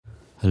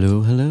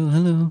Hello, hello,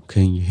 hello.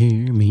 Can you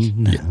hear me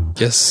now?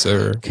 Yes,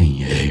 sir. Can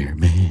you hear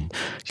me?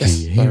 Can Yes,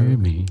 you hear sir.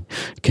 me?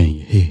 Can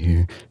you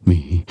hear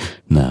me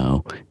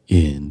now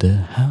in the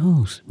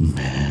house,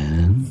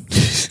 man?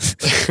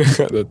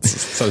 That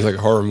sounds like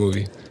a horror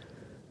movie.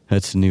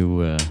 That's a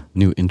new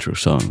intro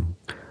song.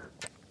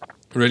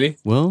 Really?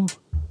 Well,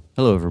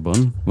 hello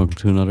everyone. Welcome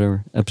to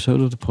another episode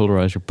of the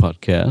Polarizer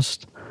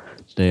Podcast.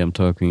 Today I'm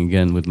talking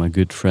again with my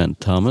good friend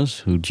Thomas,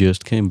 who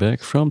just came back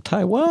from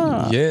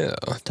Taiwan. Yeah.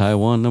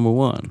 Taiwan number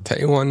one.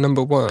 Taiwan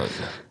number one.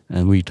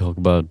 And we talk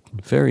about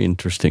very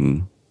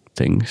interesting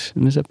things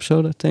in this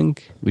episode, I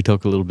think. We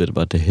talk a little bit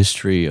about the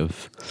history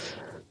of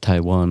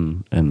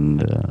Taiwan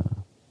and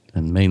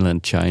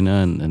mainland China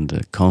and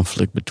the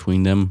conflict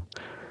between them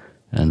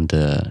and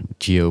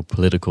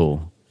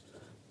geopolitical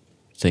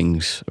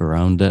things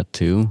around that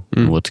too.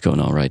 And what's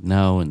going on right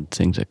now and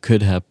things that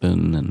could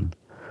happen. And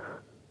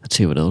let's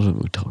see what else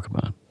we talk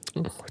about.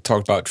 We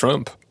talked about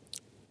Trump.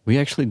 We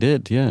actually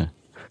did, yeah.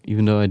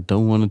 Even though I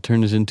don't want to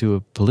turn this into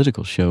a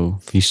political show,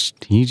 he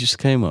just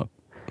came up.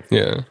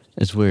 Yeah.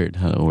 It's weird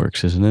how it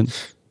works, isn't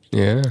it?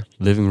 Yeah.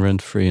 Living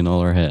rent-free in all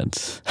our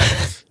heads.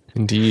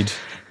 Indeed.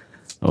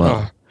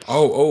 Well,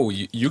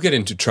 You get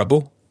into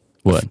trouble.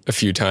 what? A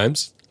few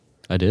times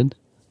I did?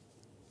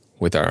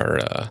 with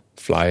our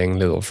flying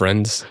little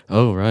friends.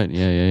 Oh, right.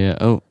 Yeah.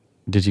 Oh,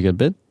 did you get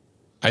bit?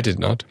 I did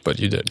not, but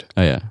you did.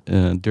 Oh, yeah.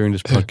 During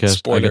this podcast,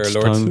 Spoiler I get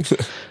alert.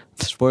 stung.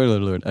 Spoiler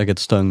alert. I get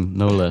stung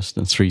no less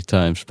than 3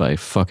 times by a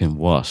fucking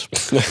wasp.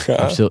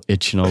 I'm still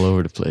itching all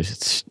over the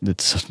place.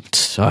 It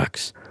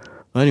sucks.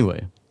 Well,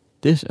 anyway,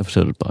 this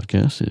episode of the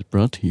podcast is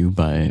brought to you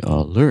by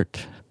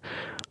Alert.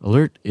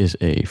 Alert is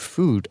a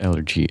food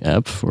allergy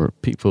app for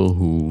people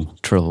who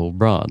travel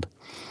abroad.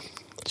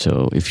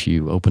 So if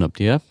you open up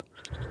the app,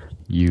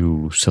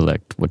 you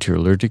select what you're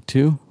allergic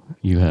to.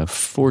 You have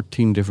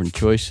 14 different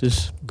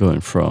choices,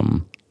 going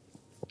from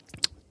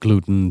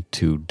gluten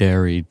to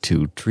dairy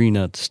to tree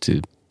nuts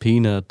to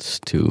peanuts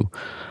to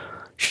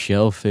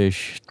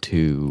shellfish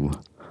to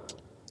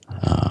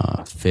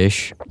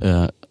fish.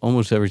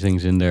 Almost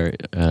everything's in there.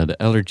 The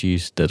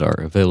allergies that are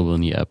available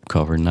in the app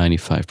cover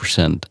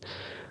 95%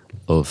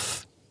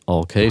 of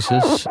all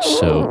cases.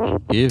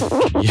 So if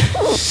you...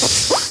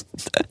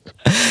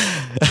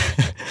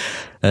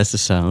 That's the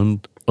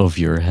sound of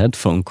your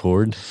headphone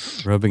cord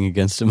rubbing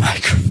against the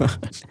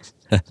microphone.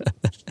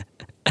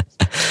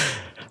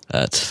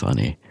 That's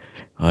funny.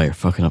 Oh, you're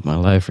fucking up my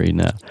life right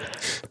now.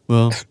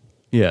 Well,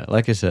 yeah,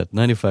 like I said,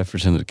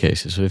 95% of the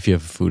cases. So if you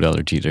have a food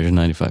allergy, there's a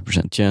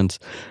 95% chance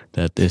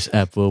that this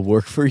app will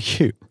work for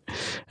you.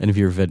 And if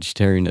you're a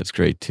vegetarian, that's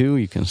great too.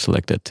 You can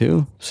select that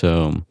too.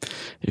 So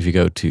if you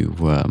go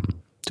to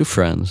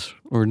France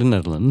or the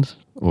Netherlands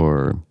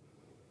or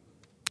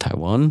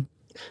Taiwan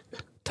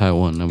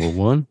number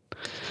one,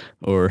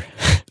 or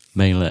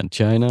mainland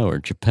China or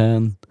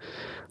Japan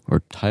or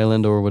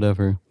Thailand or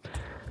whatever,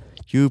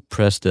 you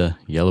press the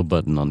yellow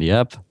button on the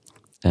app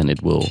and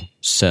it will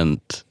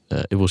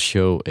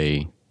show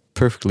a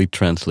perfectly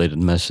translated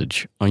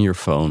message on your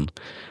phone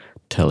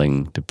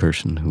telling the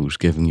person who's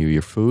giving you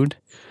your food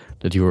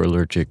that you're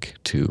allergic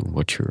to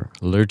what you're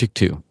allergic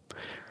to.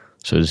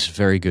 So this is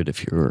very good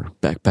if you're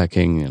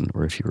backpacking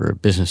or if you're a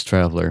business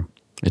traveler.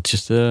 It's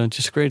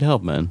just great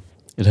help, man.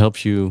 It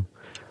helps you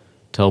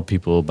tell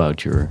people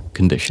about your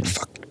condition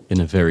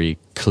in a very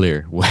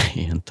clear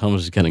way. And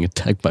Thomas is getting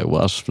attacked by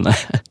wasps now.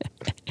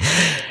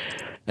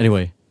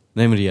 Anyway,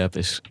 name of the app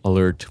is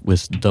Alert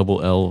with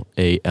double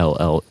L-A-L-L-E-R-T.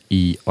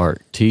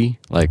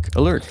 Like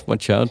alert,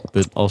 watch out,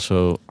 but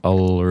also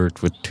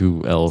alert with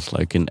 2 L's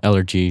like in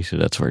allergy, so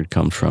that's where it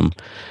comes from.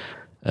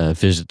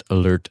 Visit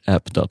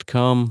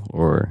alertapp.com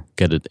or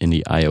get it in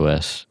the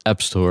iOS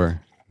App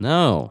Store.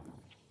 Now,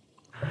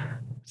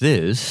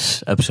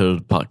 this episode of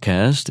the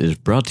podcast is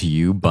brought to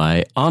you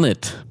by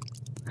Onnit.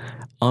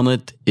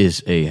 Onnit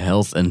is a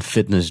health and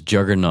fitness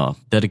juggernaut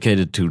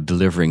dedicated to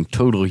delivering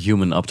total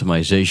human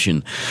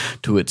optimization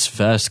to its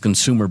vast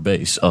consumer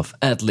base of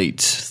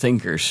athletes,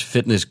 thinkers,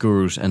 fitness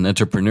gurus, and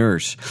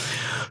entrepreneurs.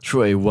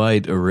 Through a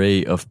wide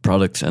array of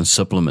products and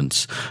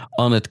supplements,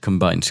 Onnit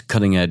combines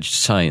cutting-edge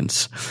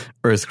science,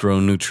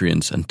 earth-grown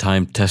nutrients, and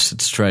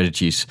time-tested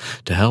strategies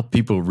to help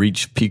people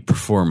reach peak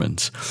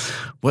performance.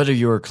 Whether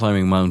you're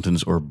climbing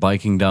mountains or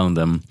biking down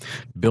them,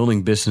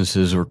 building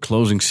businesses or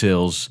closing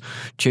sales,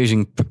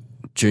 chasing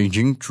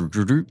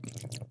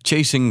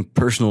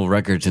personal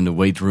records in the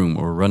weight room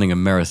or running a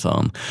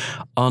marathon,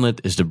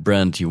 Onnit is the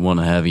brand you want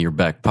to have in your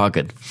back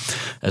pocket.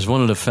 As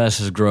one of the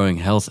fastest growing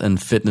health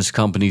and fitness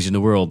companies in the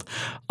world,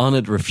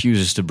 Onnit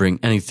refuses to bring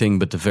anything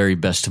but the very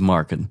best to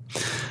market.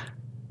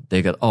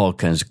 They got all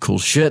kinds of cool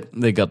shit.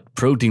 They got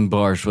protein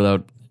bars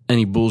without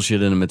any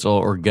bullshit in them. It's all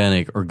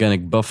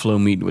organic buffalo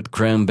meat with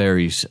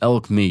cranberries,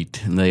 elk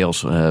meat, and they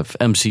also have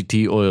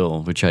MCT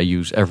oil, which I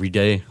use every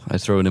day. I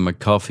throw it in my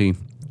coffee.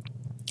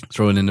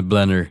 Throw it in the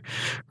blender,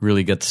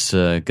 really gets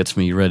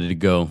me ready to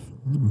go.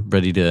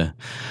 ready to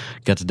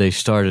get the day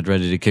started,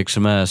 ready to kick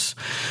some ass.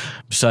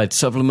 Besides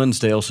supplements,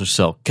 they also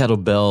sell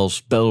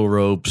kettlebells, battle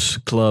ropes,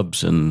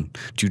 clubs, and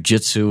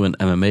jiu-jitsu and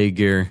MMA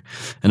gear.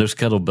 And those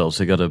kettlebells,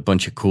 they got a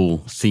bunch of cool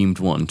themed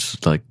ones,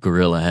 like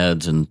gorilla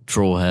heads and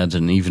troll heads,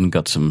 and even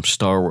got some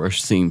Star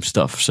Wars themed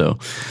stuff. So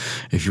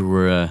if you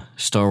were a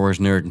Star Wars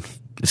nerd,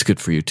 it's good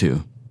for you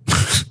too.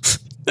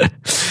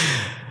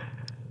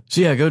 So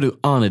yeah, go to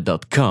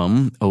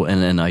onnit.com,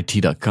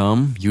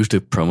 ONNIT.com, use the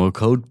promo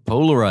code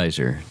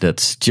POLARIZER.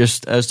 That's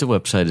just as the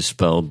website is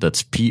spelled,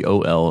 that's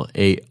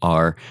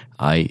POLARIZER.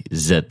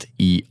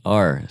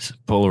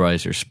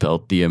 Polarizer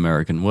spelled the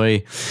American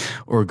way.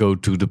 Or go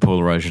to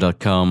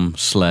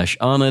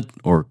thepolarizer.com/onnit,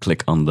 or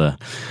click on the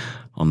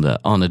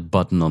Onnit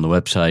button on the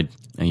website,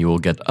 and you will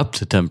get up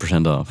to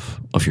 10% off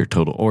of your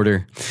total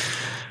order.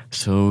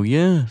 So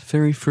yeah,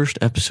 very first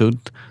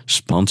episode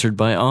sponsored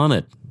by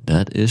Onnit.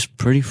 That is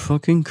pretty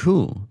fucking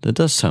cool. That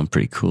does sound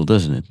pretty cool,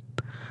 doesn't it?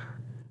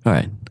 All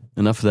right,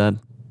 enough of that.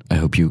 I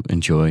hope you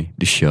enjoy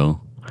the show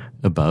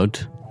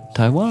about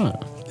Taiwan.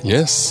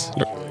 Yes,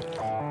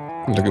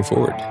 I'm looking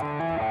forward.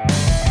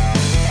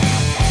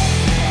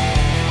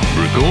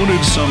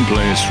 Recorded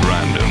someplace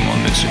random on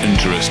this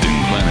interesting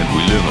planet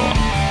we live on,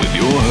 with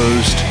your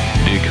host,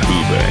 Nick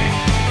Hubei.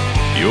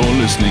 You're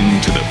listening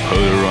to the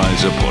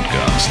Polarizer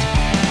Podcast.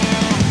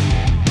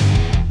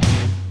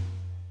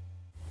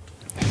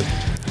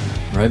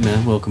 Right,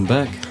 man. Welcome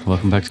back.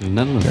 Welcome back to the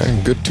Netherlands.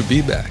 Yeah, good to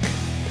be back.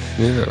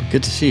 Yeah,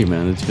 good to see you,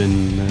 man. It's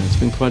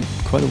been quite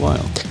a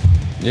while.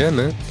 Yeah,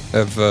 man.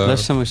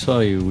 Last time I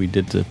saw you, we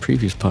did the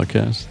previous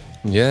podcast.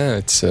 Yeah,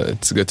 it's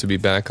good to be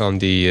back on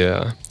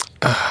the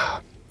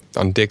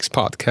on Dick's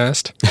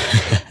podcast.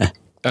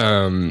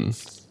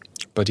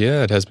 But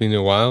yeah, it has been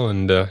a while,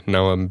 and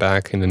now I'm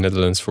back in the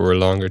Netherlands for a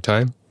longer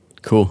time.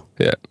 Cool.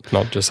 Yeah,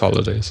 not just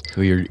holidays.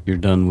 So you're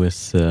done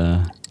with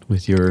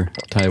your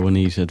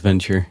Taiwanese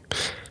adventure.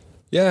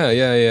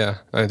 Yeah.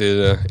 I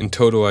did in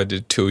total. I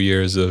did 2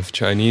 years of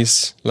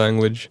Chinese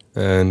language,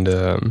 and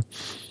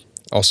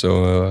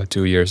also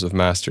 2 years of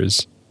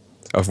masters,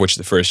 of which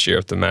the first year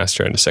of the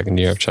master and the second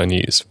year of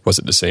Chinese was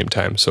at the same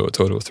time. So a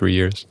total of 3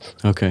 years.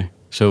 Okay.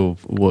 So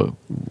what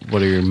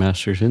are your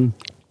masters in?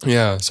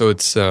 Yeah. So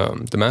it's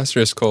the master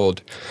is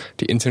called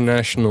the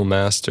International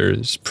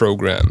Masters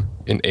Program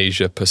in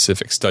Asia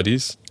Pacific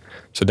Studies.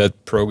 So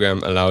that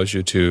program allows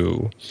you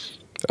to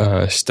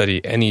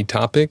study any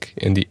topic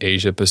in the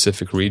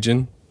Asia-Pacific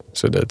region.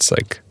 So that's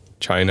like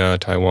China,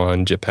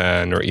 Taiwan,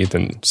 Japan, or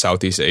even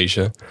Southeast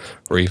Asia,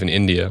 or even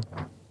India.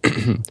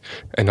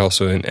 And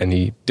also in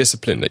any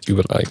discipline that you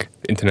would like.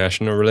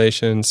 International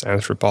relations,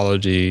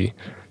 anthropology,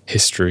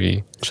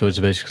 history. So it's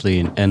basically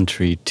an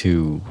entry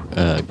to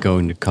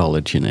going to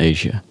college in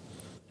Asia.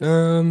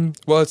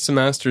 Well, it's a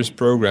master's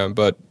program,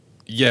 but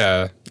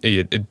yeah,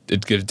 it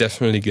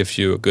definitely gives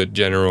you a good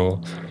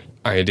general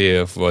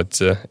idea of what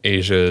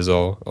Asia is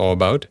all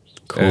about.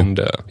 Cool.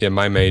 And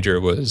my major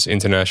was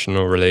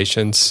international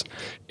relations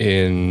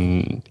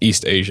in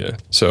East Asia,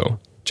 so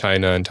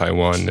China and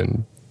Taiwan,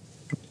 and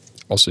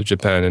also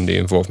Japan, and the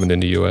involvement in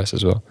the US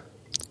as well.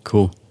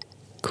 Cool.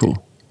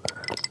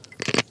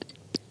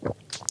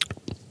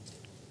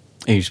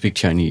 And you speak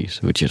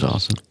Chinese, which is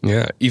awesome.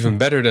 Yeah, even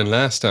better than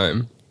last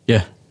time.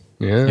 Yeah.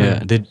 Yeah.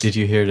 Did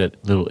you hear that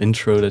little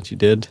intro that you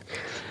did?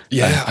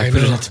 Yeah, I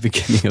put it at the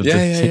beginning of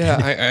Yeah.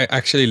 I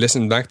actually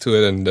listened back to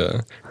it, and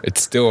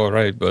it's still all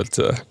right, but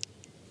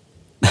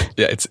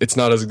yeah, it's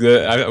not as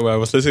good. I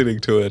was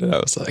listening to it, and I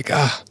was like,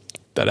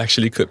 that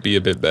actually could be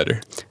a bit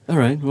better. All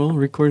right, well,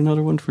 record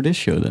another one for this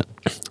show then.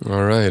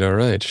 All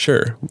right,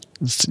 sure.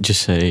 Let's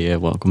just say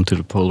welcome to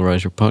the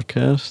Polarizer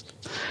Podcast.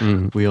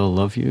 We all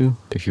love you.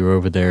 If you're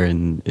over there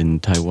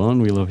in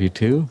Taiwan, we love you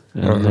too.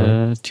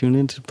 And tune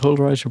into the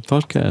Polarizer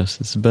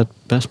Podcast. It's the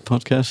best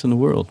podcast in the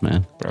world,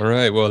 man. All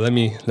right, well, let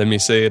me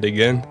say it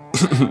again.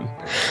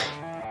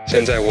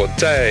 现在我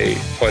在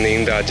欢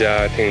迎大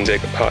家听这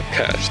个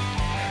podcast。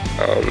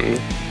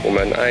我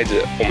们爱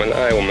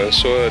我们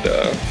所有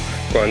的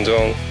观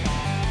众，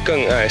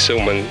更爱是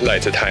我们来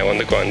自台湾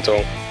的观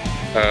众。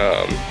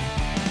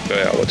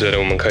对啊，我觉得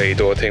我们可以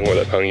多听我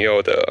的朋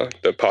友的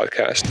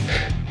podcast，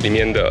 里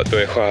面的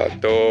对话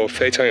都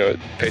非常有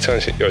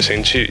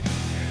兴趣，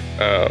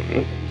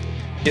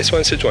也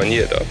算是专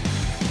业的，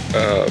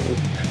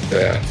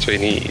对啊，所以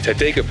你在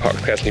这个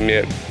podcast 里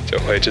面就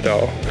会知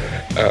道，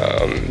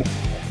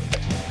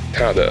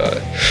它的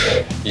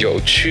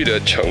有趣的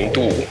程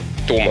度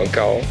多么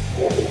高，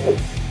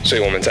所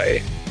以我们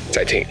再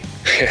听，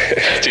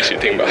继续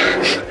听吧。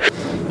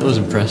That was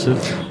impressive.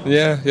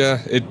 Yeah,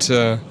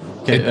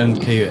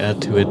 And can you add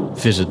to it,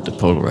 visit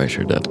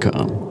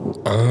thepolarizer.com.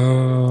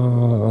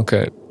 Oh,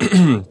 okay.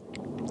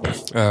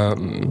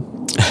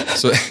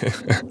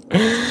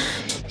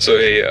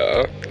 所以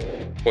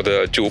我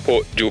的主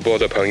播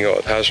的朋友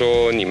他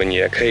说你们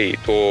也可以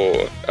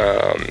多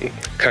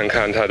看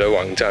看他的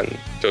网站，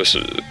就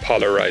是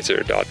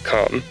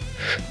polarizer.com，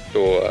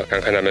 多看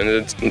看他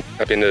们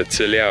那边的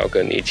资料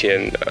跟以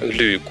前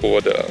录过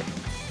的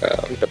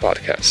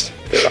podcast，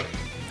 对吧？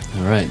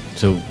 All right.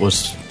 So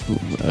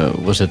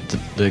Was it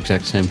the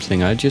exact same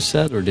thing I just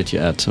said, or did you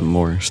add some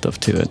more stuff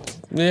to it?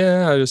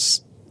 Yeah, I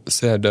just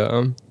said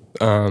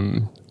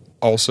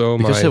also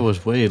because my... it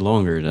was way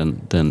longer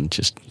than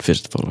just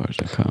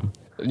visitpolarize.com.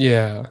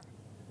 Yeah.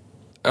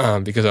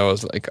 Because I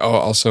was like, oh,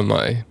 also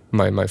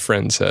my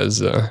friend says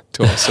to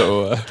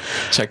also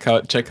check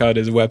out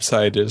his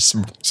website. There's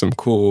some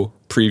cool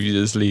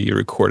previously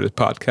recorded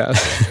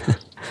podcasts.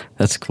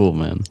 That's cool,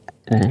 man.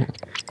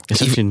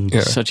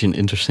 It's such an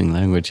interesting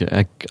language.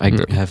 I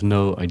have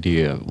no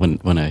idea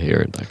when I hear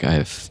it. Like I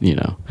have,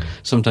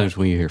 sometimes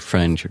when you hear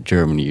French or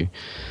German,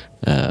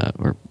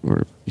 or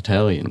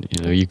Italian,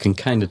 you can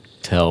kind of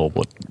tell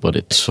what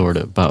it's sort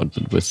of about.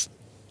 But with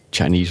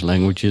Chinese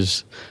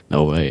languages,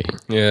 no way.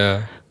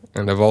 Yeah,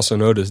 and I've also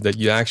noticed that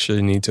you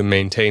actually need to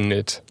maintain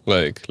it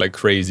like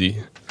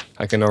crazy.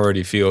 I can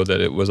already feel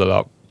that it was a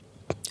lot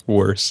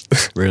worse,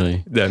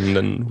 really,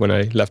 than when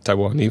I left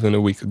Taiwan even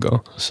a week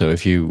ago. So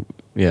if you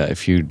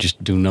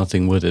just do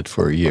nothing with it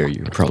for a year,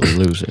 you probably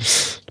lose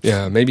it.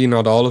 Yeah, maybe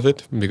not all of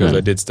it, because I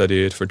did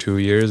study it for 2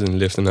 years and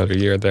lived another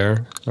year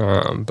there.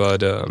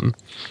 But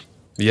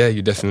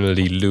you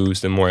definitely lose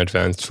the more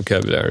advanced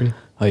vocabulary.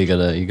 Oh, you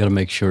gotta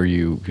make sure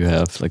you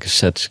have like a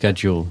set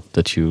schedule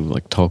that you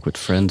like talk with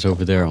friends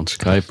over there on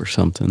Skype or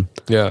something.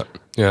 Yeah,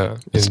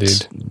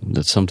 indeed.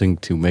 That's something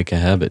to make a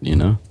habit,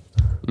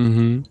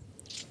 Mm-hmm.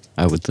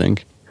 I would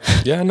think.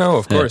 Yeah, no,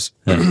 of course.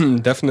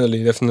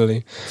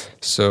 Definitely.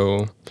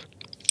 So,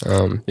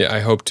 I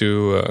hope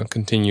to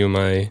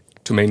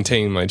to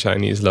maintain my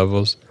Chinese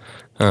levels.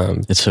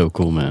 It's so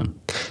cool, man.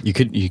 You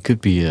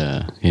could be,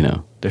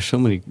 there's so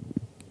many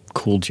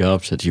cool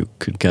jobs that you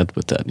could get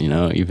with that,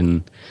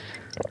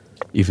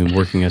 even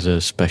working as a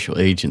special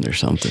agent or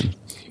something.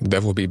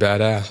 That would be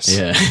badass.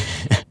 Yeah.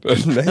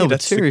 But man,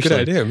 that's a good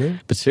idea,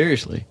 man. But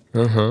seriously,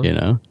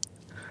 Yeah,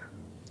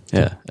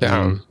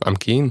 I'm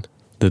keen.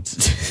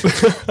 That's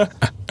but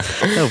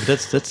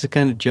that's the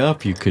kind of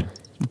job you could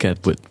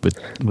get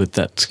with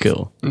that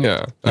skill.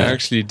 Yeah, I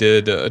actually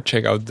did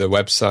check out the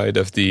website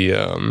of the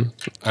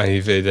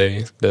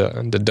AIVD,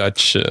 the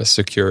Dutch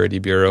Security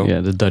Bureau. Yeah,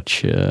 the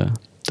Dutch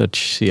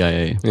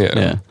CIA.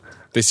 Yeah.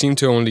 They seem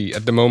to only,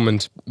 at the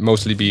moment,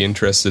 mostly be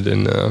interested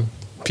in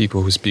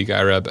people who speak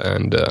Arab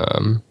and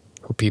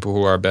people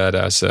who are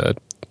badass at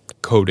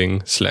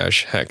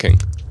coding/hacking.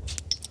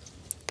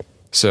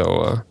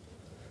 So,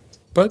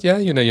 but yeah,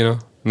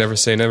 never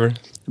say never.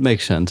 It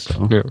makes sense,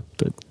 though. Yeah.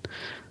 But,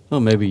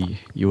 maybe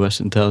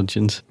U.S.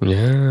 intelligence.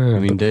 Yeah. I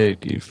mean,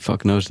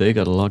 fuck knows they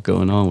got a lot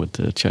going on with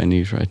the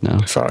Chinese right now.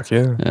 Fuck,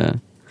 yeah. Yeah.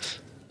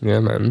 Yeah,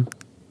 man.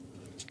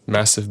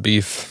 Massive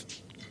beef.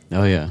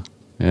 Oh, yeah.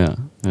 Yeah.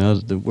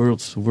 The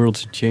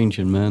world's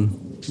changing,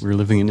 man. We're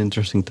living in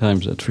interesting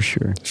times, that's for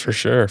sure. For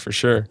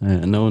sure.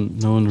 No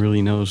one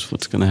really knows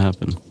what's going to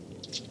happen.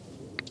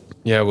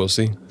 Yeah, we'll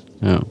see.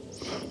 Yeah.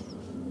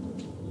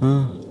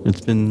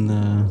 It's been...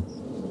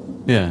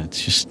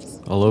 it's just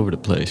all over the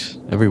place,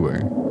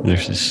 everywhere.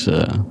 There's this,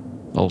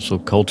 also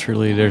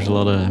culturally, there's a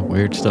lot of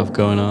weird stuff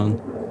going on.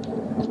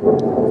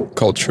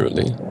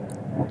 Culturally?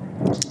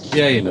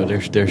 Yeah,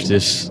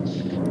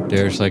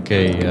 there's like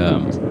a,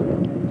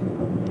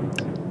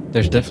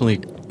 there's definitely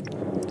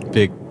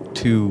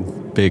two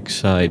big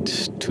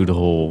sides to the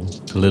whole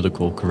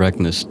political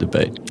correctness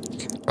debate.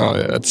 Oh,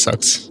 yeah, that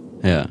sucks.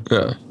 Yeah.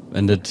 Yeah.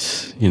 And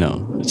it's,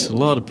 it's a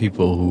lot of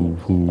people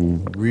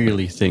who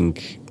really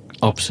think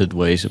opposite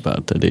ways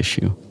about that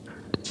issue.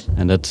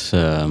 And that's,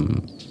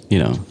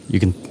 you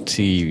can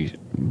see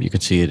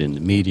it in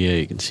the media,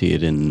 you can see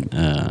it in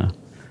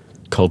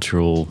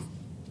cultural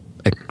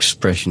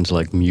expressions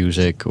like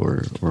music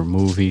or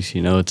movies,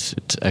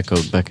 it's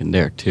echoed back in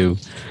there too.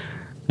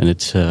 And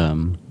it's,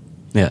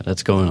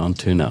 that's going on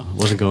too now. It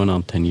wasn't going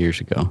on 10 years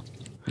ago.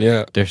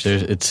 Yeah.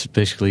 It's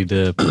basically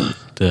the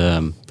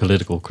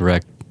political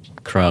correct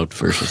crowd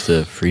versus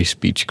the free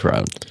speech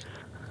crowd.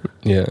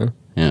 Yeah.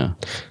 Yeah.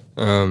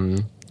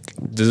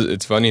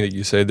 It's funny that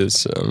you say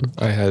this.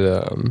 I had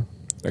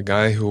a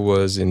guy who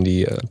was in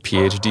the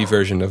PhD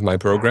version of my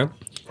program.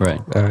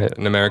 Right.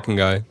 An American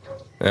guy.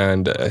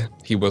 And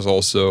he was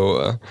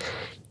also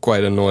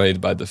quite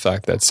annoyed by the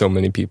fact that so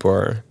many people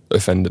are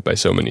offended by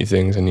so many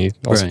things. And he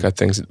also got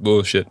things as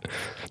bullshit.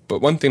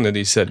 But one thing that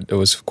he said that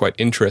was quite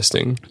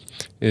interesting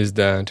is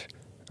that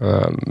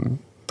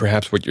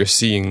perhaps what you're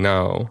seeing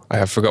now,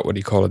 I forgot what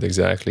he called it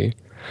exactly,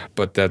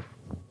 but that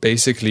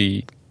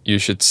basically you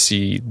should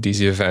see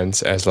these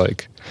events as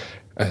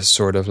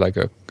sort of like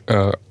a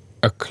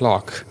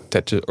clock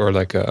or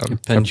like a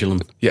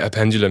pendulum. A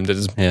pendulum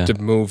that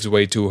moves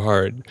way too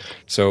hard.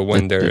 So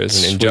when there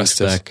is an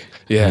injustice,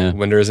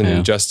 when there is an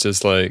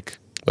injustice, like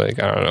I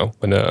don't know,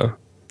 when a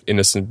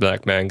innocent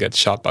black man gets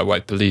shot by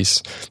white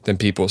police, then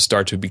people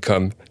start to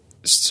become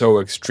so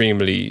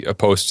extremely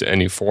opposed to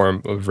any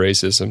form of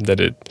racism that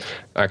it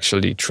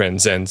actually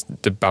transcends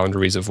the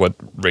boundaries of what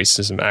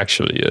racism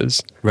actually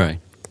is. Right.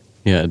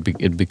 Yeah,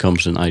 it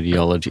becomes an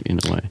ideology in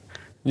a way.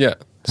 Yeah.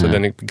 So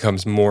then it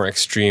becomes more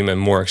extreme and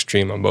more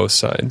extreme on both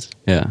sides.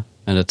 Yeah,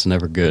 and that's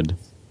never good.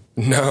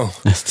 No.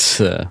 That's,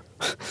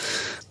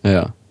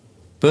 yeah.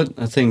 But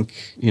I think,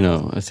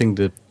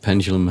 the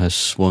pendulum has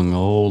swung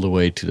all the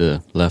way to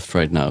the left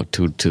right now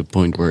to the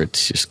point where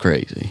it's just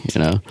crazy,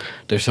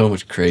 There's so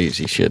much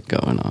crazy shit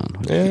going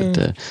on.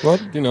 Yeah.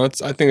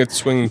 I think it's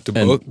swinging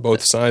to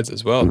both sides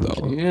as well,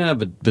 though. Yeah,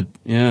 but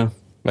yeah.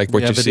 Like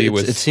what you see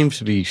with... It seems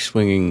to be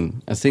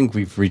swinging. I think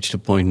we've reached a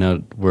point now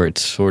where it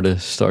sort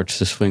of starts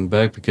to swing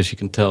back, because you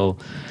can tell,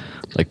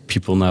 like,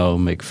 people now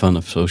make fun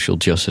of social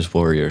justice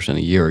warriors, and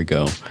a year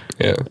ago,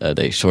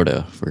 they sort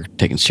of were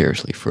taken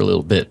seriously for a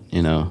little bit,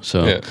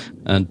 So,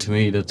 and to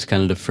me, that's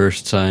kind of the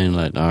first sign,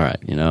 like, all right,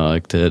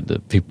 like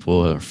the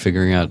people are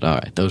figuring out, all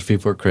right, those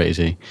people are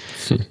crazy.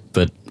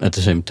 But at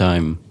the same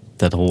time,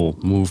 that whole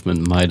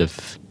movement might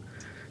have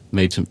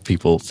made some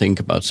people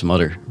think about some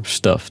other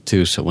stuff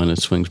too. So when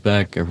it swings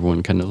back,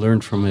 everyone kind of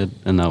learned from it,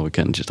 and now we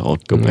can just all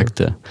go back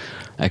to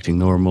acting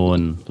normal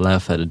and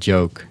laugh at a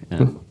joke.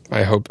 And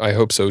I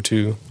hope so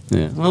too.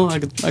 Yeah. Well, I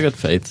got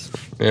faith.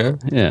 Yeah.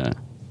 Yeah.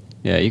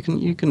 Yeah.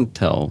 You can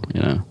tell.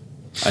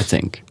 I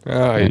think.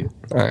 I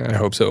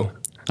hope so.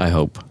 I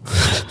hope.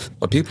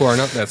 But people are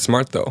not that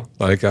smart, though.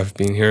 Like, I've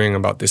been hearing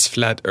about this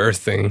flat Earth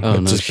thing. Oh,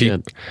 no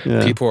shit.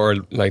 People are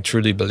like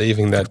truly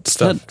believing that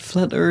stuff.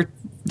 Flat Earth.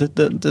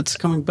 That's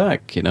coming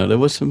back. There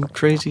was some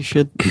crazy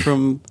shit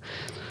from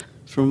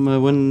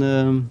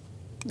when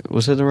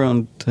was it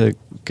around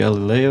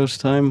Galileo's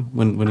time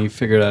when he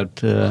figured out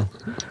that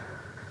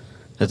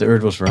the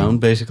Earth was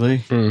round,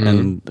 basically,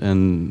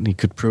 and he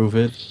could prove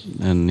it,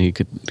 and he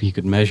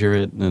could measure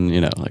it, and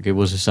like it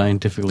was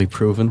scientifically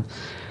proven.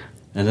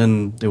 And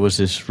then there was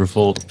this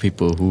revolt of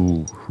people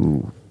who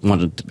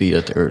wanted to be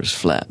that the Earth is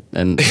flat,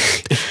 and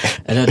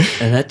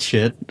that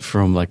shit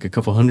from like a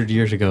couple hundred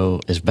years ago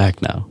is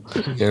back now.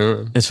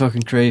 Yeah, it's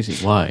fucking crazy.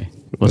 Why?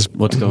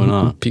 What's going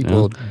on?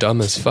 People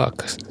dumb as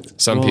fuck.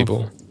 Some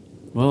people.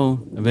 Well,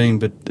 I mean,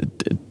 but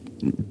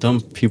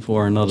dumb people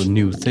are not a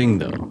new thing,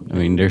 though. I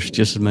mean, there's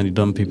just as many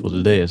dumb people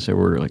today as there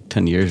were like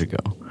 10 years ago.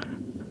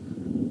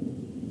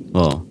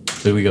 Well,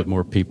 but we got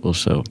more people,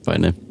 so by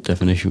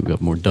definition, we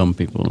got more dumb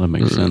people. That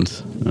makes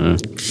sense.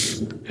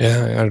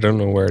 Yeah, I don't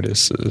know where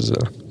this is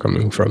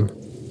coming from.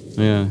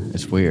 Yeah,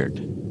 it's weird.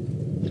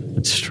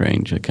 It's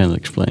strange. I can't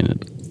explain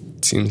it.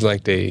 It seems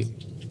like they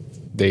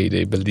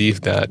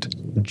believe that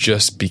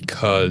just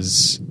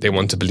because they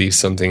want to believe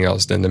something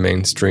else than the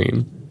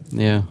mainstream.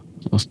 Yeah.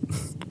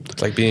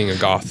 It's like being a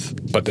goth,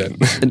 but then...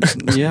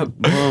 Yeah,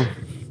 well,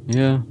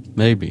 yeah,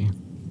 maybe.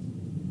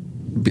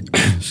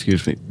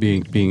 Excuse me.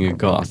 Being a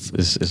goth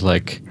is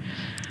like...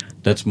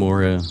 That's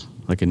more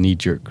like a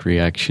knee-jerk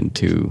reaction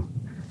to...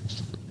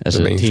 As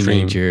a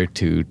teenager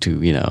to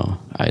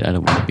I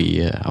don't want to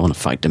be... I want to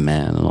fight the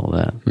man and all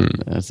that.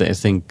 I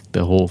think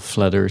the whole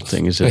flat earth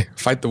thing is...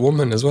 fight the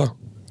woman as well.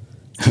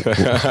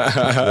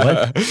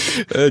 What?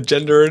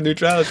 Gender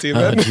neutrality,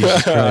 man.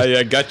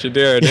 Yeah, got you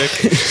there, Nick.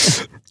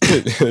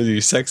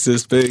 You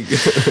sexist pig.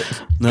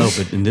 No,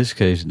 but in this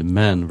case, the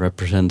man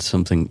represents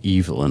something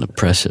evil and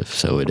oppressive,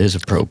 so it is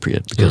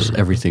appropriate because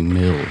everything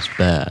male is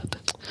bad.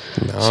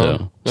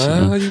 No,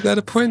 you got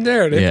a point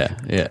there, Nick.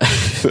 Yeah.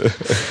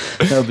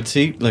 No, but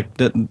see, like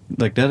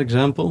that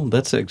example,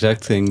 that's the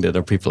exact thing that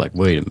are people like,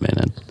 wait a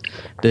minute,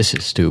 this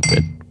is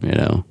stupid,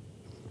 I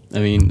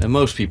mean, and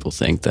most people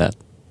think that.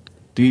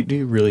 Do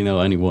you really know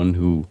anyone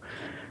who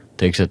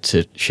takes that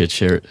shit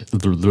seriously?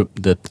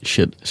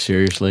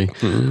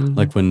 Mm-hmm.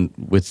 Like when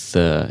with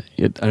I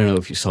don't know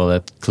if you saw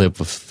that clip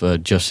of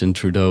Justin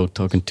Trudeau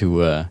talking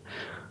to a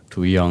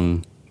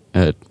young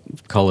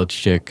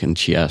college chick, and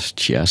she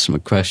asked him a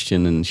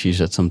question, and she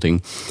said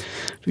something.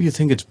 Do you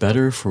think it's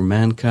better for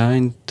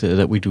mankind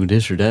that we do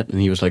this or that? And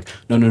he was like,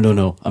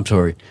 no. I'm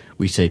sorry,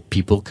 we say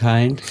people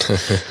kind.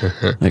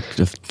 Like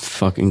the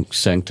fucking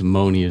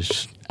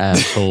sanctimonious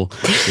asshole,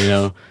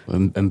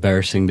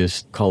 embarrassing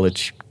this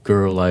college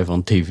girl live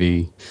on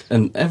TV,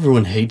 and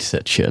everyone hates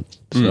that shit.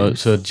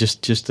 So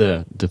just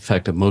the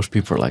fact that most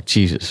people are like,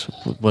 Jesus,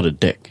 what a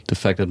dick. The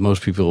fact that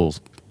most people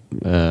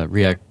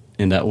react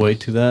in that way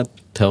to that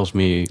tells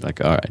me, like,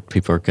 all right,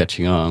 people are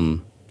catching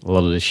on. A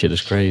lot of this shit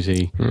is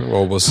crazy.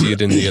 Well, we'll see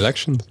it in the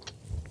election.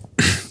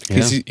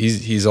 Yeah.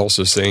 He's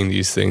also saying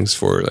these things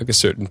for like a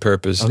certain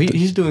purpose. Oh,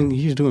 he's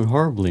doing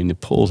horribly in the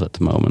polls at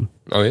the moment.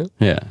 Oh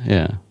yeah.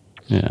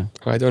 Yeah.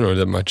 I don't know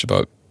that much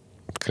about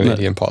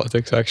Canadian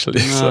politics, actually.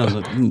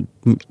 No,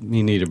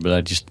 me neither. But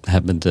I just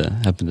happen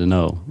to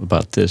know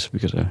about this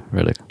because I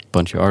read a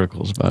bunch of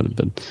articles about it.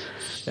 But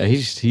yeah,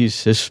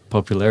 his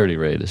popularity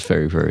rate is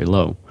very, very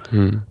low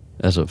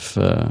as of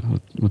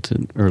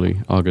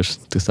early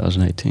August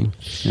 2018.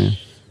 Yeah.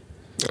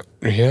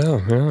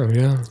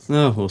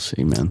 No, we'll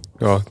see, man.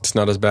 Oh, it's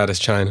not as bad as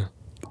China.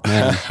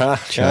 Man,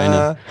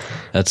 China,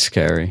 that's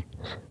scary.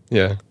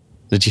 Yeah.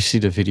 Did you see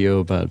the video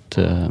about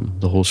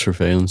the whole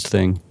surveillance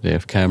thing? They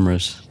have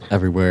cameras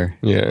everywhere.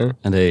 Yeah.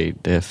 And they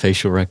have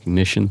facial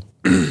recognition.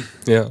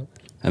 Yeah.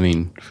 I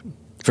mean,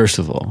 first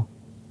of all,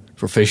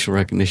 for facial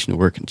recognition to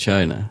work in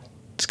China,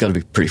 it's got to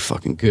be pretty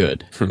fucking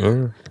good.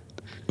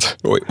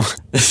 Wait,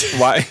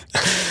 why?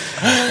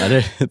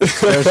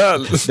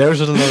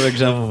 There's another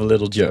example of a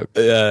little joke.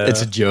 Yeah.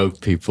 It's a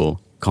joke, people.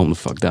 Calm the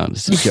fuck down.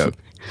 It's a joke.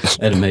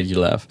 And it made you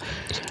laugh.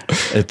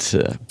 It's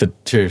but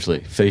seriously,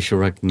 facial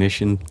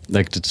recognition,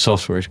 like the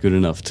software is good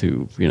enough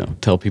to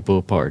tell people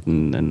apart,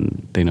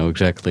 and they know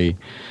exactly,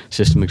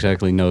 system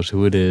exactly knows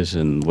who it is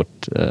and what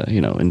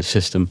in the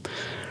system.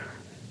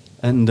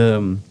 And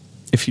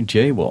if you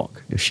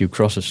jaywalk, if you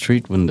cross the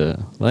street when the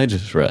light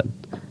is red,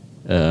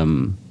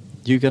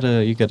 you get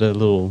a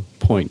little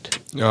point.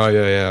 Oh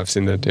yeah, I've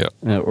seen that.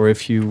 Yeah. Or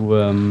if you,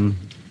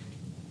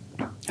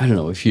 I don't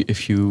know,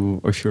 if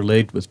you're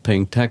late with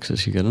paying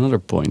taxes, you get another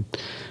point.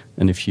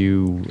 And if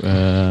you,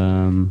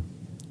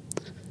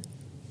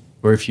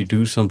 or if you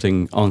do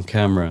something on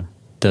camera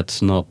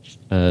that's not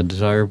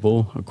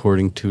desirable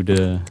according to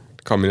the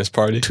Communist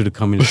Party. To the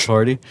Communist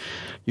Party,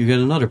 you get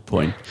another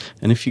point.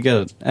 And if you get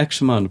an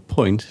X amount of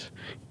points,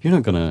 you're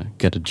not gonna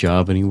get a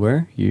job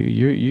anywhere.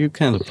 You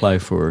can't apply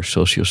for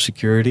Social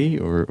Security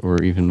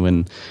or even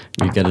when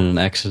you get in an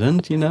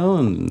accident,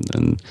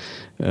 and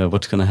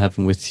what's gonna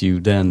happen with you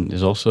then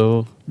is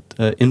also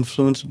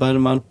influenced by the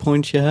amount of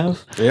points you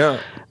have. Yeah,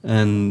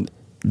 and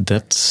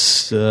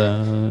that's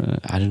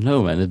I don't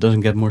know, man. It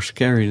doesn't get more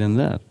scary than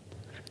that.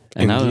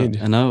 And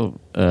Indeed. now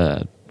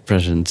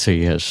President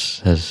Xi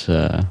has.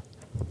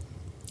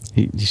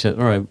 He said,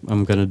 "All right,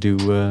 I'm gonna do.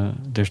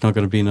 There's not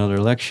gonna be another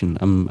election.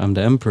 I'm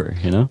the emperor,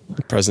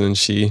 President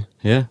Xi.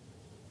 Yeah,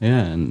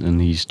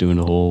 and he's doing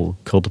the whole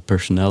cult of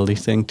personality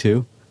thing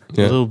too,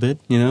 Yeah. a little bit,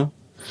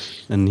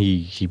 And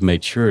he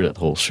made sure that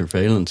whole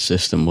surveillance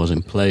system was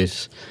in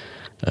place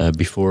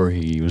before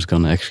he was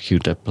gonna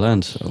execute that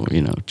plan. So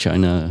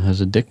China has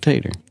a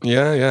dictator.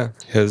 Yeah.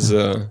 His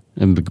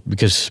And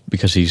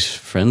because he's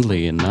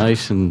friendly and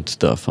nice and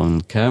stuff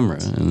on camera,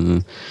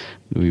 and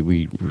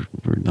we're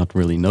not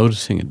really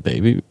noticing it,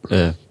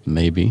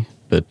 maybe,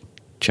 but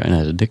China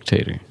has a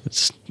dictator.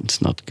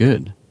 It's not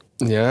good.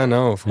 Yeah,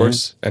 no, of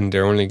course, and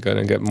they're only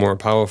gonna get more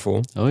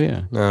powerful. Oh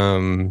yeah.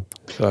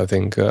 So I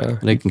think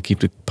They can keep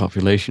the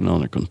population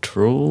under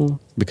control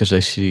because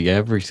they see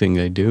everything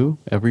they do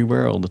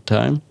everywhere all the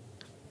time.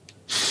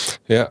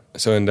 yeah.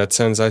 So in that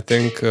sense, I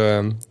think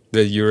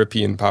the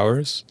European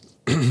powers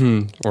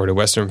or the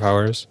Western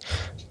powers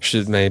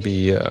should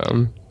maybe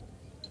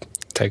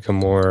take a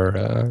more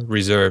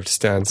reserved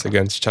stance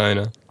against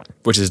China,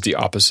 which is the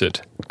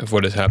opposite of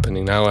what is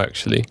happening now,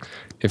 actually.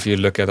 If you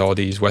look at all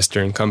these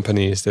Western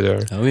companies that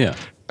are Oh yeah.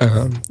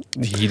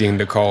 heeding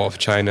the call of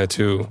China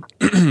to...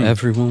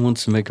 Everyone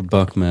wants to make a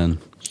buck, man.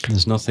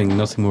 There's nothing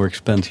more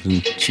expensive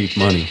than cheap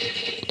money.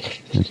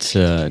 It's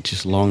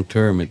just long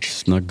term.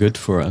 It's not good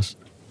for us.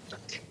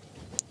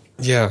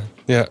 Yeah.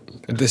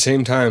 At the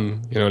same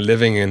time,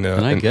 living in a...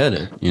 And I get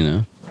it,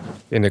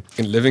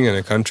 living in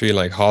a country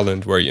like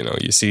Holland, where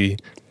you see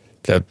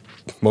that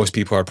most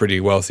people are pretty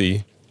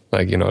wealthy,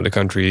 the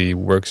country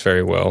works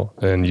very well,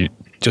 and you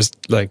just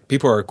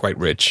people are quite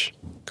rich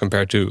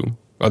compared to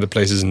other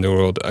places in the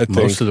world. I think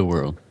Most of the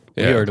world,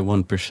 we Yeah. are the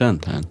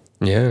 1%, man.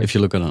 yeah, If you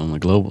look at it on a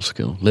global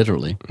scale,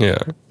 literally. yeah.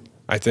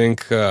 I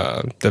think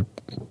that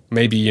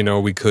maybe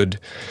we could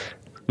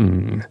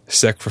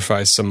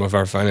sacrifice some of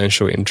our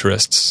financial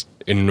interests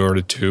in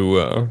order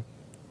to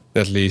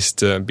at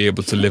least be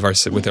able to live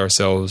with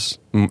ourselves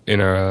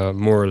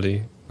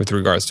morally with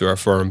regards to our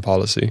foreign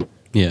policy.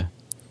 Yeah.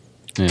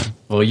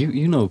 Well,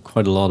 you know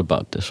quite a lot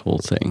about this whole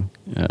thing.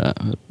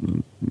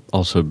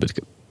 Also a bit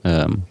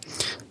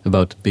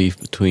about the beef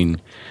between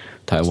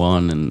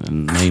Taiwan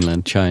and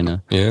mainland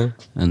China. Yeah.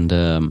 And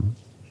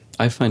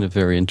I find it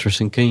very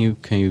interesting. Can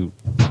you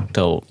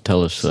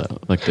tell us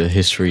the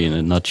history in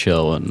a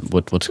nutshell and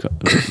what's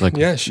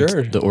Yeah,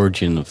 sure. the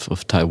origin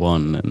of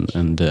Taiwan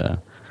and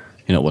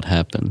what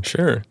happened?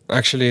 Sure.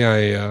 Actually,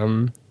 I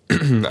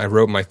I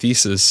wrote my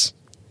thesis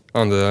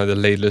on the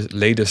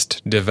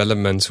latest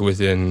developments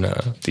within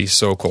these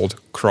so-called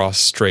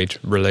cross-strait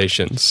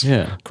relations.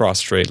 Yeah.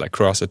 Cross-strait, like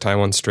cross the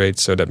Taiwan Strait,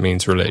 so that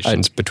means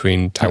relations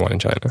between Taiwan and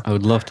China. I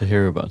would love to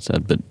hear about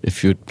that, but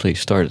if you'd please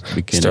start at the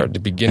beginning. Start at the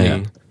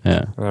beginning.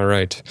 Yeah. All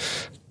right.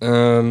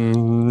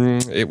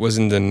 It was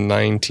in the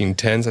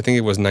 1910s. I think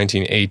it was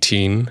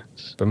 1918,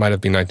 but it might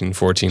have been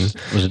 1914.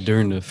 Was it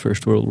during the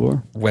First World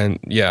War? When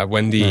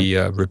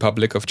the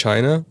Republic of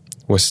China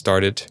was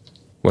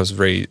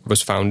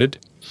founded.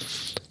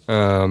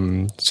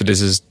 So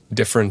this is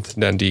different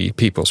than the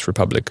People's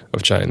Republic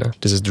of China.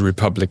 This is the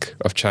Republic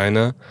of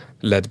China,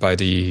 led by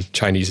the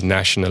Chinese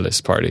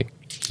Nationalist Party.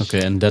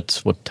 Okay, and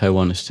that's what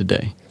Taiwan is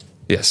today.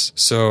 Yes.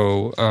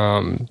 So,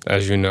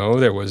 as you know,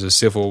 there was a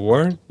civil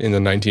war in the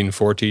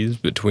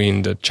 1940s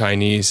between the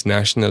Chinese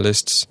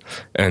nationalists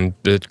and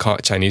the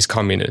Chinese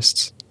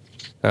communists.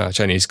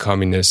 Chinese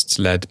communists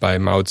led by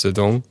Mao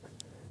Zedong,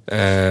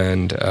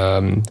 and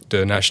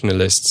the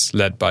nationalists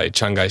led by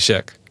Chiang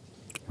Kai-shek.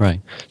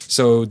 Right.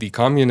 So the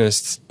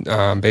communists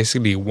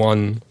basically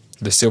won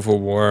the civil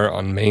war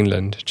on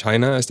mainland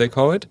China, as they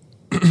call it.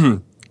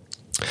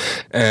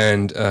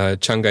 And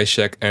Chiang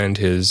Kai-shek and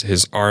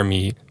his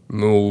army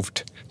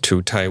moved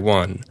to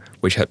Taiwan,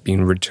 which had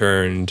been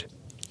returned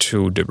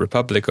to the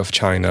Republic of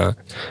China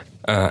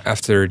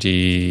after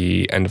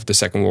the end of the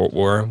Second World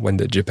War, when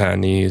the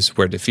Japanese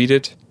were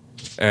defeated.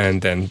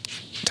 And then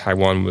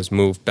Taiwan was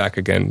moved back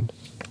again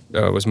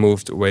was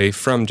moved away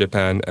from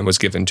Japan and was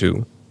given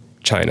to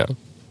China.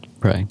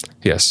 Right.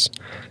 Yes.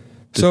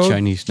 The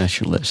Chinese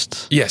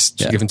nationalists. Yes,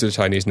 Yeah. given to the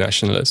Chinese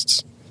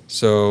nationalists.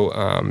 So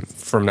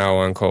from now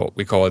on,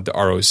 we call it the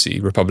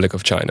ROC, Republic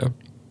of China.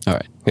 All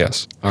right.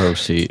 Yes.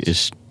 ROC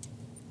is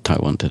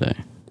Taiwan today.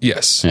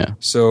 Yes. Yeah.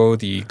 So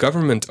the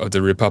government of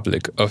the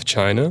Republic of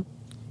China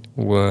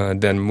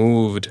then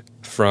moved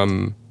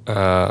from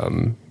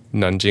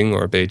Nanjing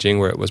or Beijing,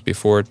 where it was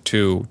before,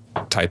 to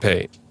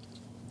Taipei.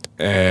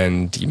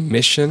 And the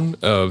mission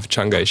of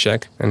Chiang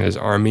Kai-shek and his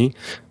army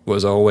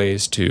was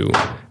always to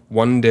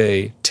one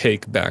day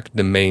take back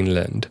the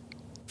mainland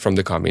from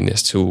the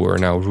communists who were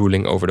now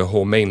ruling over the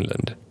whole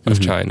mainland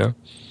of China.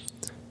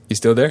 You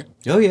still there?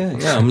 Oh,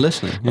 yeah, I'm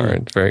listening. Yeah. All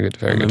right, very good,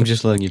 very good. I'm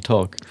just letting you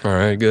talk. All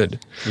right, good.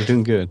 You're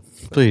doing good.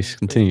 Please,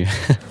 continue.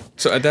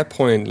 So at that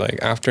point, like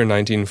after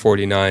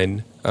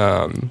 1949,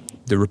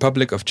 the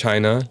Republic of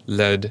China,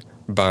 led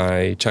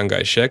by Chiang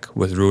Kai-shek,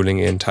 was ruling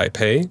in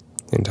Taipei,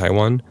 in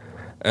Taiwan,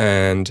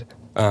 and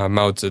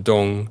Mao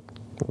Zedong,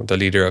 the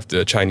leader of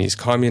the Chinese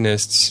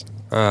communists,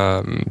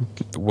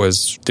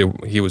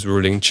 he was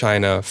ruling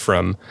China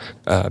from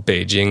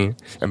Beijing,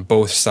 and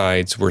both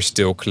sides were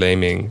still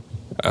claiming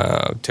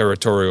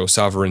territorial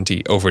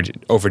sovereignty over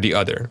the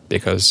other,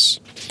 because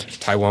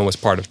Taiwan was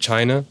part of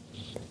China,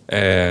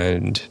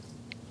 and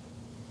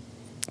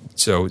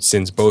so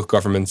since both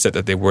governments said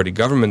that they were the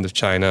government of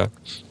China,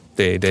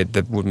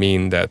 that would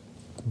mean that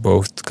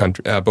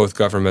both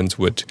governments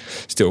would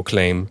still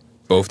claim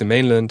both the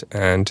mainland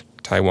and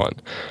Taiwan.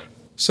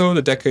 So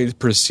the decades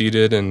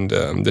proceeded, and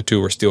the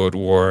two were still at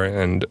war,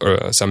 and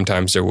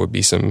sometimes there would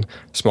be some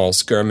small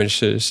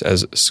skirmishes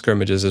as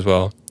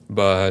well.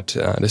 But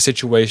the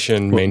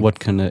situation... What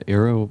kind of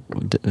era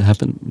did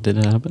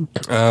it happen?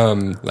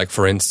 Like,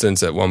 for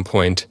instance, at one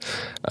point,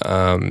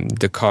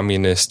 the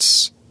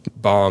communists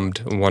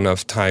bombed one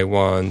of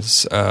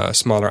Taiwan's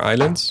smaller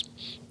islands,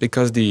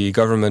 because the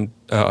government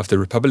of the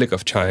Republic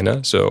of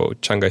China, so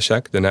Chiang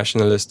Kai-shek, the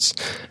nationalists,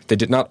 they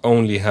did not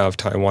only have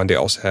Taiwan, they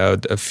also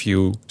had a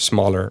few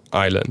smaller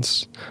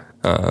islands.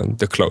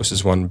 The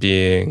closest one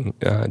being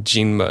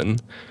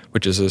Jinmen,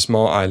 which is a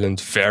small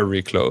island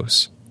very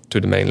close to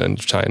the mainland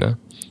of China.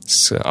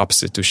 It's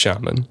opposite to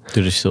Xiamen.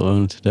 Do they still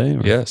own it today?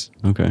 Or? Yes.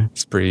 Okay.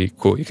 It's pretty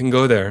cool. You can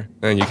go there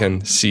and you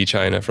can see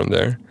China from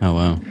there. Oh,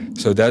 wow.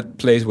 So that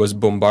place was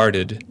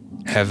bombarded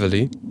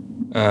heavily.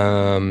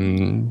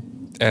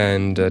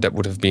 And that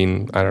would have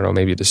been, I don't know,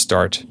 maybe the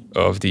start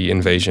of the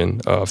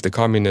invasion of the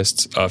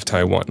communists of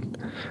Taiwan.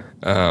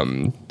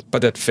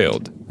 But that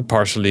failed,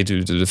 partially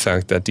due to the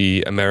fact that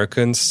the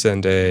Americans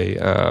sent a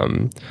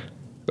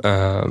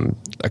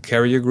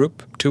carrier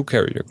group, 2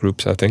 carrier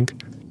groups, I think,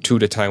 to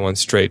the Taiwan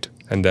Strait,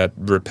 and that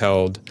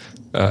repelled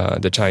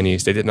the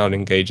Chinese. They did not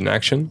engage in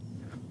action,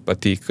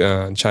 but the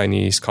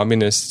Chinese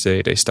communists,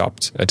 they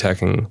stopped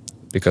attacking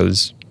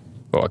because,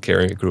 well, a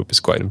carrier group is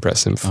quite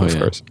impressive, of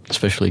course.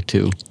 Especially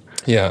 2.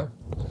 Yeah.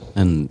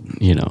 And,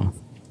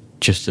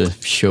 just a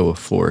show of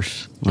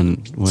force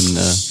when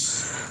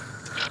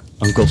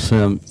Uncle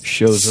Sam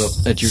shows up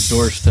at your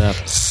doorstep.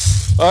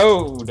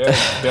 Oh,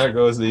 there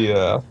goes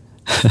the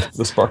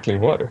sparkling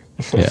water.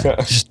 Yeah,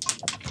 just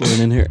pour it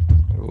in here.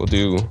 We'll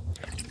do...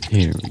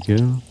 Here we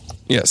go.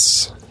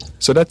 Yes.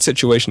 So that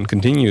situation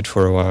continued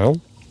for a while.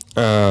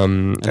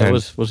 And that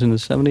was in the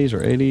 70s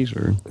or 80s?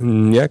 Or?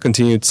 Yeah,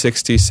 continued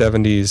 60s,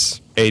 70s,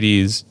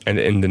 80s, and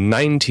in the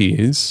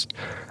 90s...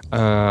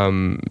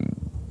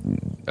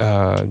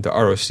 the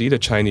ROC, the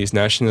Chinese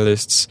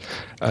nationalists,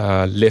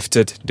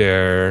 lifted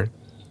their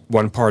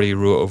one-party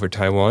rule over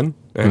Taiwan,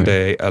 and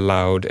they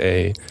allowed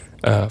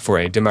for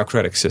a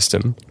democratic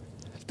system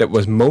that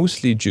was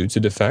mostly due to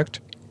the fact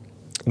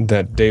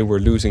that they were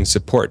losing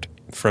support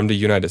from the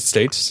United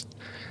States,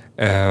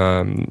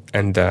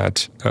 and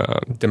that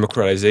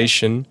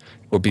democratization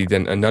will be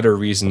then another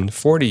reason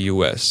for the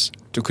U.S.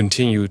 to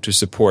continue to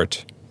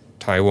support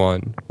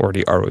Taiwan or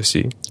the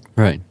ROC.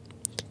 Right.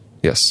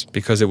 Yes,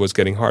 because it was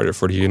getting harder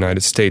for the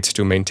United States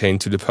to maintain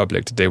to the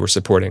public that they were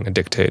supporting a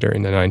dictator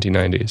in the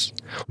 1990s,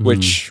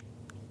 which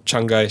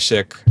Chiang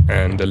Kai-shek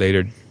and the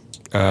later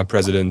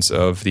presidents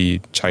of the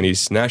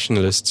Chinese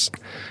nationalists,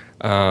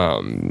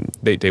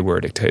 they were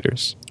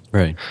dictators.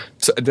 Right.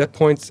 So at that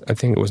point, I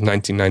think it was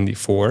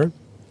 1994,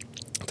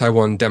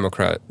 Taiwan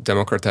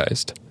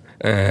democratized,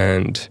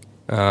 and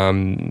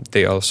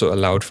they also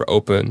allowed for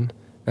open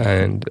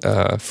and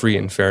free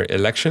and fair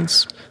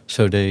elections.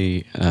 So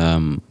they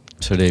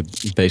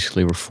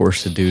basically were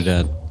forced to do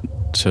that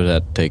so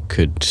that they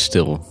could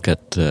still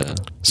get the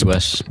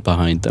U.S.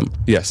 behind them.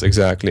 Yes,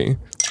 exactly.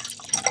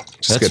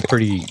 That's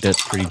pretty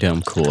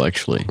damn cool,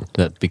 actually.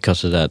 That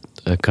because of that,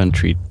 a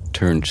country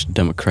turns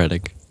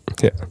democratic.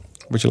 Yeah.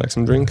 Would you like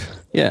some drink?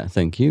 Yeah,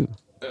 thank you.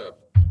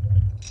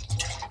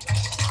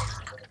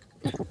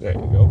 There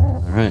you go.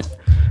 All right.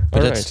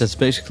 But that's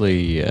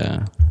basically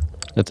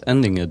that's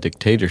ending a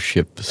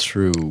dictatorship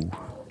through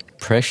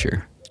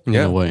pressure in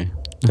a way.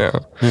 Yeah,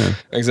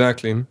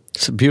 exactly.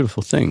 It's a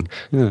beautiful thing.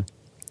 Yeah.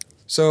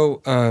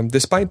 So,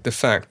 despite the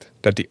fact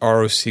that the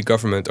ROC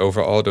government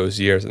over all those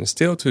years and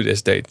still to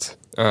this date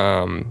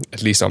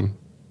at least on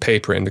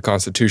paper in the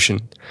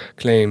Constitution,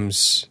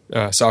 claims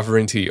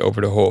sovereignty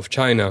over the whole of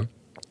China,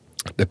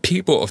 the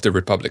people of the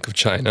Republic of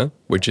China,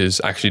 which is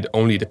actually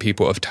only the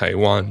people of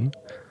Taiwan,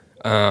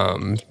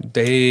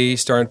 they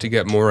start to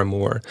get more and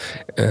more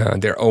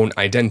their own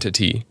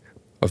identity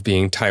of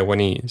being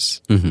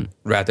Taiwanese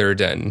rather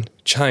than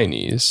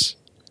Chinese.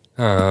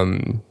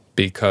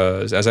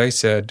 Because, as I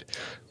said,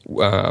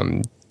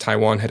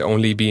 Taiwan had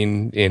only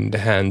been in the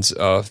hands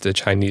of the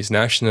Chinese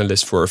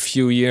nationalists for a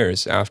few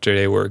years after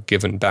they were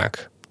given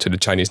back to the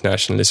Chinese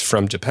nationalists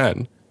from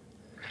Japan.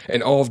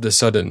 And all of a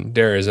sudden,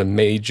 there is a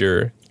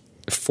major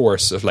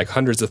force of like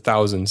hundreds of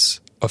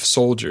thousands of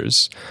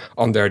soldiers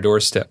on their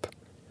doorstep.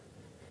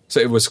 So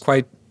it was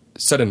quite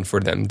sudden for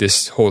them,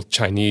 this whole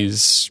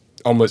Chinese,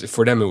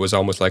 for them it was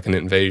almost like an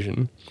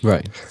invasion.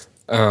 Right.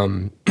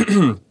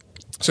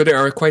 So there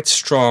are quite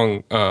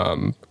strong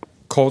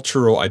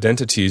cultural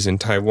identities in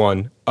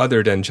Taiwan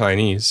other than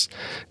Chinese.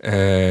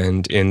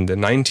 And in the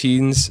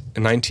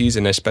 90s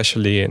and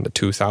especially in the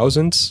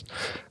 2000s,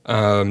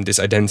 this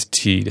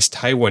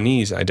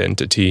Taiwanese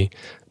identity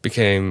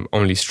became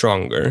only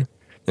stronger.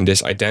 And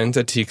this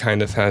identity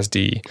kind of has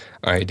the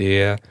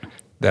idea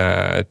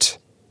that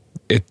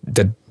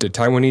the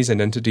Taiwanese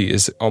identity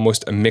is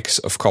almost a mix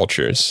of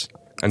cultures.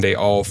 And they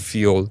all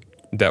feel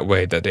that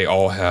way, that they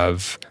all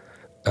have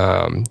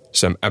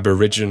some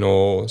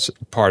Aboriginal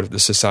part of the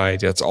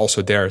society that's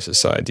also their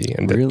society.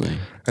 And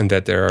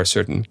that there are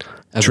certain...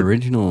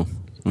 Aboriginal?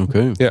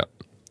 Okay. Yeah.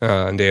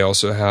 And they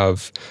also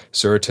have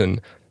certain...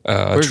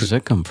 Where does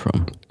that come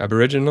from?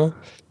 Aboriginal?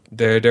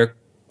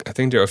 I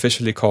think they're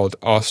officially called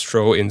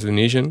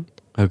Austro-Indonesian.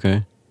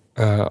 Okay.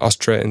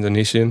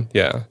 Austro-Indonesian,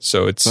 yeah.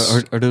 So it's...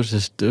 Are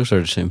those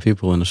are the same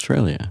people in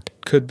Australia?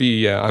 Could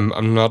be, yeah.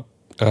 I'm not...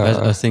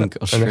 I think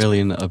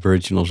Australian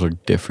Aboriginals are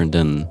different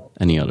than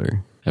any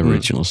other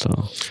Aboriginal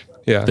style.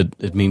 Yeah. But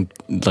it means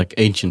like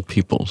ancient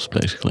peoples,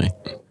 basically.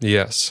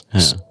 Yes.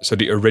 Yeah. So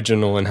the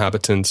original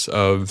inhabitants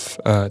of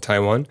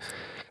Taiwan.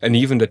 And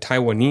even the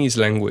Taiwanese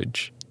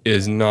language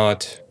is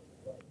not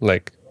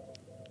like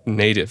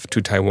native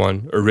to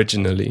Taiwan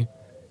originally,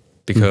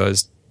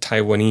 because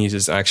Taiwanese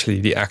is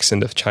actually the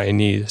accent of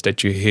Chinese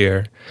that you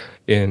hear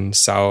in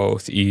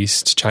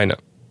southeast China.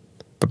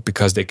 But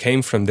because they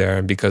came from there,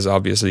 and because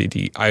obviously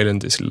the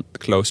island is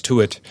close to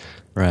it.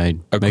 Right.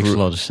 Makes a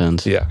lot of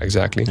sense. Yeah,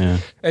 exactly. Yeah.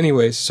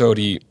 Anyways, so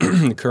the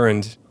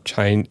current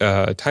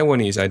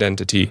Taiwanese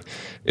identity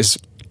is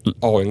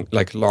all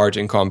like large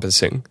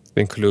encompassing.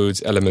 It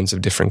includes elements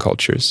of different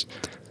cultures.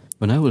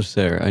 When I was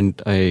there,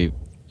 I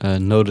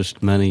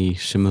noticed many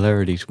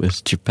similarities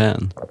with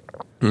Japan.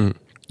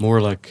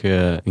 More like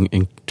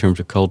in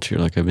terms of culture.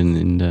 Like I've been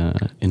in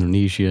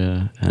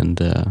Indonesia and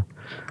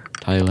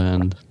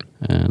Thailand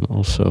and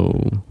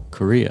also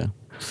Korea.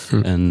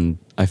 And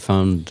I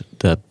found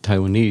that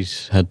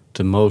Taiwanese had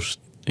the most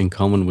in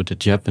common with the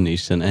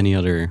Japanese than any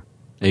other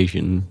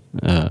Asian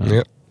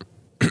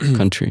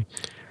country.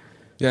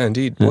 Yeah,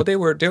 indeed. Yeah. Well, they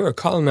were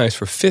colonized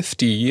for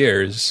 50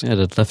 years. Yeah,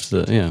 that left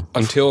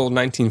until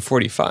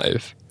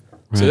 1945.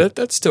 Right. So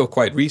that's still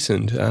quite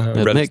recent.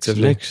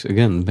 Relatively.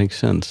 Makes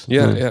sense.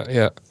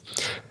 Yeah.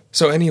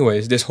 So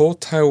anyways, this whole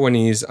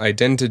Taiwanese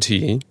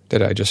identity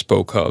that I just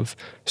spoke of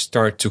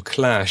start to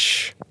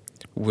clash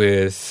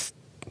with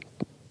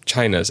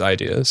China's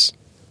ideas,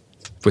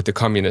 with the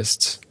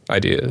communists'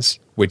 ideas,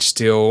 which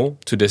still,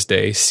 to this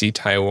day, see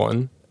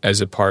Taiwan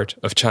as a part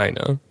of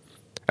China.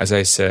 As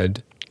I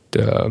said,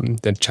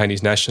 the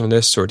Chinese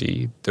nationalists, or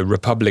the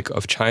Republic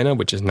of China,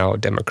 which is now a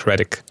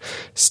democratic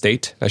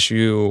state, as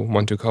you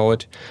want to call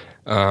it,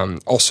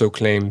 also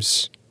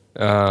claims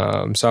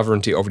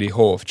sovereignty over the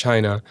whole of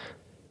China,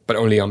 but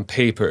only on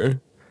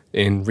paper.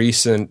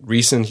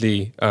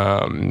 Recently,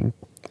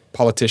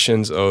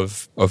 politicians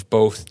of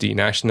both the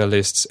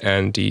nationalists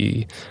and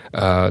the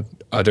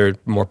other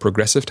more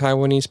progressive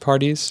Taiwanese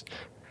parties,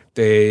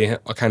 they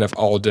kind of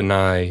all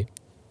deny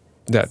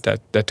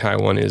that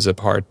Taiwan is a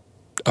part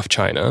of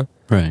China.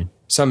 Right.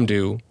 Some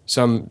do.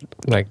 Some,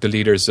 like the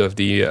leaders of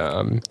the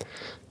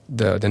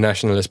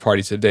nationalist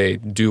party today,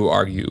 do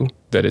argue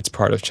that it's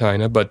part of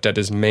China, but that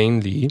is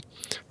mainly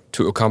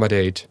to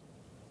accommodate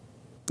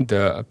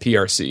the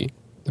PRC,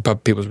 the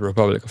People's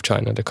Republic of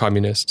China, the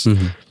communists.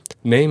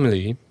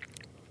 Namely,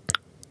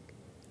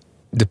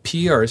 the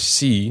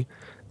PRC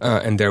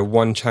and their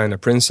One China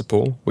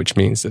principle, which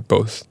means that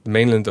both the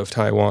mainland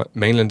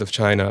of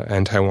China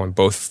and Taiwan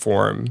both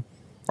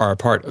are a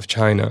part of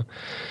China.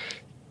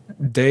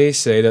 They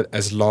say that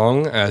as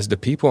long as the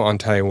people on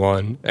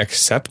Taiwan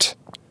accept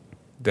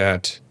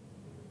that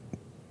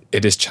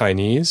it is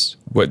Chinese,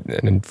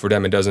 and for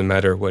them it doesn't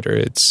matter whether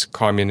it's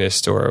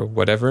communist or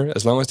whatever,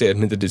 as long as they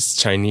admit that it's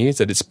Chinese,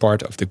 that it's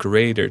part of the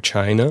greater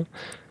China,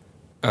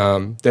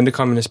 then the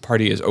Communist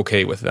Party is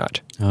okay with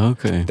that.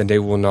 Okay. Then they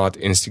will not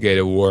instigate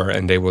a war,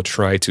 and they will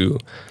try to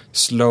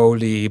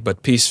slowly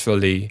but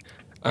peacefully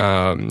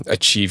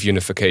achieve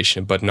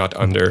unification, but not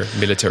under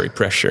military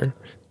pressure.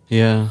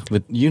 Yeah,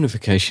 but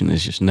unification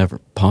is just never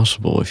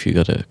possible if you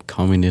got a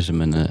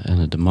communism and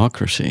a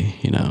democracy.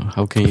 You know,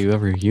 how can you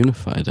ever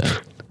unify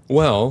that?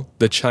 Well,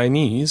 the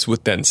Chinese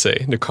would then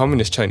say, the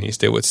communist Chinese,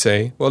 they would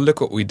say, well, look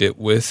what we did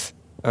with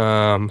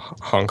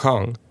Hong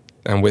Kong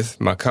and with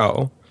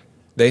Macau.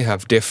 They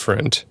have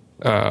different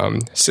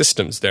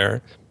systems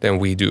there than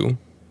we do.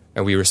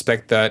 And we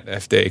respect that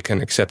if they can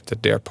accept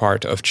that they're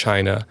part of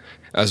China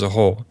as a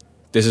whole.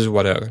 This is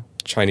what a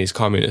Chinese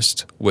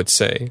communist would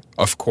say.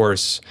 Of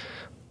course,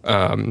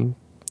 Hong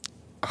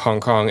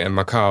Kong and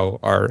Macau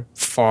are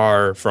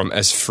far from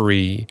as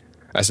free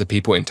as the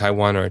people in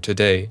Taiwan are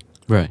today.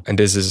 Right. And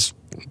this is,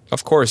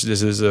 of course,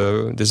 this is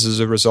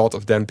a result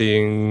of them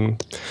being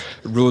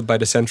ruled by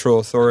the central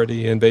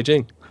authority in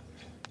Beijing.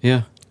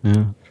 Yeah.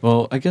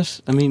 Well, I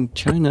guess,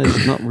 China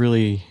is not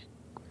really...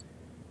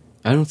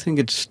 I don't think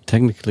it's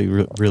technically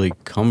really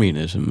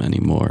communism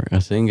anymore.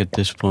 I think at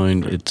this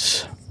point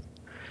it's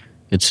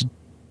a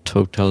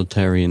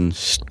totalitarian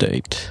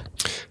state.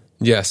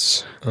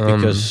 Yes,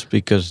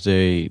 because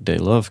they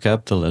love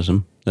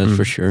capitalism, that's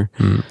for sure,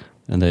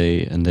 and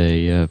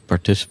they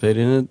participate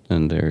in it,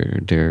 and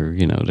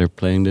they're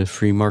playing the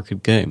free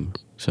market game.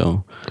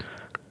 So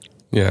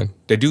yeah,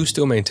 they do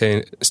still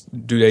maintain.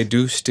 They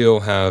do still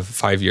have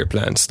 5-year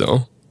plans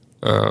though?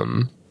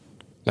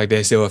 Like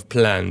they still have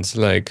plans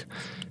like.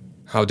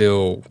 How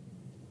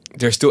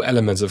there's still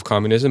elements of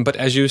communism, but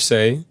as you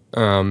say,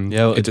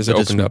 it is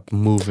opened up,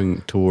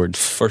 moving towards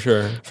for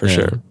sure.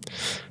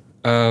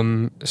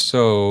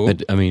 So,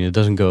 but, it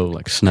doesn't go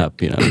like snap,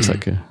 It's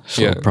like a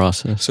slow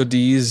process. So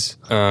these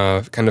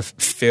kind of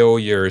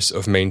failures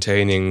of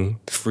maintaining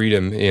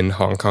freedom in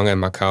Hong Kong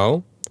and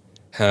Macau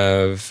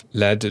have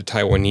led the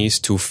Taiwanese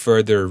to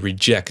further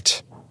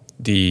reject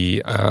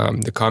the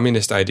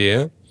communist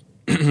idea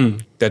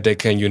that they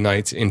can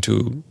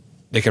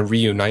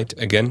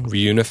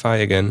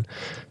reunify again,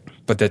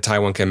 but that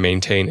Taiwan can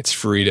maintain its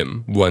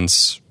freedom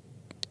once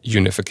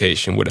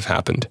unification would have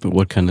happened. But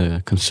what kind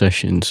of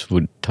concessions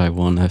would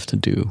Taiwan have to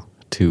do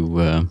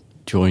to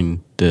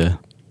join the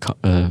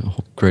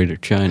Greater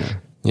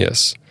China?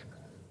 Yes.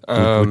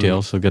 Would they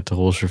also get the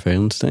whole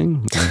surveillance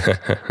thing?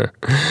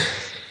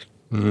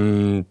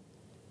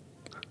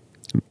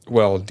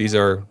 Well, these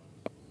are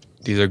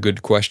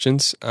good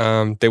questions.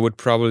 They would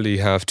probably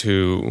have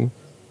to...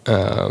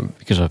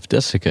 because if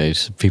that's the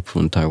case,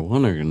 people in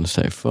Taiwan are going to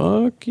say,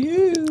 fuck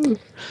you.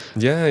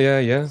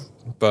 Yeah.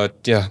 But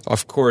yeah,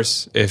 of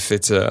course, if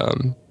it's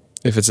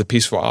a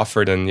peaceful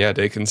offer, then yeah,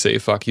 they can say,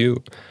 fuck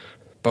you.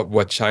 But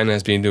what China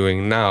has been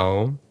doing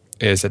now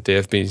is that they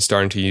have been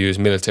starting to use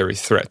military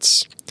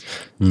threats.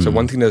 So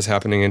one thing that's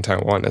happening in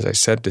Taiwan, as I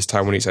said, this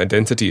Taiwanese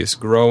identity is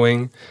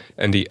growing,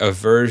 and the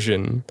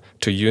aversion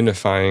to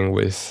unifying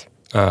with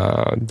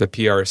the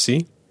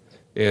PRC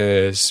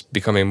is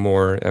becoming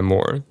more and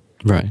more.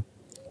 Right.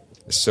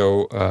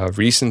 So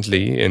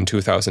recently, in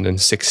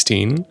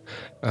 2016,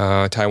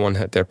 Taiwan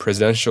had their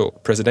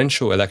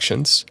presidential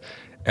elections,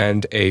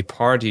 and a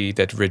party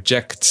that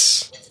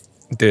rejects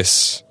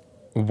this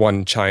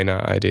one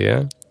China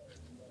idea,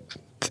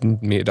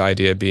 the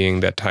idea being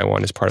that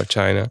Taiwan is part of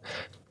China,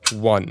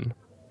 won.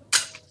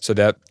 So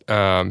that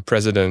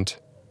president,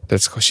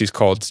 she's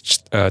called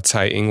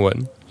Tsai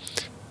Ing-wen,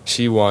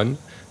 she won,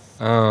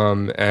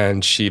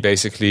 and she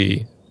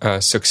basically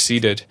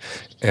succeeded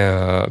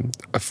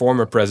a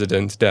former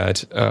president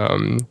that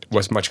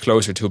was much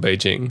closer to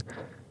Beijing.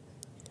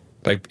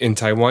 Like in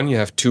Taiwan, you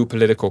have two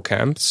political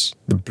camps,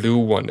 the blue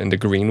one and the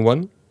green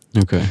one.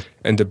 Okay.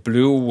 And the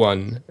blue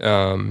one...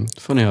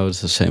 funny how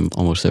it's the same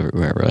almost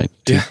everywhere, right?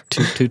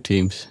 Two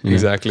teams. Yeah.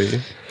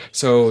 Exactly.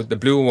 So the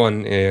blue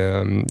one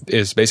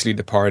is basically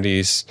the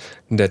parties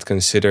that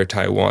consider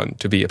Taiwan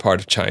to be a part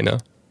of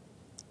China.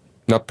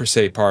 Not per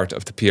se part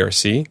of the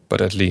PRC, but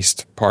at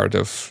least part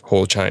of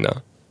whole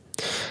China.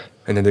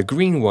 And then the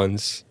green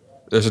ones,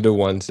 those are the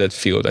ones that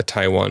feel that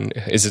Taiwan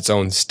is its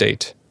own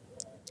state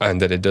and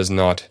that it does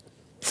not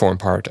form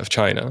part of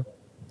China.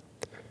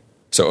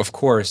 So, of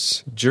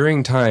course,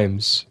 during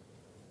times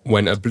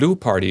when a blue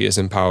party is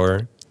in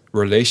power,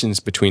 relations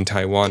between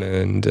Taiwan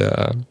and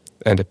the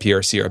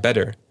PRC are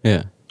better.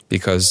 Yeah.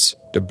 Because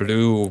the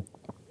blue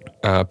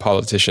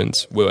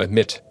politicians will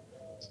admit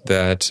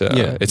that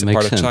it's a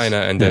part of China,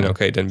 and then,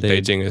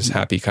 Beijing is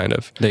happy, kind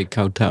of. They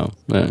kowtow.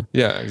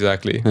 Yeah,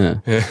 exactly.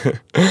 Yeah.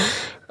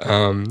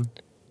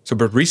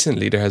 But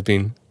recently there has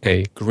been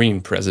a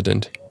green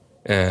president,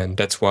 and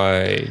that's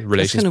why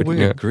relations... That's kind of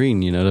weird,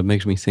 green, that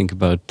makes me think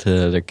about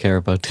their care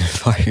about the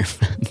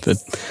environment, but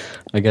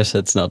I guess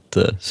that's not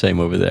the same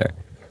over there.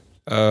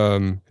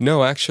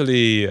 No,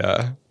 actually,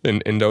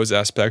 in those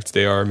aspects,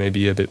 they are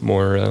maybe a bit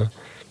more...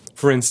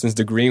 for instance,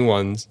 the green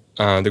ones,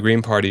 the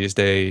green parties,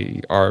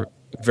 they are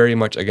very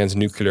much against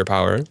nuclear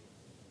power.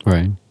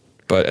 Right.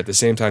 But at the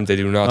same time, they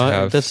do not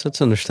have...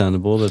 That's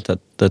understandable,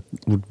 that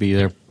would be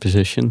their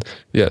position.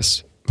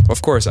 Yes.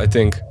 Of course, I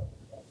think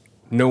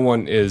no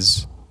one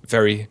is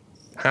very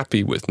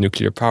happy with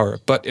nuclear power.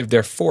 But if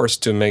they're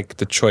forced to make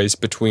the choice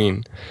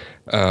between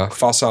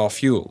fossil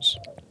fuels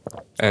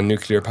and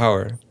nuclear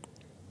power...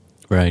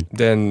 Right.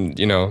 Then,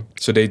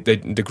 so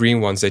the green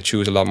ones, they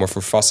choose a lot more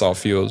for fossil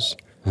fuels.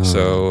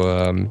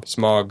 So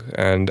smog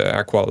and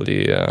air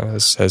quality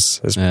has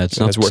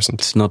worsened.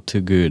 It's not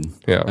too good.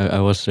 Yeah. I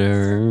was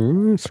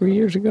there 3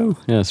 years ago.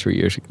 Yeah, 3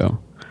 years ago.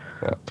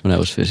 Yeah. When I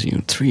was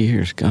visiting. 3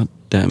 years. God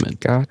damn it.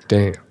 God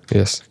damn.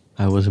 Yes.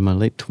 I was in my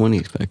late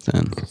 20s back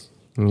then.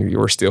 You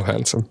were still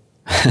handsome.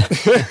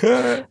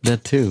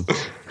 That too.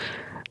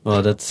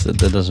 Well, that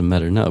doesn't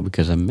matter now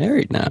because I'm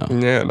married now.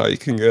 Yeah, now you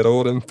can get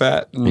old and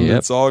fat and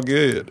it's all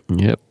good.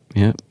 Yep.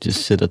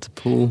 Just sit at the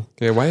pool.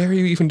 Yeah, why are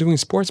you even doing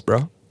sports,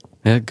 bro?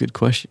 Yeah, good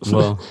question.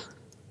 Well,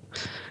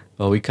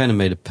 we kind of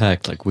made a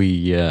pact. Like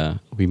we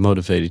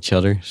motivate each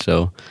other.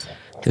 So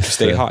if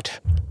stay hot.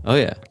 Oh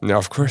yeah. No,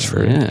 of course.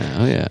 Yeah.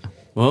 Oh yeah.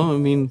 Well, I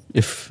mean,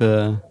 if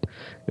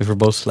we're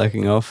both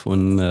slacking off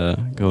when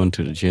going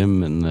to the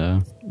gym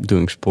and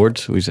doing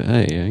sports, we say,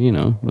 hey,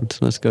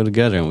 let's go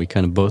together, and we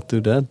kind of both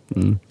do that.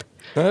 And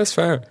that's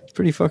fair. It's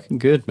pretty fucking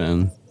good,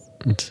 man.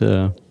 It's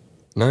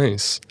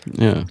nice.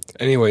 Yeah.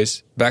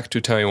 Anyways, back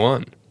to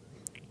Taiwan,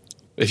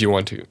 if you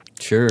want to.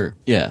 Sure.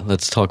 Yeah,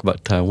 let's talk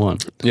about Taiwan.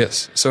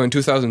 Yes. So in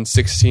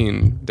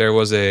 2016, there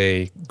was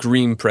a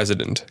green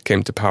president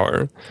came to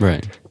power.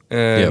 Right.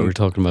 Yeah, we're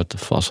talking about the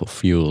fossil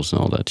fuels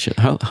and all that shit.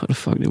 How the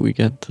fuck did we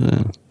get?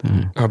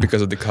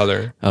 Because of the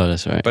color. Oh,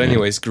 that's right. But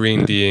anyways,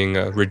 green being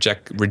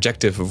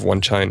rejective of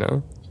one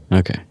China.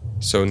 Okay.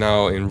 So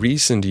now in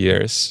recent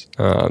years,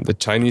 the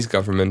Chinese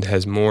government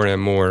has more and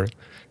more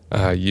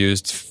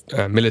used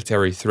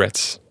military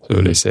threats.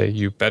 So they say,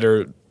 you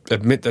better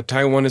admit that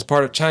Taiwan is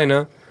part of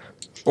China,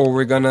 or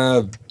we're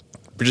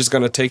just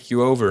gonna take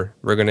you over.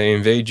 We're gonna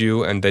invade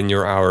you, and then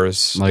you're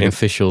ours. Like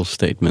official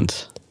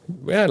statements.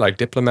 Yeah, like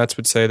diplomats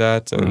would say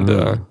that, and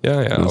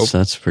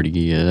that's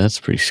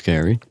pretty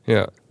scary.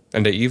 Yeah,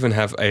 and they even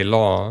have a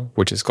law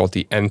which is called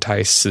the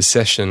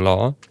Anti-Secession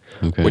Law,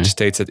 which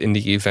states that in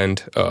the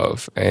event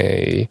of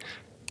a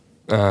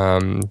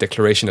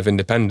declaration of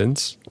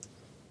independence,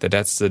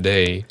 that's the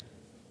day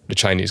the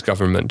Chinese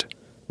government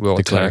will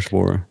declare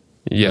war.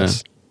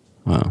 Yes.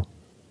 Yeah. Wow.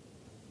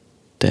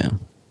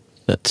 Damn.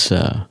 That's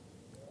so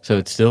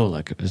it's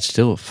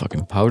still a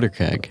fucking powder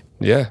keg.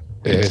 Yeah,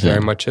 it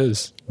very much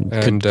is.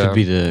 And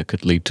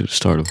could lead to the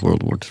start of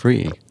World War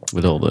III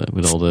with all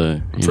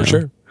the for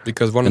sure,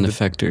 because one of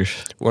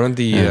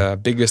the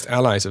biggest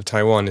allies of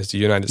Taiwan is the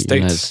United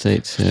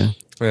States. Yeah.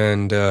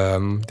 And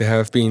there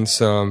have been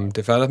some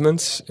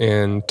developments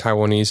in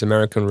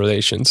Taiwanese-American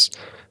relations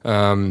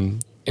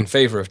in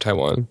favor of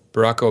Taiwan.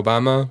 Barack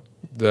Obama,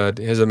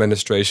 his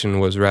administration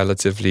was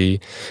relatively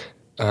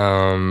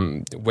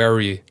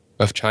wary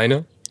of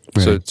China,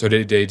 right. so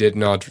they did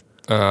not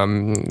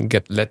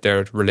let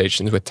their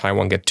relations with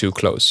Taiwan get too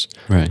close.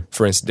 Right.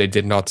 For instance, they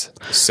did not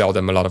sell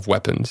them a lot of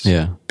weapons.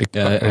 Yeah.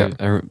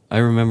 I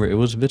remember it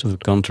was a bit of a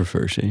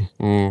controversy.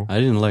 I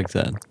didn't like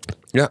that.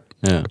 Yeah.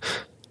 Yeah.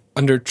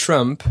 Under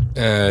Trump,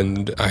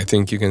 and I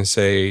think you can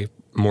say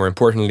more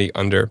importantly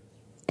under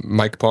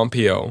Mike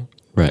Pompeo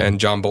and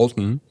John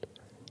Bolton,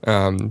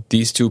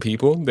 these two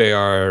people, they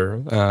are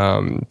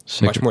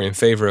much more in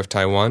favor of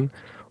Taiwan,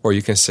 or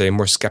you can say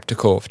more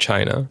skeptical of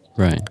China.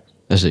 Right.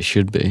 As it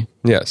should be.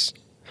 Yes.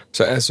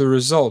 So as a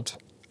result,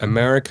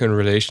 American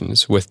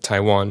relations with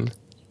Taiwan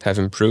have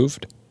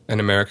improved and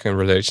American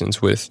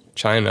relations with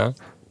China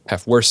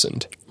have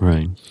worsened.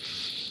 Right.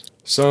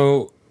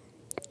 So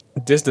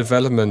this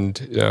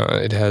development,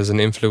 it has an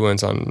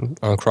influence on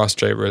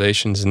cross-strait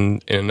relations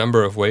in a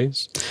number of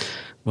ways.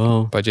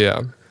 Well, but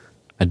yeah.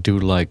 I do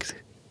like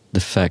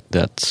the fact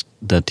that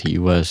the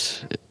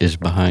U.S. is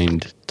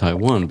behind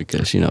Taiwan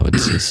because,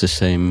 it's the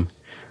same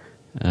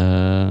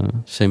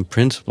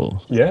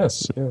principle.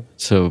 Yes. Yeah.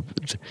 So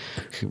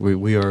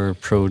we are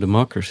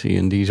pro-democracy,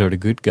 and these are the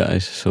good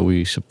guys, so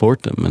we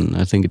support them, and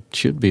I think it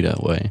should be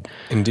that way.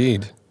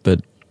 Indeed.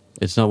 But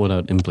it's not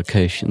without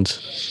implications.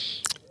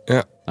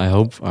 Yeah. I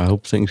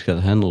hope things get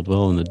handled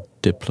well in a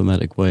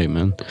diplomatic way,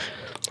 man.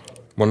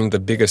 One of the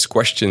biggest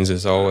questions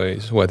is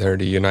always whether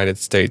the United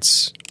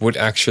States would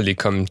actually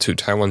come to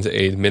Taiwan's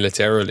aid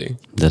militarily.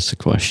 That's the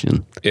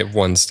question. If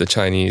once the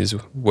Chinese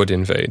would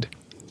invade.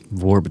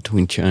 War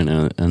between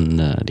China and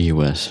the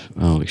US.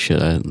 Holy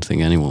shit, I don't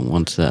think anyone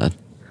wants that.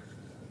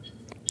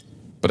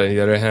 But on the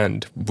other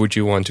hand, would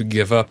you want to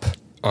give up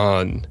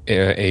on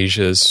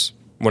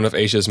one of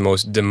Asia's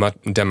most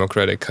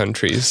democratic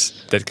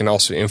countries that can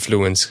also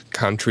influence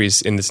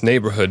countries in this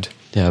neighborhood?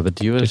 Yeah, but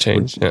the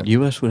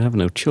US would have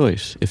no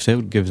choice. If they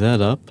would give that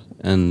up,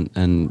 and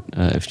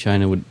if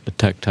China would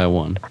attack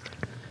Taiwan,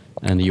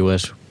 and the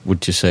US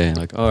would just say,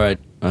 like, all right,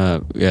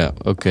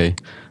 okay,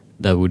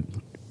 that would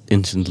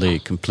instantly,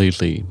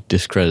 completely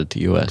discredit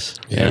the US.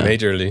 Yeah,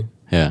 majorly.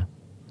 Yeah.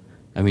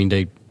 I mean,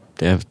 they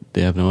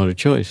have no other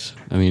choice.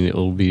 I mean, it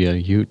will be a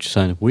huge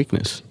sign of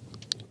weakness.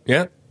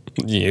 Yeah.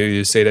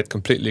 You say that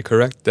completely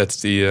correct.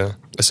 That's the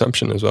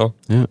assumption as well.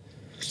 Yeah.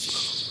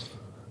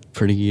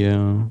 Pretty,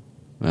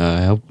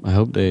 I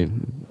hope they,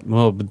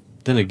 well, but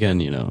then again,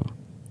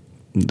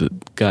 the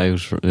guy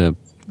who's,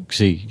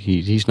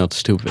 he's not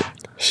stupid.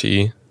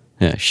 She.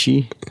 Yeah,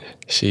 she.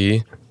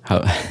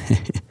 How,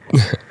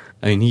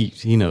 I mean,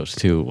 he knows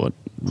too what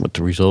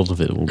the result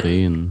of it will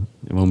be, and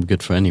it won't be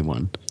good for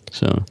anyone.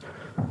 So,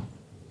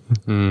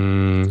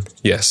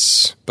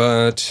 yes,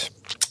 but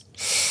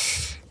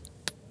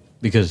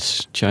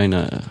because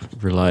China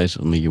relies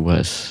on the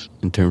U.S.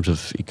 in terms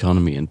of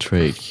economy and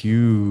trade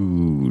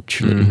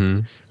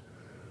hugely.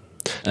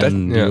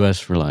 And the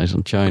US relies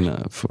on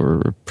China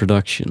for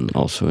production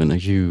also in a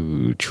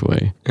huge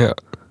way. Yeah.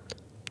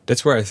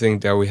 That's where I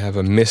think that we have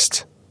a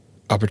missed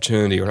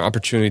opportunity, or an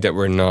opportunity that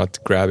we're not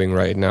grabbing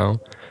right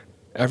now.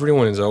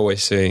 Everyone is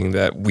always saying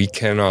that we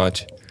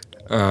cannot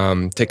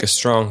take a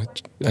strong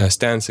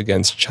stance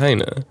against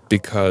China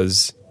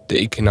because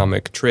the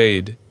economic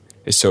trade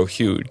is so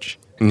huge.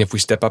 And if we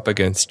step up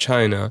against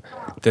China,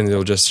 then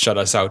they'll just shut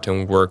us out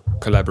and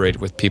collaborate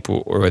with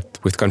people or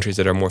with countries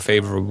that are more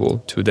favorable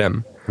to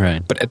them.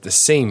 Right. But at the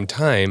same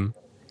time,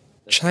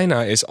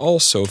 China is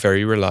also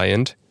very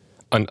reliant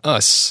on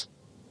us.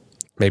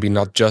 Maybe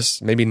not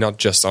just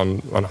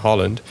on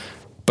Holland,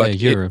 but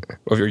Europe.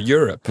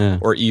 Europe,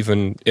 or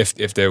even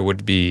if there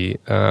would be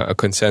a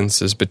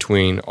consensus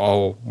between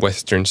all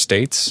Western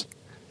states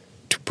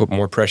to put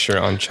more pressure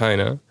on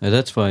China.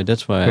 That's why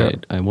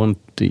I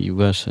want the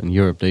US and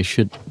Europe. They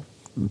should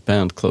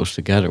band close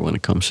together when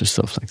it comes to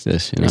stuff like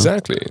this. You know?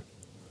 Exactly.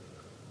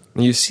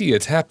 You see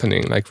it's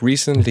happening. Like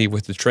recently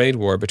with the trade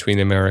war between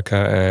America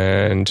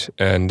and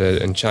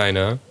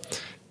China,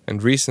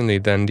 and recently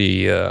then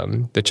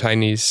the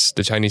Chinese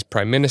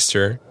Prime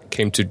Minister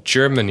came to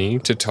Germany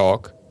to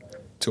talk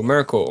to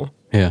Merkel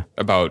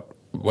about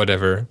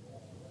whatever.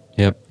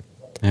 Yep.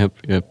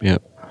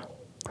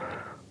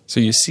 So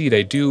you see,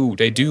 they do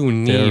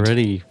need. They're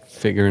already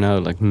figuring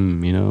out, like,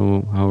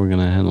 how we're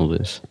gonna handle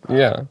this.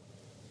 Yeah,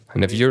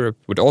 and if Europe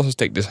would also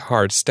take this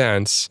hard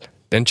stance,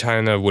 then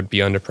China would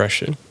be under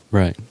pressure.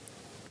 Right.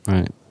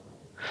 Well,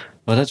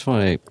 that's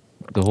why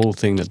the whole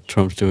thing that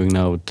Trump's doing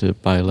now with the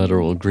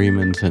bilateral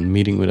agreements and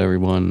meeting with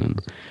everyone, and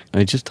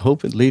I just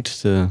hope it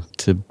leads to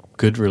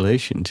good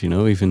relations.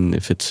 Even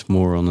if it's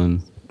more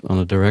on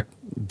a direct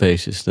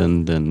basis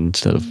than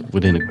instead of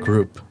within a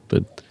group,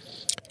 but.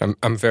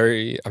 I'm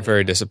very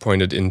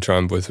disappointed in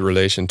Trump with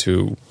relation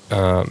to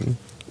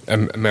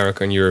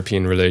American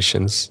European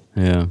relations.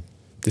 Yeah,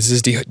 this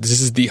is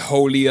the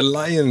Holy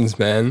Alliance,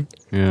 man.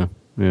 Yeah.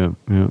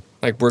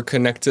 Like we're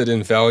connected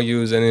in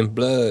values and in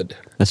blood.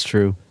 That's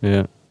true.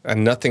 Yeah,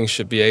 and nothing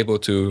should be able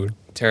to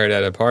tear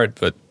that apart.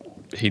 But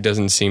he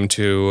doesn't seem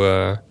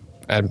to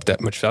add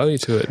that much value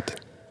to it.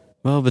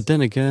 Well, but then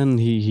again,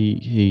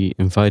 he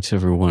invites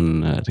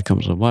everyone to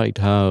come to the White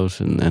House,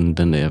 and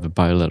then they have a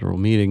bilateral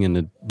meeting, and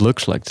it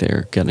looks like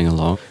they're getting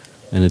along.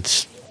 And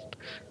it's,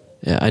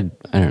 I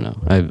don't know.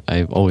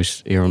 I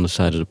always err on the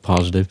side of the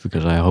positive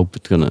because I hope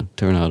it's gonna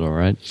turn out all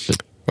right.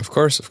 But of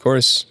course.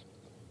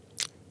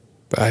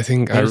 But I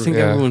think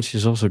everyone's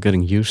just also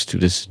getting used to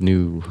this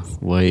new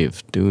way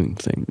of doing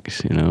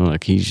things.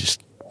 Like he's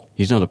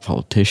not a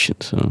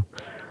politician, so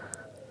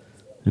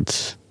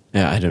it's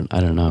I don't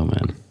know,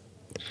 man.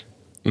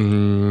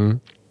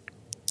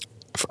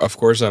 Of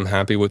course, I'm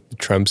happy with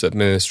Trump's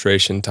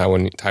administration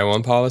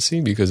Taiwan policy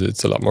because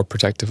it's a lot more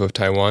protective of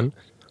Taiwan.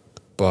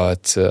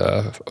 But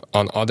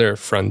on other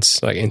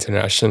fronts, like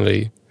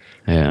internationally,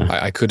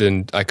 I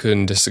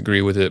couldn't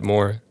disagree with it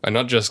more, and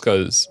not just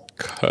because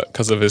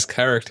of his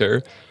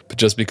character, but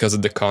just because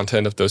of the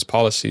content of those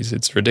policies.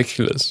 It's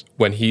ridiculous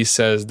when he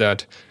suggests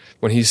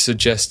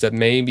that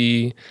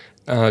maybe.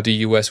 The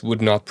U.S.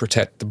 would not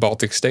protect the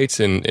Baltic states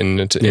in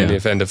the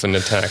event of an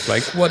attack.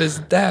 Like, what is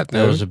that,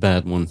 man? That was a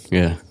bad one.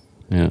 Yeah.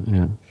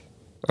 You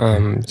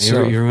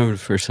remember the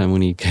first time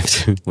when he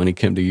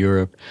came to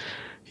Europe?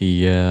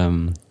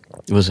 It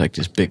was like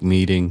this big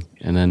meeting,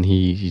 and then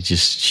he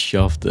just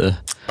shoved the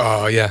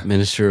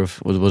minister of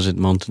what was it,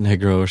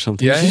 Montenegro or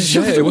something? Yeah,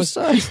 it was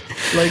like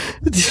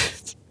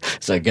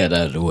it's like, get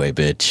out of the way,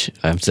 bitch!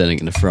 I'm standing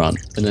in the front,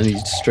 and then he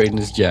straightened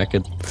his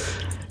jacket.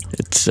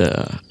 It's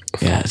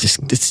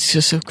it's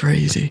just so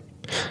crazy.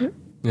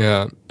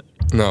 Yeah,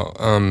 no,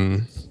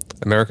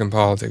 American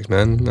politics,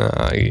 man.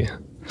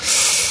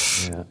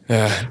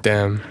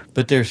 Damn.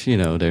 But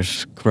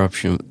there's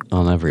corruption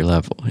on every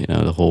level.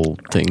 The whole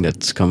thing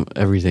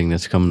everything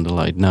that's coming to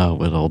light now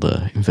with all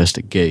the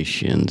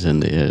investigations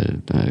and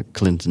the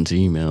Clinton's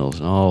emails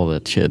and all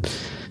that shit.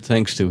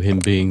 Thanks to him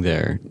being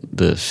there,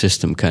 the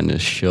system kind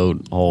of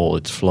showed all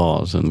its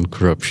flaws and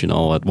corruption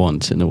all at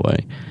once in a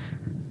way.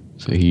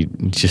 So he's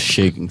just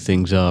shaking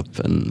things up,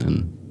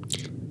 and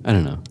I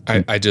don't know.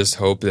 I just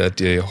hope that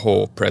the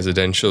whole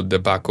presidential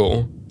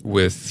debacle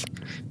with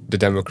the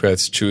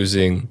Democrats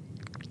choosing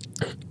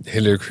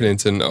Hillary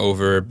Clinton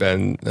over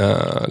Ben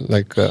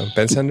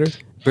Sanders?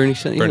 Bernie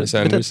Sanders.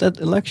 But that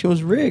election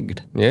was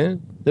rigged. Yeah.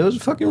 It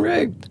was fucking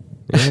rigged.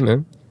 Yeah,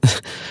 man.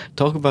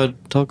 Talk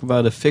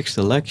about a fixed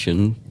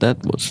election.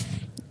 That was...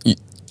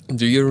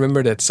 Do you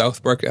remember that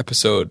South Park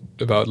episode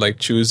about like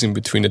choosing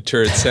between a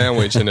turd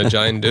sandwich and a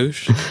giant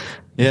douche?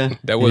 Yeah.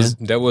 That was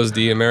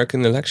the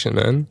American election,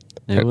 man.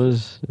 It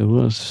was,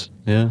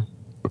 yeah.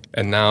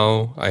 And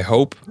now I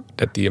hope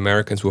that the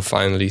Americans will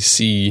finally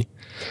see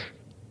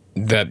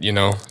that,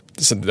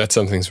 that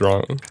something's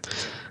wrong.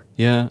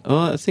 Yeah,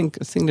 well, I think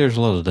there's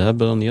a lot of that,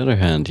 but on the other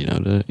hand,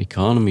 the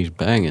economy's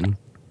banging,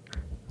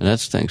 and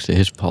that's thanks to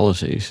his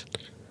policies.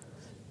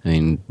 I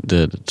mean,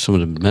 some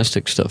of the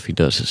domestic stuff he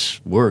does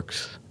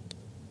works,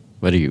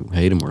 whether you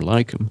hate him or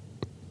like him.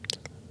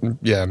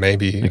 Yeah,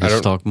 maybe. Like the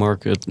stock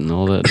market and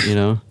all that,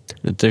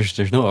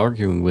 There's no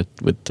arguing with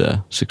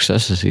the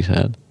successes he's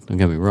had. Don't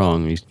get me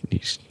wrong,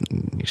 he's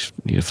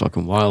a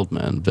fucking wild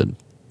man, but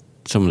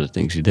some of the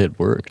things he did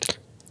worked.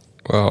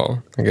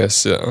 Well, I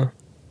guess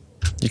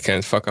you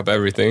can't fuck up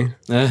everything.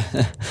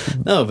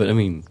 No, but I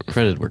mean,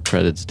 credit where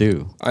credit's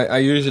due. I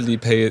usually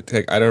pay it.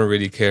 Like, I don't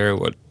really care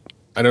what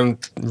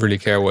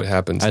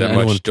happens that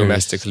much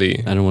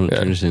domestically. I don't want to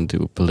turn this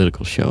into a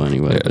political show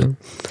anyway. Yeah. But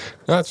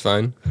No, that's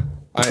fine.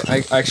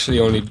 I actually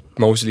only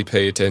mostly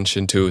pay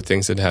attention to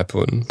things that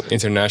happen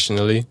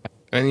internationally.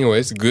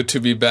 Anyways, good to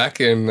be back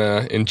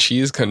in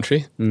cheese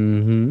country.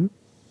 Mm-hmm.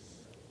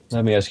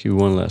 Let me ask you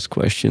one last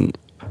question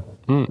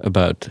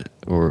about,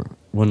 or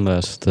one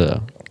last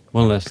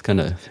kind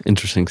of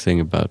interesting thing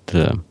about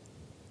the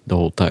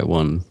whole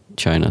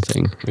Taiwan-China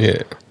thing.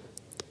 Yeah.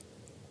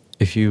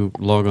 If you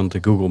log on to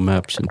Google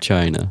Maps in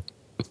China,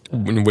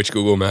 In which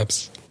Google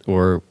Maps?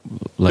 or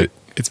like,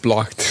 It's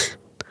blocked.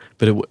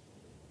 but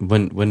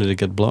when did it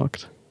get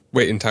blocked?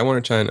 Wait, in Taiwan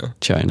or China?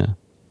 China.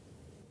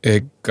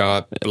 It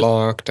got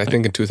blocked, I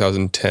think, in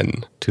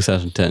 2010.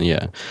 2010,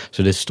 yeah.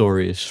 So this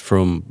story is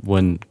from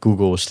when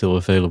Google was still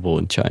available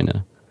in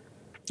China.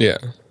 Yeah.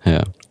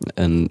 Yeah.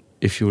 And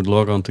if you would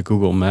log on to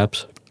Google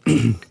Maps,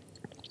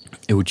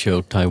 it would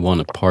show Taiwan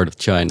a part of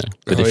China.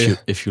 But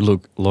if you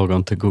log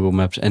on to Google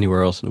Maps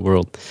anywhere else in the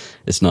world,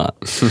 it's not.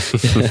 So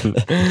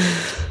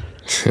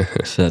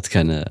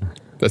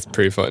That's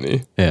pretty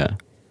funny. Yeah.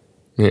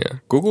 Yeah.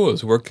 Google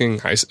is working.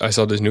 I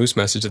saw this news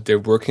message that they're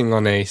working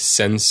on a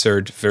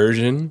censored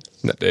version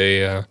that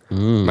they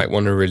might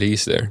want to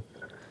release there.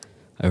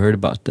 I heard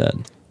about that.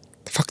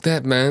 Fuck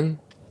that, man.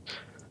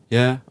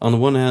 Yeah, on the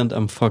one hand,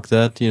 I'm fuck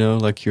that,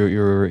 like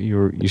you're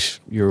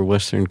a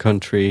Western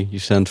country, you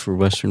stand for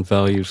Western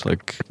values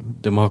like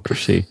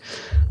democracy.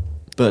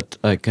 But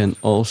I can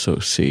also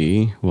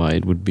see why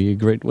it would be a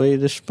great way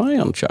to spy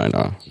on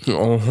China.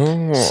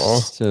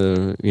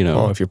 So,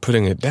 if you're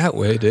putting it that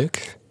way,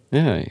 Dick.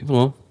 Yeah,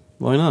 well,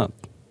 why not?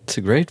 It's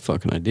a great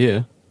fucking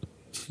idea.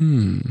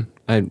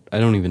 I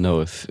don't even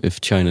know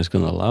if China's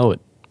going to allow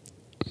it.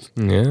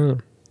 Yeah.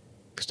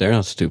 Because they're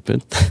not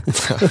stupid.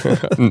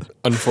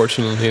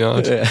 Unfortunately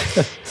not.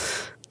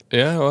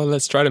 Yeah, well,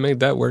 let's try to make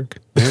that work.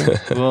 Yeah.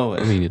 Well,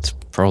 I mean, it's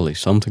probably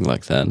something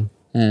like that.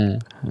 Yeah.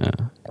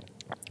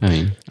 I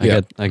mean,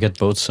 I get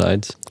both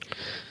sides.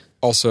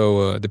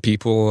 Also, the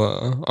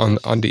people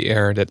on the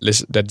air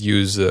that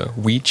use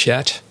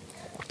WeChat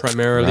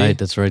primarily. Right,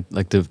 that's right.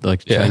 Like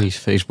Chinese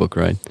Facebook,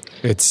 right?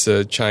 It's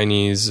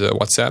Chinese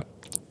WhatsApp,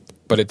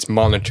 but it's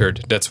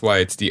monitored. That's why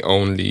it's the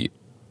only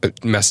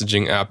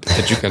messaging app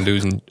that you can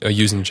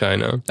use in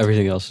China.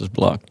 Everything else is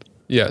blocked.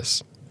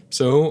 Yes.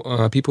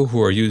 So people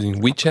who are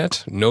using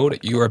WeChat know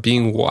that you are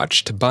being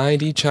watched by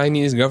the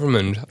Chinese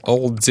government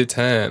all the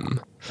time.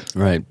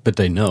 Right, but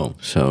they know,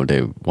 so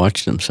they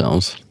watch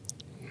themselves.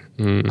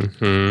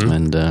 Mm-hmm.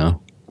 And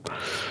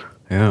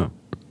yeah,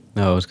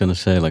 no, I was gonna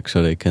say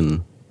so they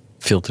can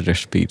filter their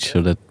speech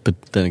so that.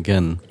 But then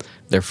again,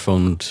 their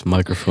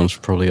microphones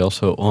probably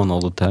also on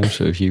all the time.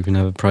 So if you can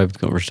have a private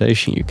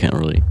conversation, you can't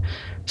really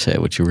say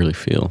what you really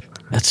feel.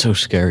 That's so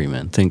scary,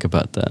 man. Think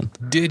about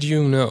that. Did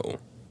you know?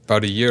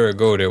 About a year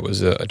ago, there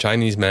was a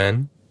Chinese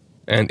man,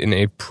 and in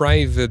a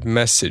private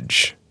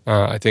message,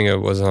 I think it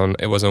was on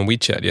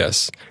WeChat.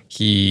 Yes,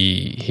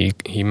 he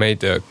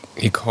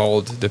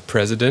called the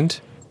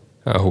president,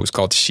 who was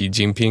called Xi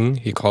Jinping.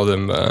 He called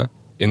him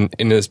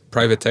in his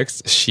private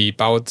text, Xi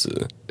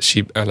Baozi.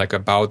 Like a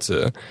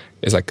baozi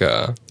is like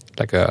a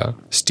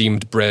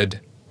steamed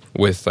bread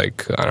with I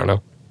don't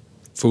know,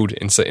 food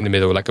in the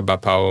middle, like a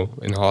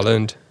bapao in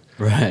Holland.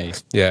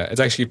 Right. Yeah, it's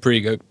actually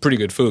pretty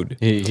good food.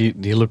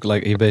 He looked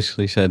like, he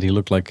basically said he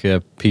looked like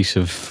a piece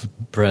of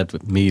bread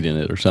with meat in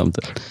it or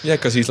something. Yeah,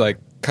 because he's he's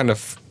kind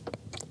of,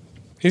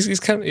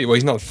 well,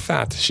 he's not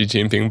fat, Xi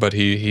Jinping, but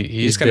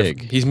he's kind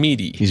big. He's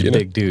meaty. He's a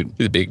big dude.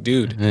 He's a big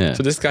dude. Yeah.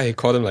 So this guy, he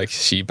called him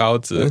Xi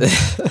Baozi,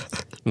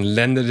 and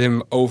landed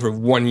him over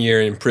 1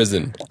 year in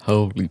prison.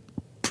 Holy.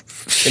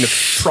 In a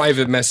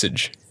private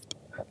message.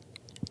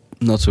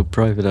 Not so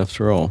private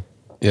after all.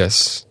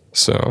 Yes.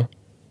 So.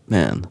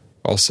 Man.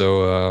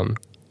 Also,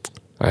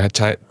 I had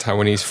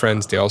Taiwanese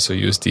friends. They also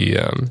use the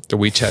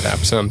WeChat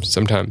app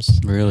sometimes.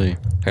 Really?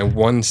 And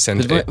one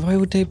sent it. Why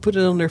would they put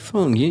it on their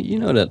phone? You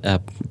know that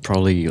app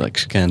probably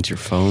scans your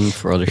phone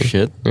for other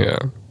shit. Yeah.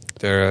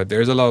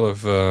 There's a lot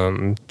of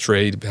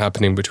trade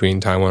happening between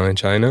Taiwan and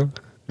China.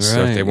 Right,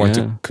 so if they want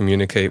to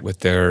communicate with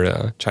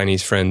their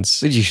Chinese friends.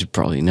 But you should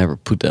probably never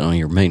put that on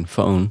your main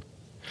phone.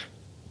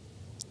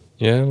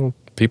 Yeah, well,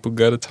 people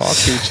gotta talk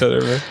to each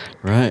other, right?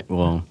 Right,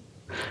 well,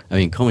 I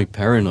mean, call me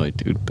paranoid,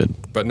 dude,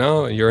 but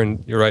no, you're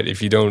right.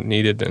 If you don't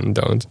need it, then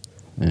don't.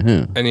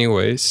 Uh-huh.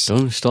 Anyways,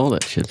 don't install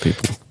that shit,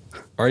 people.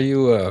 Are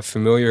you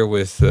familiar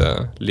with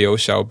Liu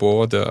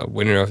Xiaobo, the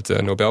winner of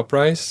the Nobel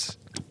Prize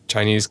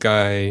Chinese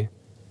guy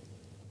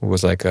who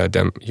was like a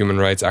human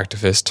rights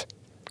activist.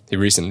 He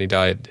recently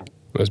died.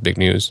 It was big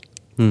news.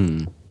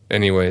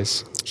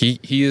 Anyways, he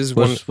is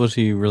Was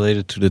he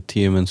related to the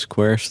Tiananmen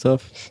Square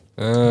stuff?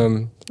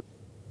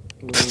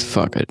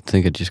 Fuck, I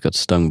think I just got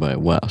stung by a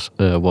wasp.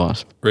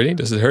 Really?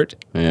 Does it hurt?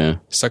 Yeah.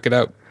 Suck it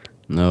out.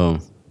 No,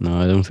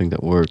 I don't think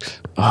that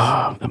works.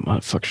 Oh, that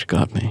motherfucker's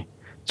got me.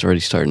 It's already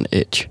starting to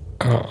itch.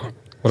 Oh,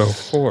 what a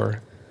whore.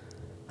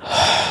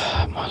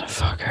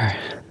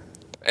 Motherfucker.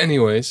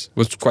 Anyways,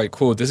 what's quite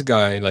cool, this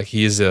guy, like,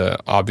 he is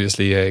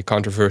obviously a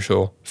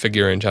controversial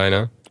figure in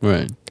China.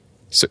 Right.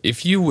 So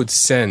if you would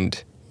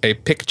send a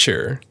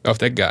picture of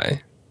that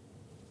guy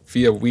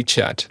via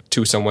WeChat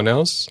to someone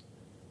else,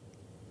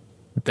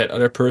 that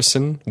other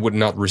person would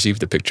not receive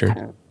the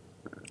picture.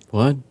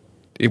 What?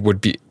 It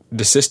would be,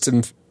 the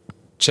system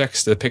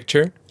checks the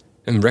picture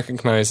and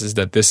recognizes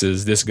that this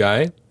is this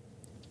guy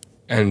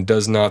and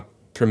does not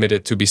permit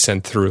it to be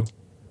sent through.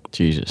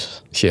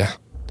 Jesus. Yeah.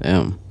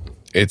 Damn.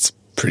 It's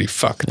pretty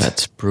fucked.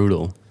 That's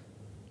brutal.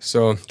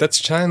 So that's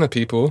China,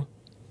 people.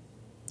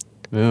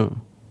 Yeah.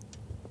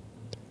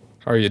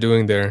 How are you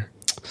doing there?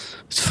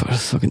 It's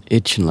fucking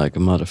itching like a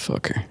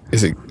motherfucker.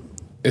 Is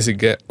it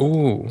get...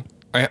 Ooh.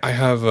 I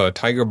have a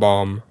tiger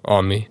balm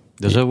on me.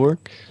 Does that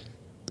work?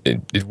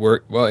 It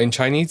worked. Well, in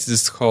Chinese,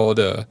 it's called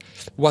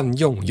万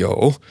用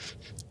油,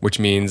 which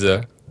means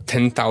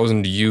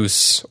 10,000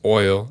 use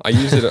oil. I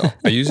use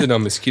it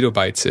on mosquito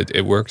bites.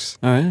 It works.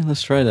 All right,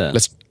 let's try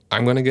that.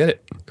 I'm gonna get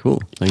it.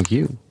 Cool. Thank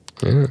you.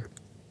 Yeah.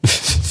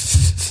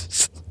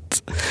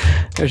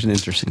 There's an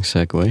interesting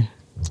segue.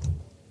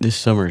 This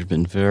summer has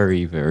been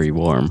very, very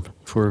warm.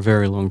 For a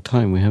very long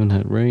time, we haven't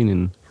had rain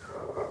in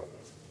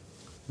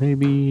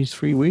maybe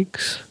 3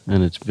 weeks.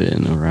 And it's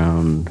been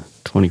around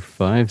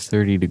 25,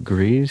 30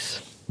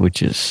 degrees,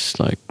 which is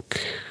like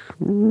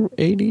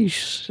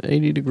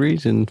 80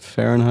 degrees in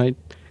Fahrenheit.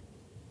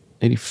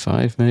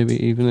 85 maybe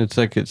even. It's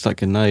like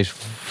a nice,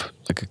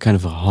 like a kind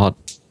of a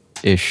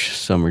hot-ish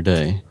summer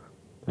day.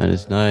 And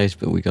it's nice,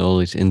 but we got all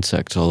these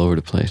insects all over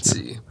the place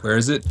now. Let's see. Where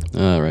is it?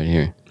 Right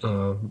here.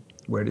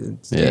 Where did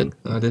it sting?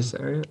 Yeah. This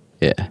area?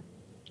 Yeah.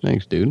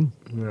 Thanks, dude.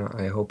 Yeah,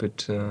 I hope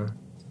it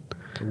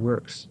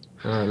works.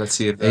 Let's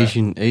see if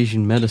Asian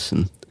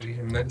medicine.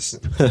 Asian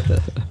medicine.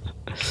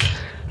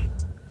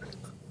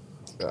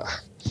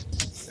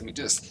 Let me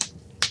just...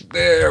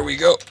 There we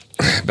go.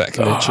 Back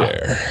in the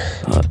chair.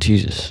 Oh,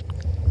 Jesus.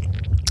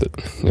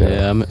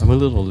 Yeah, I'm a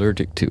little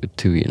allergic to it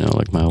too, you know,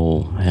 like my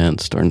whole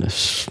hand's starting to...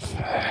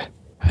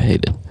 I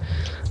hate it.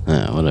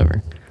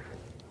 Whatever.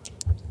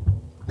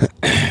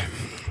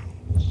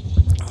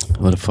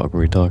 What the fuck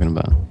were we talking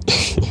about?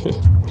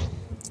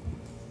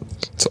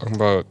 Talking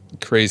about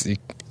crazy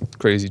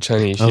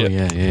Chinese shit. Oh,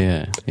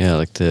 yeah,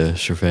 like the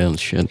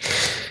surveillance shit.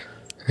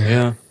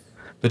 Yeah.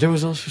 But there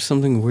was also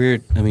something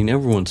weird. I mean,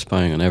 everyone's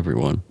spying on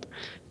everyone.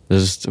 There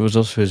was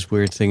also this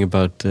weird thing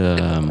about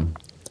the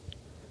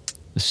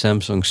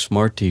Samsung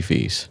smart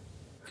TVs.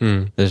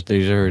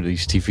 These are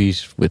these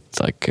TVs with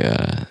like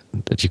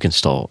that you can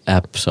install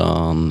apps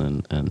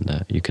on,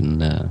 and you can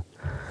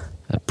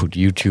put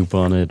YouTube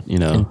on it. You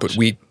know,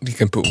 you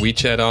can put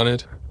WeChat on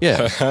it.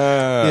 Yeah,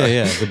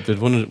 yeah. But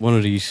one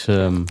of these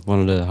one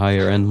of the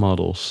higher end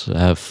models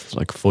have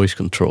like voice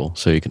control,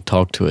 so you can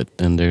talk to it,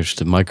 and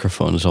the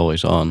microphone is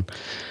always on.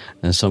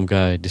 And some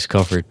guy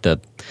discovered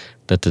that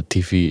the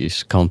TV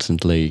is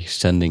constantly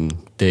sending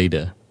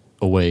data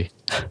away.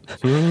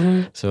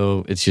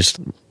 So it's just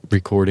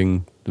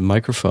recording the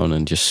microphone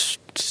and just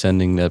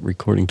sending that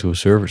recording to a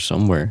server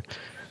somewhere.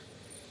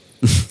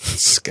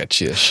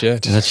 Sketchy as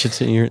shit. And that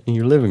shit's in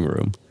your living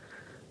room.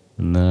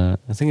 And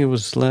I think it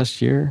was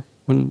last year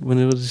when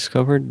it was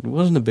discovered. It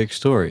wasn't a big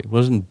story. It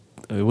wasn't.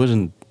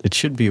 It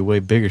should be a way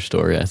bigger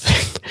story, I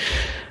think.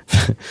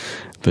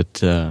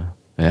 But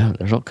yeah,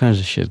 there's all kinds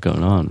of shit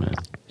going on, man.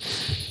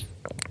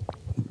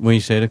 When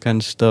you say that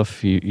kind of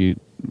stuff, you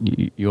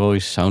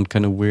always sound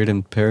kind of weird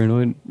and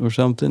paranoid or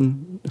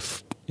something,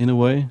 in a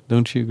way.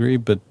 Don't you agree?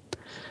 But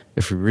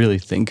if you really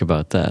think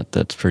about that,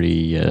 that's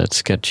pretty that's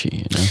sketchy,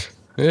 you know?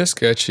 It is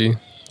sketchy.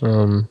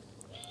 Though,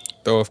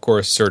 of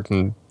course,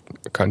 certain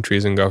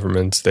countries and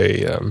governments,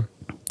 their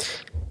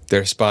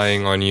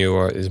spying on you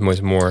is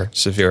much more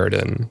severe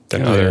than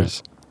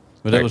others. Yeah.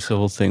 But that was the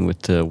whole thing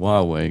with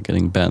Huawei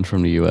getting banned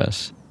from the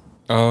US.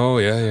 Oh,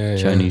 yeah.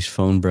 Chinese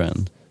phone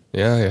brand.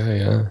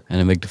 Yeah. And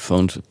they make the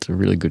phones with the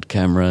really good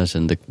cameras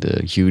and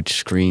the huge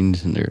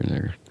screens, and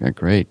they're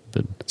great.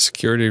 But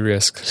Security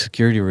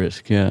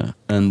risk, yeah.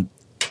 And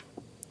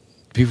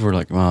people were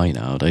like, well, you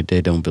know,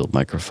 they don't build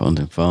microphones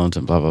in phones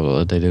and blah, blah,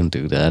 blah. They don't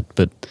do that.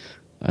 But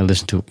I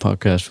listened to a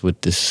podcast with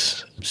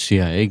this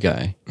CIA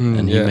guy,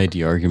 and he made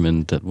the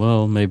argument that,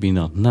 well, maybe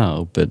not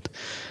now, but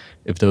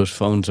if those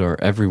phones are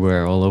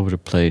everywhere, all over the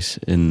place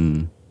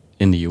in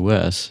the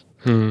US,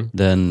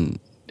 then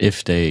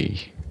if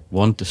they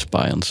want to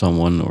spy on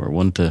someone or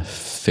want to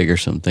figure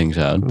some things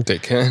out,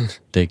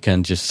 they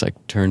can just like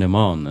turn them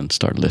on and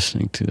start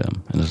listening to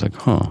them. And it's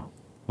like,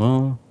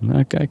 well,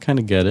 I kind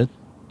of get it,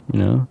 you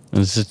know.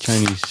 And it's a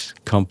Chinese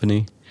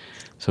company,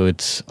 so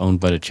it's owned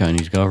by the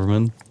Chinese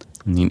government.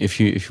 I mean, if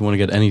you want to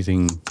get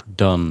anything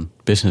done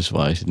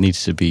business-wise, it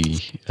needs to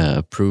be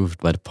approved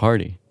by the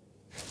party.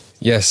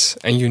 Yes,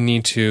 and you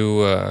need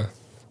to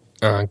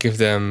give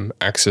them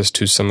access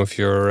to some of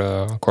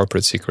your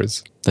corporate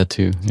secrets. That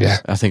too. Yeah.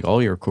 I think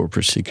all your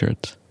corporate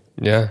secrets.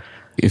 Yeah.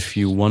 If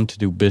you want to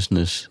do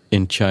business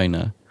in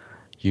China,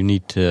 you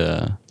need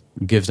to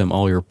give them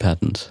all your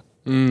patents.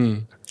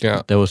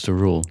 Yeah. That was the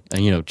rule.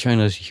 And, you know,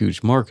 China is a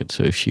huge market.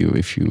 So if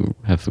you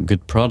have a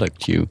good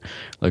product, you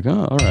like,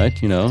 oh, all right,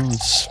 you know,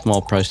 it's a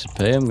small price to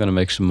pay. I'm going to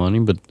make some money.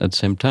 But at the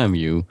same time,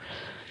 you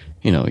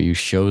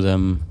show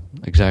them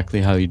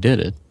exactly how you did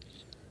it.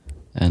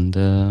 And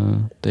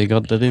they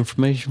got that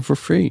information for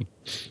free.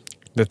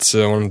 That's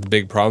one of the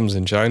big problems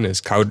in China is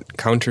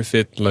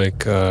counterfeit, like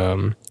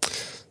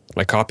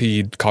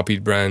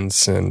copied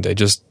brands. And they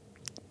just,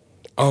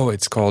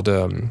 it's called,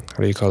 how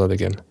do you call it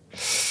again?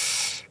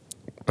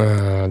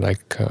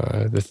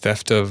 The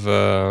theft of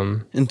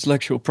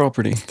intellectual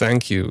property.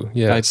 Thank you.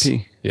 Yes.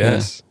 IP.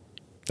 Yes.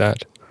 Yeah.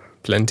 That.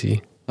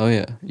 Plenty. Oh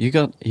yeah. You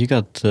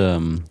got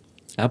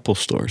Apple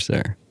stores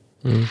there.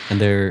 And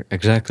they're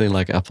exactly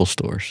like Apple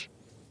stores.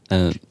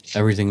 And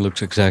everything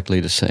looks exactly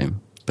the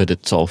same, but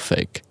it's all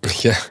fake.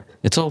 Yeah.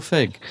 It's all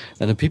fake.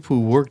 And the people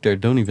who work there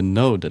don't even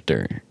know that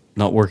they're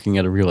not working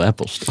at a real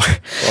Apple store.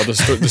 Well,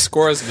 the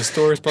store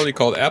is probably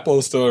called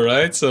Apple Store,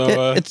 right? So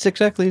yeah, it's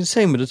exactly the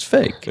same, but it's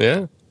fake.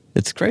 Yeah.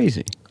 It's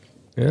crazy.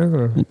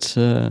 Yeah. It's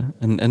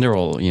and they're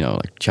all, you know,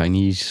 like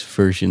Chinese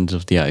versions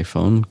of the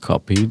iPhone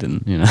copied,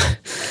 and you know.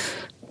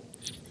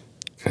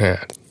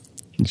 Yeah.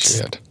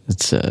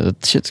 That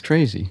shit's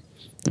crazy.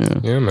 Yeah.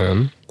 Yeah,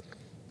 man.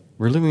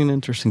 We're living in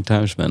interesting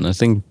times, man. I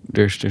think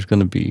there's going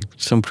to be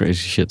some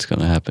crazy shit's going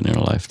to happen in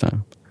our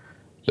lifetime.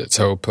 Let's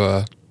hope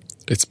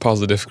it's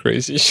positive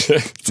crazy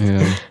shit.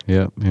 Yeah.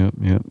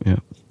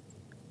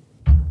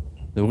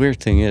 The weird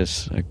thing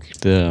is, like,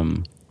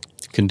 the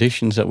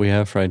conditions that we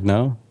have right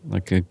now,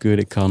 like a good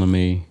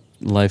economy,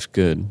 life's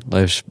good.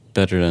 Life's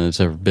better than it's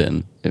ever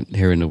been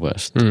here in the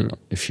West.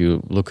 If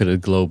you look at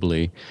it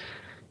globally,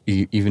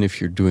 even if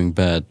you're doing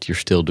bad, you're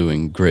still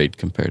doing great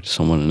compared to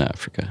someone in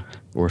Africa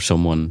or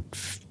someone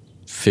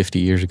 50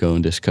 years ago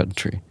in this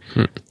country.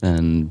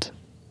 And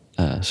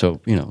so,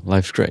 you know,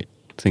 life's great.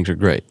 Things are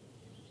great.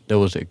 That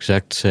was the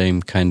exact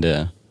same kind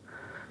of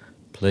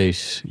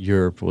place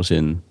Europe was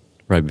in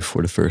right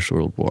before the First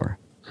World War.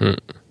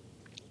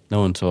 No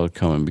one saw it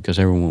coming because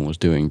everyone was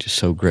doing just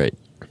so great.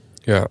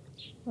 Yeah.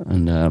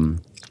 And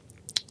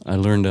I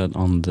learned that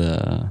on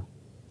the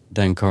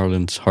Dan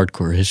Carlin's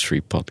Hardcore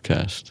History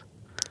podcast.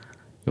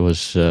 It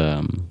was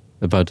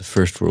about the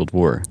First World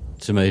War.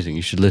 It's amazing.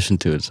 You should listen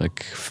to it. It's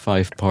like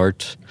 5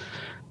 parts,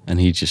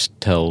 and he just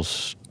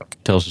tells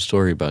a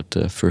story about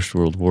the First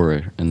World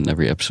War, and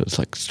every episode is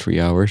like 3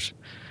 hours.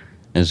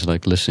 And it's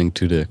like listening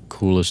to the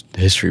coolest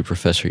history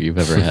professor you've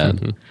ever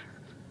had.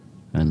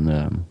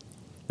 And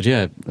but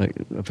yeah, like,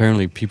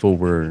 apparently people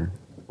were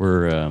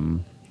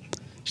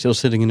still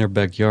sitting in their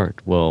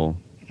backyard. Well,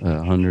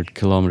 100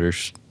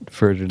 kilometers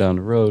further down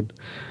the road,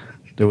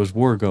 there was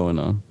war going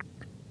on.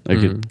 Like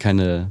it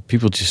kind of,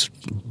 people just,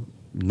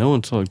 no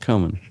one saw it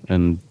coming,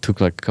 and it took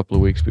like a couple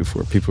of weeks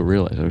before people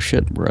realized, oh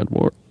shit, we're at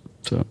war.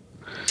 So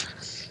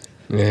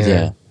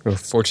yeah. Well,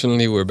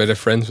 fortunately, we're better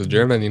friends with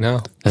Germany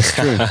now. That's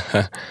true.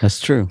 That's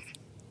true.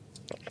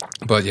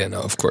 But yeah,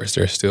 no, of course,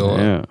 there's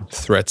still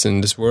threats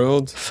in this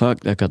world.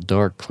 Fuck, that got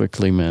dark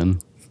quickly, man.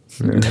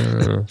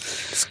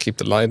 Let's keep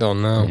the light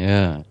on now.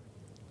 Yeah.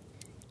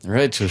 All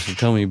right, so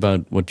tell me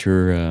about what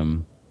your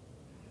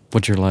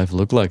life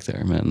looked like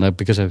there, man. Like,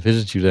 because I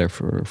visited you there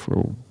for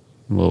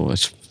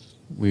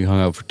we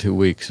hung out for 2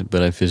 weeks,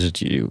 but I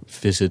visited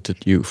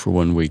you for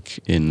 1 week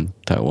in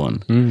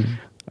Taiwan.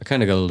 I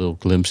kind of got a little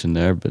glimpse in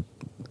there, but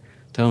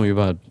tell me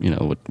about, you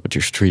know, what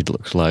your street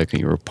looks like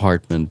and your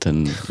apartment,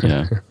 and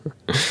yeah.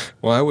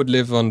 Well, I would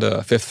live on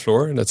the 5th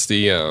floor. That's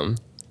the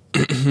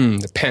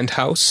the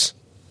penthouse,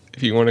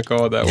 if you want to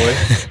call it that way.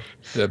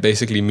 That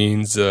basically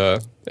means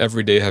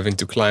every day having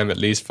to climb at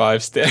least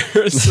 5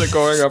 stairs,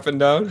 going up and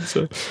down.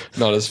 So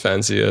not as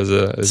fancy as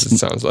it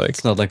sounds like.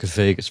 It's not like a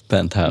Vegas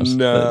penthouse.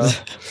 No,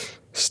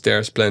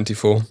 stairs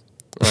plentiful.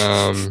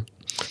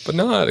 But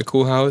no, I had a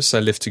cool house. I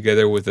lived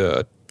together with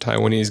a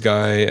Taiwanese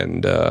guy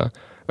and a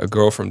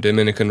girl from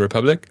Dominican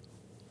Republic.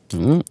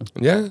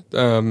 Yeah,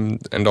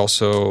 and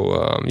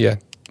also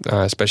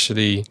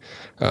especially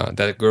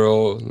that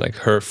girl, like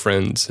her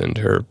friends and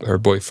her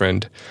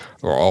boyfriend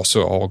were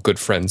also all good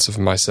friends of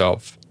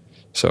myself.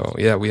 So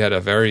yeah, we had a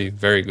very,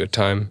 very good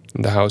time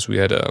in the house. We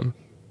had a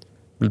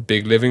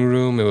big living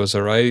room. It was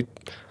all right.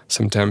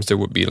 Sometimes there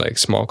would be like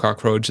small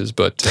cockroaches,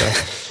 but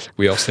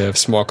we also have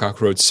small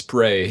cockroach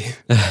spray.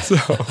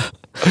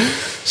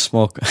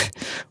 So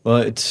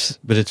it's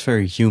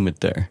very humid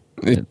there.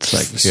 It's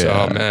like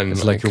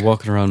it's like you're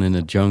walking around in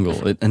a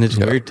jungle, and it's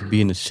weird to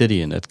be in a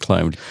city in that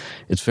climate.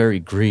 It's very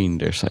green.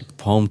 There's like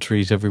palm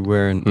trees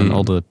everywhere, and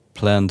all the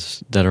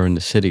plants that are in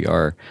the city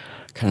are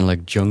kind of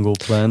like jungle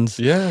plants.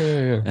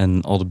 Yeah.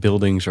 And all the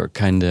buildings are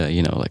kind of,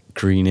 you know, like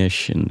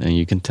greenish, and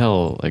you can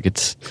tell like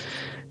it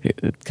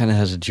kind of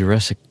has a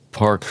Jurassic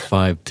park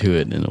vibe to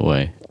it in a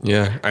way.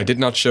 Yeah, I did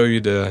not show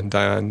you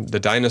the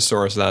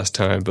dinosaurs last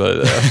time,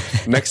 but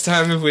next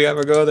time if we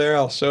ever go there,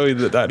 I'll show you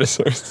the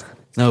dinosaurs.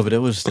 No, but it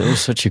was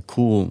such a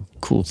cool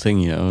thing,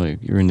 you know. Like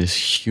you're in this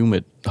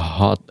humid,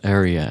 hot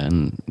area,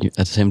 and at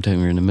the same time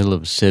you're in the middle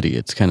of a city.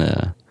 It's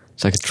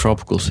like a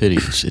tropical city.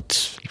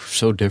 It's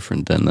so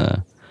different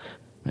than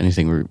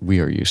anything we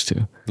are used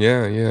to.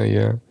 Yeah.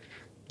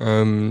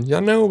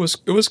 No,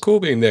 it was cool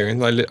being there.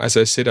 And as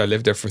I said, I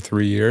lived there for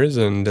 3 years,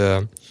 and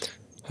I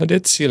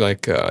did see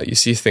you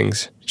see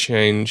things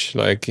change,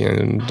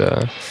 and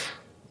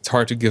it's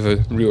hard to give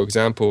a real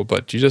example,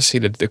 but you just see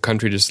that the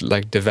country just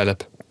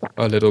develop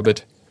a little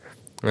bit,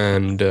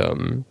 and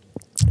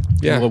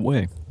In what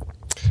way?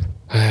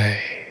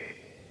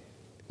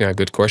 Yeah,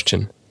 good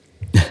question.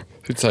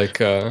 It's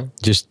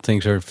just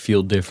things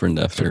feel different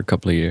after a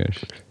couple of years.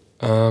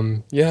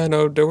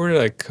 There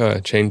were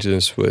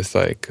changes with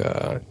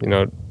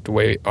the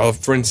way.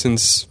 For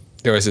instance,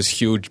 there was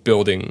this huge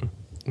building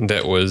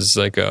that was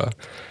like a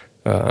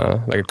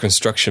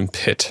construction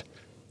pit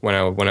when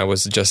I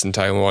was just in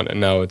Taiwan, and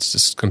now it's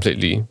just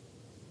completely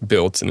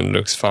built and it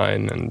looks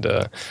fine, and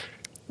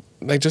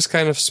just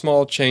kind of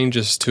small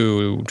changes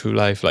to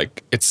life.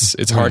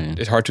 It's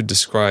hard to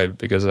describe,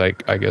 because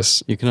I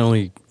guess you can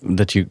only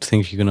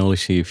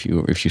see if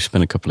you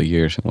spend a couple of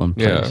years in one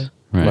place. Yeah.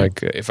 Right.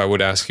 If I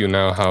would ask you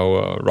now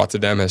how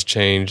Rotterdam has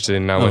changed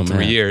in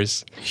 3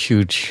 years.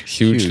 Hugely.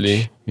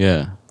 Huge.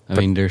 Yeah. I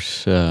mean,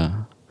 there's... I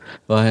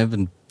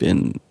haven't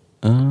been...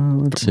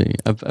 let's see.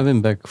 I've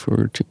been back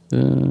for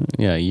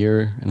a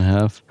year and a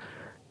half.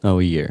 No,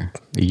 a year.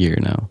 A year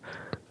now.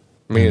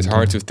 I mean, it's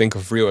hard to think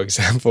of real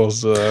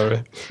examples.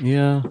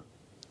 Yeah.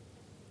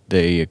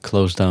 They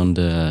closed down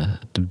the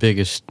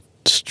biggest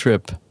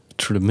strip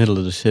through the middle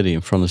of the city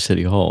in front of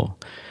City Hall.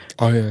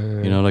 Oh,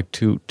 yeah. You know,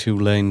 two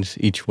lanes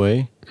each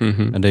way.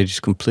 Mm-hmm. And they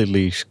just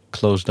completely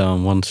closed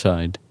down one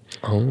side.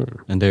 Oh.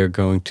 And they're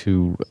going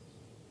to...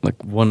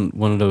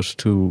 one of those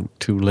two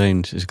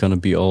lanes is going to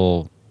be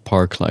all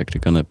park-like. They're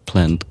going to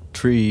plant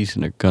trees,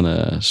 and they're going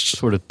to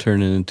sort of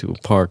turn it into a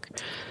park.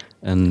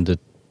 And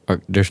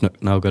there's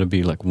now going to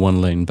be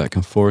one lane back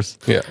and forth.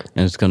 Yeah.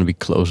 And it's going to be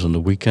closed on the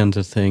weekends,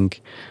 I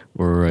think,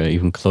 or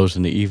even closed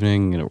in the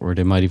evening, or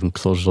they might even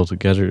close it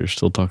altogether. They're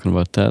still talking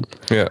about that.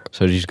 Yeah.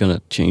 So they're just going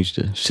to change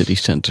the city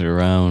center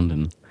around,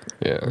 and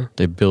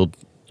they built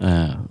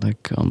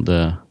on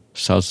the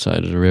south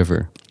side of the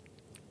river.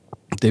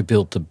 They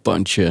built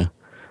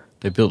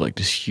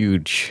this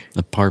huge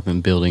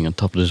apartment building on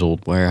top of this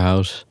old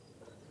warehouse.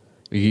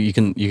 You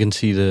can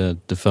see the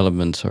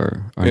developments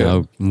are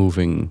now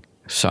moving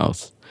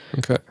south.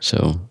 Okay.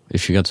 So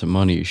if you got some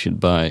money, you should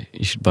buy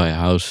a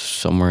house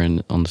somewhere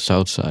on the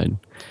south side,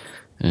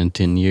 and in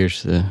 10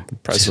 years the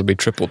price will be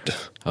tripled.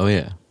 Oh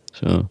yeah.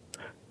 So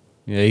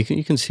yeah,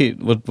 you can see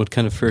what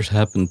kind of first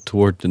happened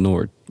toward the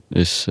north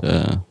is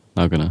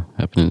now gonna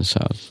happen in the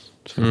south.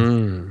 So.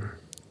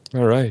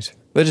 All right.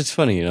 But it's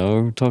funny, you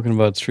know, we're talking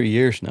about 3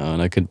 years now,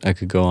 and I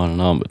could go on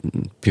and on, but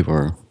people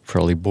are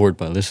probably bored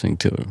by listening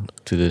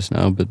to this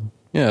now. But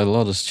yeah, a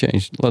lot has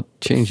changed. A lot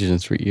changes in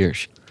 3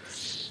 years.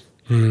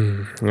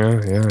 Yeah.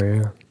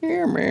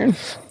 Yeah, man.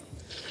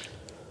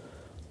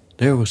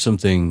 There was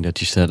something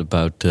that you said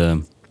about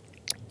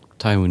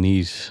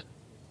Taiwanese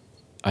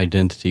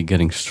identity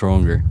getting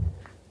stronger,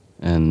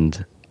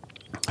 and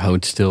how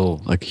it's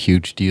still a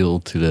huge deal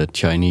to the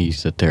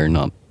Chinese that they're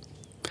not.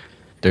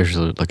 There's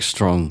a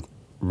strong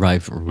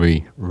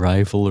rivalry.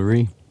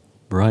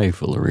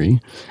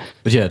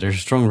 But yeah, there's a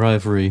strong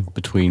rivalry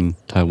between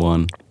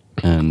Taiwan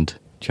and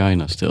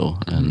China still,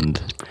 and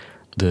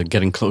the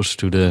getting close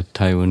to the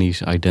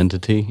Taiwanese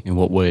identity, in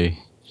what way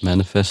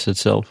manifests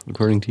itself,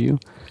 according to you?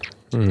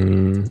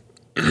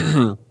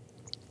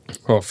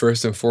 Well,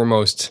 first and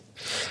foremost,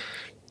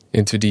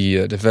 into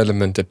the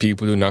development that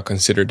people do not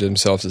consider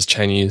themselves as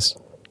Chinese.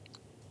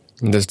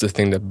 And that's the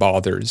thing that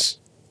bothers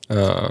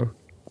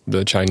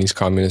the Chinese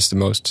communists the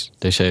most.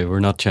 They say, we're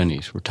not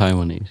Chinese, we're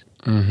Taiwanese.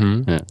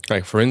 Mm-hmm. Yeah.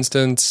 For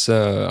instance,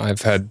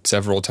 I've had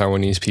several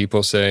Taiwanese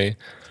people say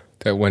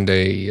that when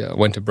they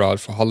went abroad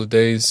for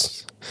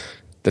holidays,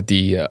 that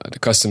the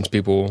customs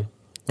people,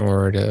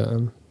 or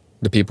the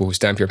people who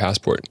stamp your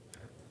passport,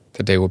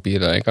 that they would be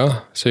like,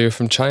 oh, so you're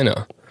from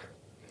China.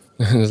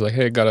 And it's like,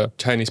 hey, I got a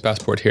Chinese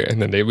passport here.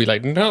 And then they'd be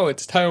like, no,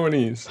 it's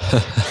Taiwanese.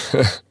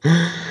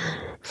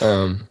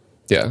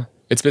 Yeah,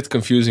 it's a bit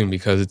confusing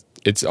because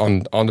it's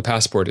on the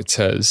passport, it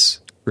says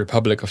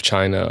Republic of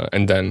China,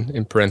 and then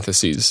in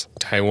parentheses,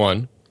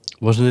 Taiwan.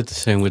 Wasn't it the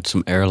same with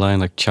some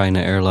airline, like China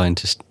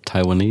Airlines is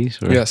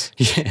Taiwanese? Or? Yes.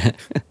 Yeah.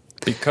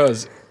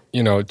 Because,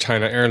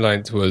 China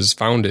Airlines was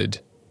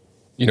founded,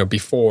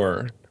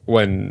 before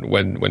when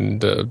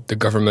the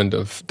government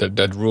of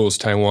that rules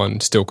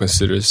Taiwan still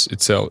considers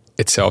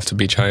itself to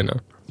be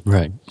China.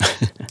 Right.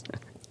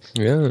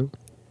 Yeah.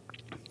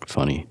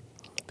 Funny.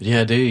 But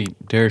yeah,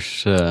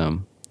 there's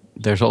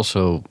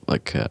also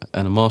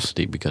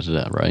animosity because of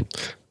that,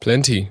 right?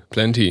 Plenty.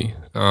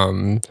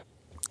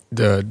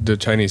 The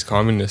Chinese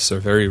communists are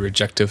very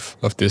rejective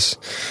of this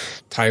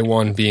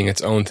Taiwan being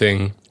its own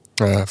thing,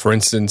 For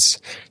instance,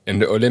 in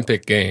the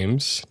Olympic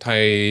Games,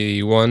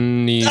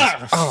 Taiwanese...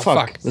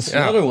 fuck. That's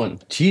another one.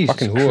 Jesus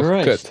Fucking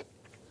Christ.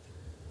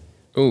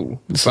 Good. Ooh,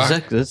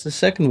 fuck. That's the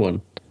second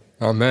one.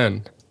 Oh,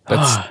 man.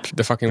 That's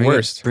the fucking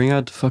worst. Bring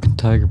out the fucking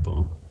tiger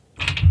ball.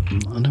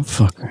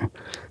 Motherfucker.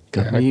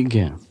 Got me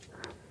again.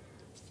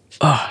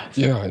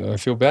 Yeah, I know. I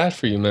feel bad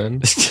for you,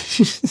 man.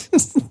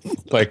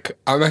 Like,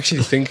 I'm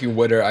actually thinking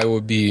whether I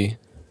would be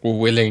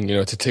willing,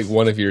 to take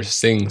one of your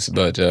stings,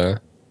 but...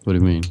 What do you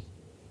mean?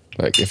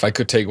 Like, if I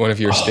could take one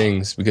of your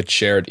stings, we could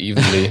share it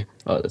evenly.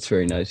 Oh, that's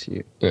very nice of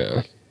you.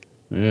 Yeah.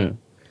 Yeah.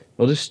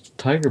 Well, this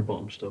tiger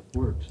bomb stuff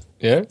works.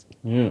 Yeah?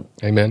 Yeah.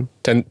 Hey, man.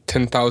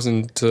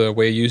 10,000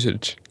 way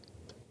usage.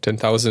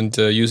 10,000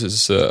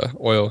 uses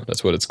oil.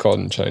 That's what it's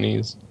called in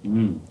Chinese.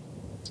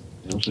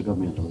 They also got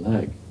me on the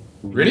leg.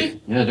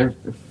 Really? Yeah, they're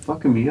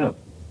fucking me up.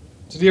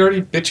 Did he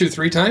already bit you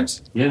 3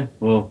 times? Yeah,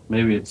 well,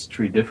 maybe it's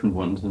 3 different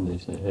ones, and they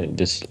say, hey,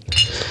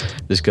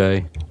 this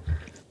guy,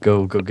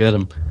 go get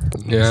him.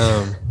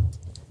 Yeah.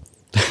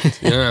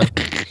 Yeah.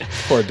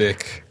 Poor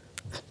Dick.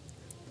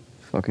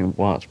 Fucking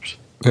wasps.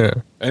 Yeah.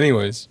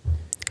 Anyways.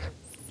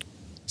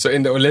 So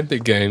in the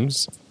Olympic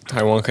Games,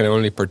 Taiwan can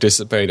only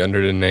participate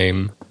under the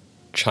name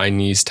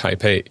Chinese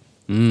Taipei.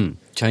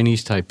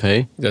 Chinese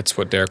Taipei? That's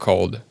what they're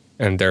called.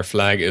 And their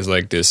flag is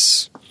like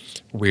this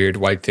weird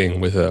white thing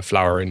with a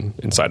flower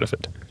inside of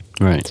it.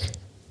 Right.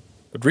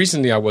 But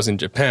recently I was in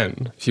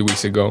Japan a few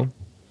weeks ago.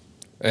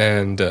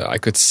 And I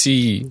could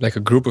see like a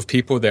group of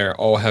people there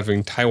all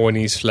having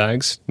Taiwanese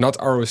flags. Not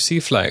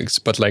ROC flags,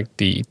 but like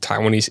the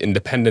Taiwanese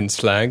independence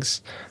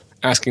flags.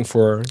 Asking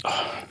for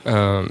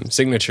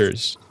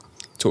signatures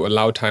to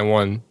allow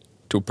Taiwan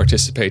to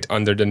participate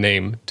under the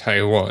name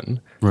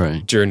Taiwan.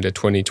 Right. During the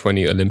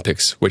 2020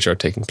 Olympics, which are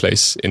taking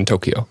place in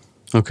Tokyo.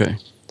 Okay.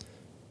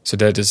 So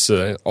that is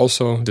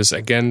also this.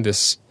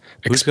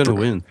 Who's going to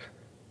win,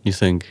 you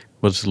think?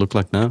 What does it look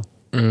like now?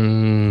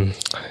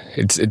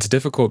 It's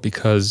difficult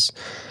because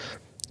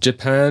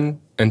Japan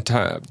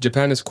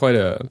is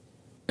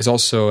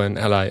also an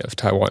ally of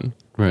Taiwan.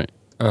 Right.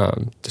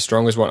 The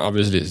strongest one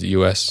obviously is the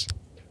U.S.,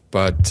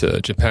 but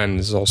Japan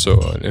is also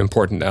an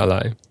important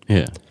ally.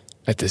 Yeah.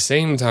 At the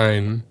same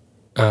time,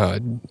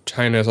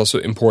 China is also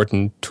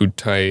important to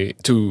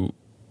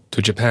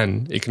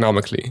Japan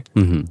economically.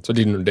 Mm-hmm. So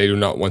they do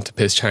not want to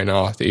piss China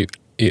off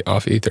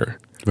either.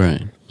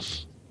 Right.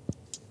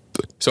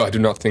 So I do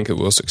not think it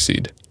will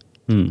succeed.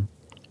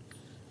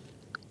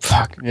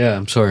 Fuck. Yeah,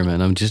 I'm sorry,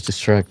 man. I'm just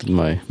distracted.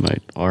 My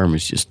arm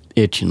is just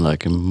itching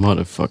like a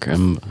motherfucker.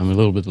 I'm a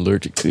little bit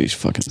allergic to these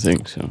fucking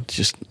things, so it's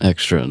just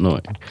extra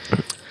annoying.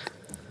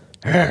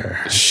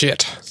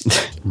 Shit.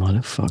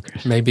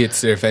 Motherfuckers. Maybe it's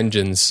their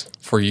vengeance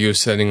for you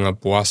setting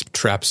up wasp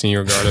traps in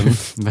your garden.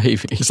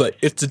 Maybe. It's like,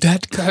 it's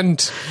that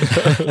cunt.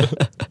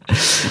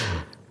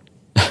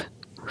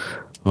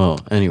 Well,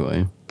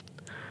 anyway.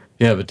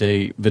 Yeah, but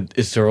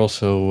is there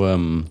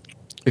also,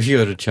 if you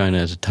go to China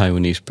as a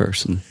Taiwanese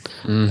person,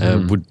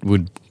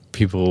 would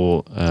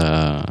people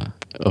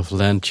of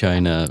land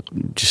China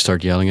just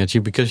start yelling at you?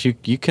 Because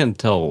you can't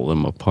tell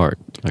them apart.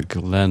 Like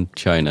land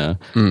China,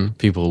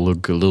 people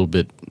look a little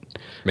bit...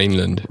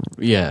 Mainland.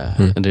 Yeah,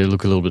 and they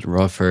look a little bit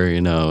rougher,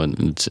 and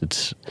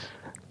it's...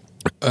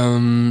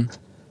 I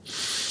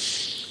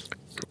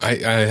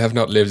have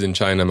not lived in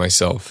China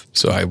myself,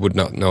 so I would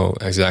not know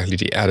exactly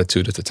the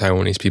attitude of the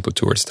Taiwanese people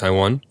towards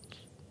Taiwan.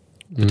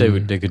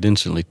 But they could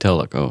instantly tell,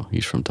 like, oh,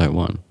 he's from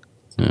Taiwan.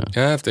 Yeah,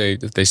 yeah, if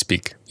they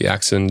speak, the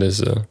accent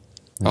is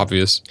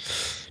obvious.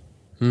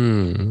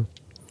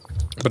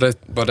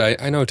 But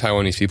I know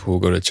Taiwanese people who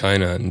go to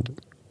China, and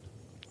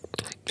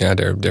yeah,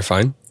 they're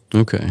fine.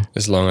 Okay,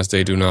 as long as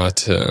they do not,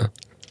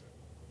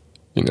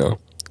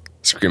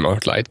 scream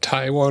out like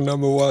Taiwan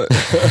 #1.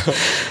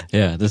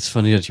 Yeah, that's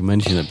funny that you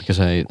mentioned it because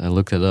I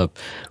looked it up.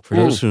 For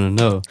those who don't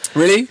know,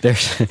 really,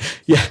 there's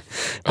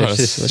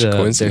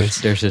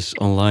this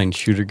online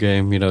shooter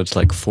game. It's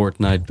like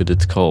Fortnite, but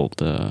it's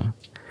called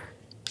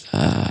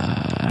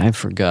I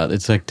forgot.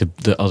 It's like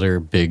the other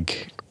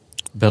big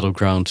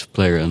Battlegrounds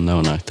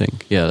PlayerUnknown, I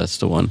think. Yeah, that's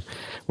the one,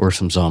 or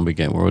some zombie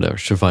game or whatever,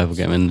 survival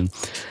game. And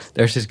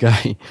there's this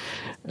guy,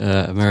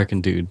 American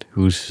dude,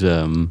 who's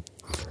in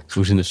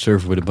the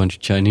server with a bunch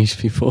of Chinese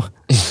people,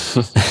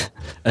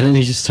 and then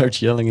he just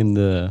starts yelling in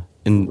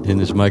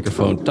his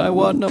microphone,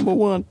 Taiwan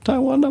 #1,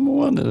 Taiwan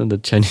 #1, and then the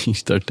Chinese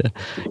start to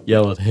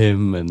yell at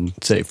him and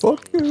say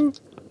 "fuck you."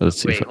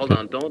 Let's see. Wait, hold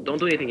on! Don't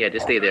do anything yet.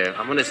 Just stay there.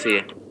 I'm gonna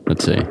see.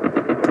 Let's see.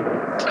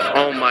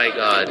 Oh my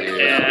god, dude!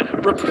 Yeah,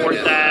 report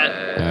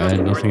that. All right,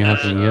 nothing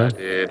happening yet.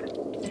 Dude.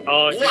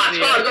 Oh, is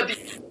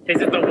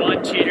it the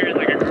one cheater in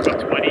like a group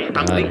of 20?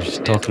 They're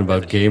just talking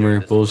about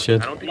gamer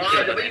bullshit.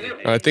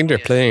 I think they're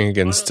playing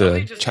against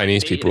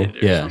Chinese people.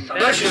 Yeah.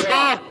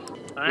 Taiwan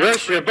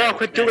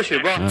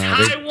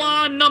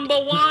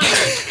 #1.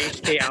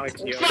 HK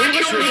Alex Yo.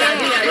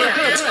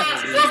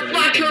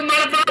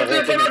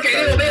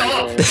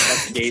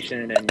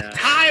 Investigation and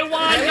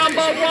Taiwan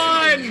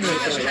 #1.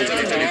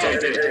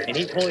 And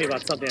he told me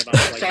about something about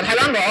like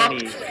Taiwan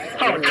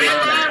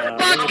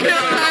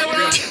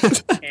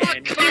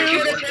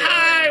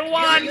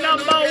 #1.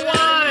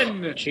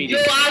 cheating. You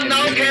are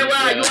no KY.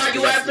 You are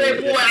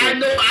USA boy. I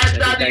know. I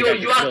study you.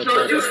 You are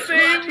so you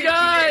same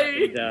guy.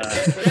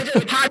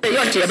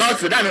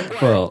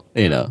 Well,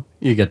 you know,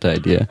 you get the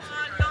idea.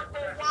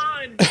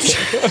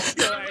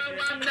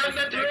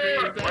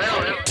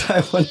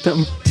 Taiwan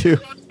number 2.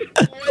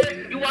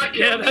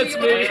 Yeah, that's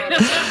me.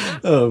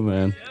 Oh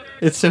man,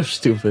 it's so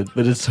stupid,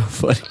 but it's so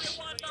funny.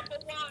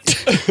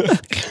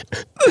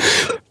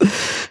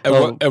 At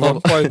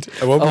one point,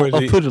 I'll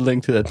put a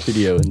link to that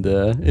video in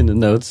the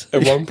notes.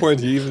 At one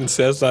point, he even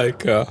says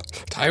like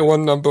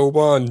Taiwan number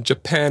 1,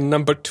 Japan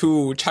number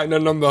 2, China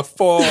number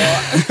 4.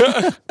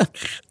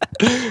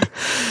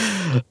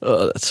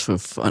 Oh, that's so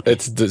funny.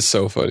 It's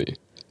so funny.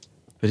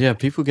 But yeah,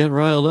 people get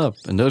riled up,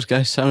 and those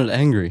guys sounded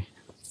angry,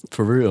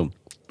 for real.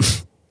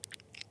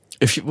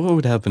 What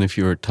would happen if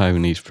you were a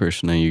Taiwanese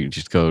person and you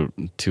just go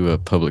to a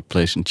public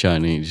place in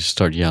China and you just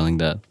start yelling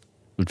that?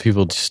 Would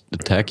people just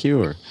attack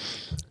you, or?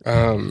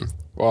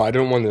 Well, I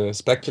don't want to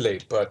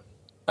speculate, but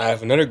I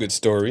have another good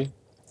story,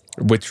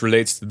 which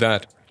relates to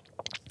that.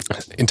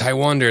 In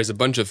Taiwan, there's a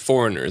bunch of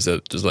foreigners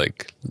that just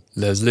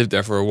has lived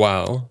there for a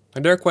while,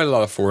 and there are quite a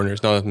lot of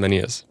foreigners, not as many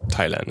as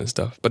Thailand and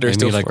stuff, but there's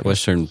still like foreigners.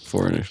 Western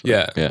foreigners.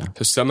 Yeah. Yeah.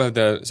 So some of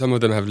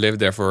them have lived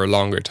there for a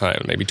longer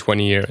time, maybe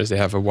 20 years. They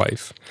have a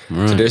wife.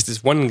 Right. So there's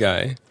this one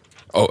guy.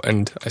 Oh,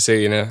 and I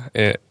say,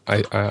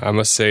 I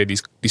must say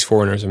these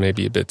foreigners are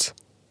maybe a bit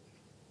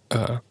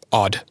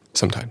odd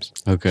sometimes.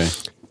 Okay.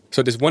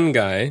 So this one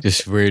guy,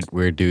 Just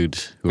weird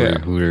dudes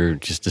who are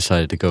just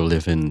decided to go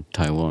live in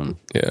Taiwan.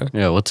 yeah.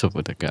 Yeah, what's up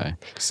with that guy?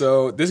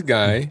 So this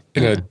guy,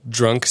 in a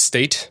drunk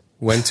state,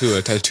 went to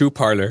a tattoo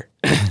parlor,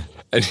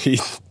 and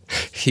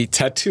he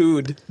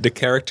tattooed the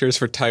characters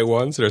for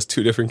Taiwan. So there's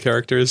 2 different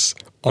characters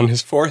on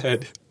his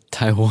forehead,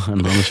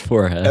 Taiwan on his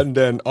forehead. and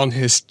then on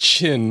his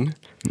chin,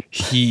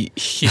 he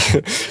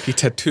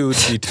tattooed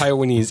the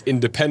Taiwanese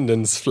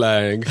independence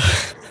flag,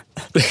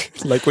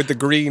 like with the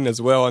green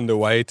as well and the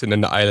white, and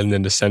then the island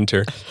in the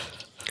center.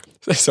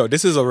 So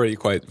this is already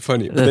quite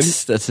funny. But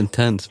That's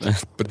intense, man.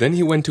 But then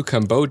he went to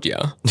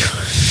Cambodia,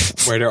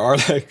 where there are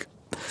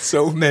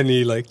so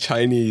many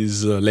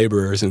Chinese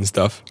laborers and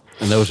stuff.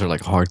 And those are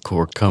like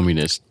hardcore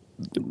communists.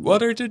 Well,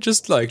 they're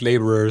just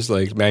laborers,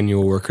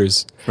 manual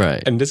workers.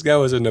 Right. And this guy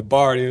was in a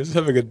bar and he was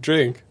having a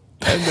drink.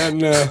 And then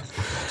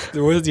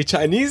there was the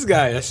Chinese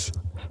guys.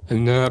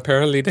 And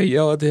apparently they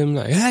yelled at him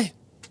hey,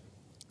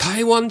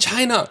 Taiwan,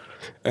 China.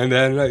 And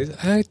then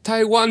hey,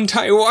 Taiwan.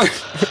 Taiwan,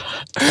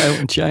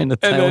 China,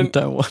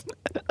 Taiwan.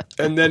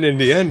 And then in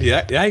the end, he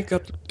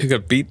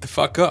got beat the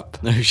fuck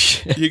up. No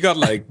shit. He got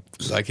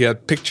he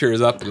had pictures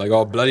up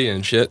all bloody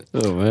and shit.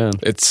 Oh man.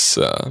 It's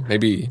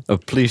maybe. Oh,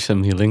 please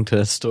send me a link to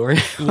that story.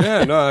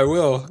 Yeah, no, I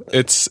will.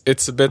 It's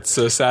a bit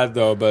sad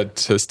though, but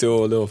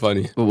still a little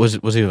funny. Was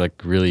he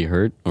really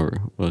hurt, or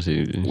was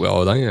he?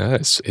 Well, yeah,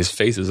 his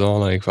face is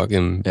all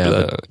fucking.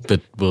 Yeah,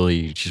 but will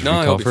he just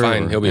recover? He'll be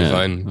fine. He'll be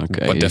fine.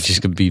 Okay, But he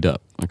just got beat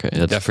up. Okay,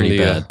 that's definitely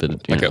pretty bad.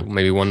 But you know.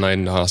 maybe one night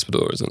in the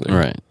hospital or something.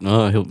 Right.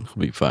 No, he'll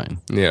be fine.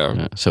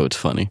 Yeah. So it's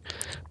funny.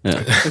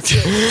 Yeah.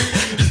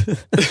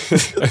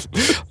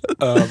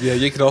 Yeah,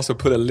 you could also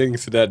put a link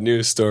to that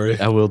news story.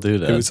 I will do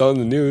that. It was on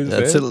the news.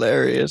 That's man.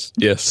 hilarious.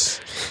 Yes.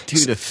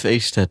 Dude, a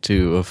face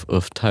tattoo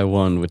of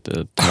Taiwan with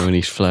the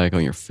Taiwanese flag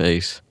on your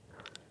face.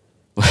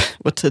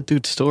 What's that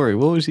dude's story?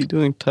 What was he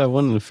doing in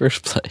Taiwan in the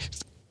first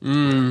place?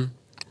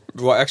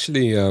 Well,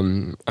 actually,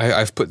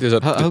 I've put this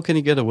up. How can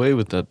he get away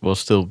with that while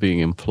still being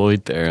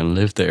employed there and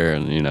live there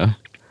and,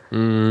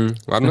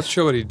 Well, I'm not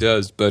sure what he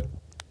does, but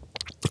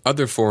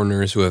other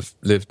foreigners who have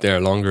lived there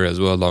longer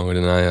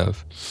than I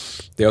have,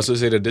 they also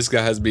say that this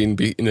guy has been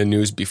in the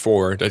news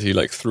before, that he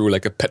threw a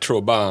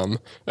petrol bomb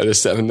at a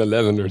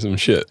 7-Eleven or some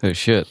shit. Oh,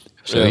 shit.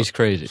 So he's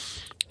crazy.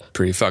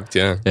 Pretty fucked,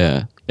 yeah.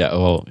 Yeah. Yeah,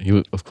 well,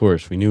 of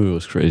course, we knew he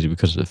was crazy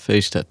because of the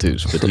face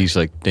tattoos, but he's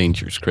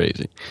dangerous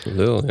crazy. A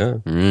little, yeah.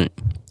 All right.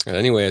 And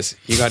anyways,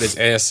 he got his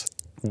ass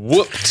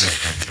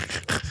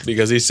whooped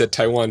because he said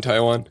Taiwan,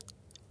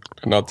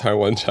 not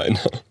Taiwan, China.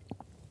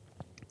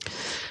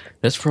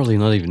 That's probably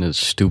not even the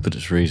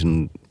stupidest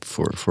reason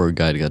for a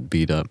guy to get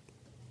beat up.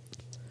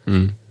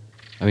 I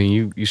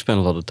mean, you spend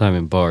a lot of time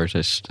in bars.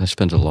 I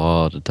spent a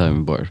lot of time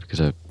in bars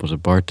because I was a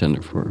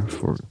bartender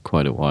for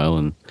quite a while,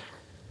 and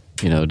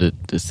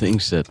the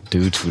things that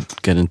dudes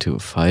would get into a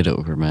fight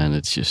over, man,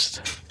 it's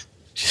just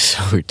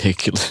so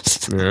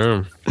ridiculous.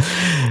 Yeah.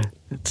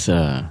 It's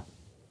there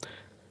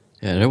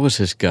was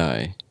this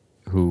guy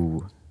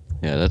who,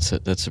 that's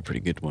a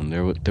pretty good one.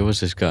 There was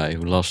this guy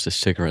who lost his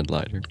cigarette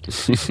lighter,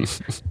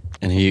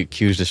 and he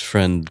accused his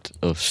friend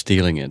of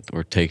stealing it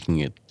or taking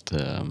it,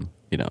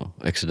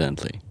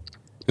 accidentally.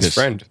 His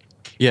friend.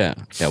 Yeah.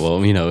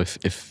 Well,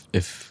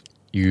 if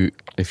you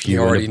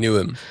already knew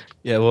him.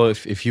 Yeah, well,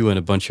 if you and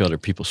a bunch of other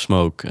people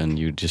smoke and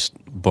you just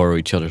borrow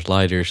each other's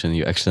lighters and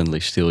you accidentally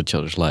steal each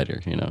other's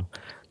lighter,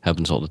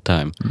 happens all the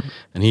time.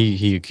 And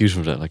he accused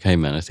him of that, hey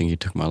man, I think you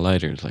took my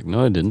lighter. It's like,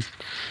 no, I didn't.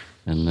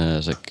 And I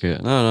was like,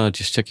 no,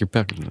 just check your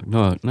pocket. Like,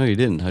 no, you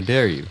didn't. How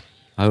dare you?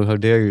 How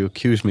dare you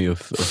accuse me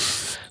of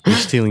me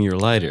stealing your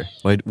lighter?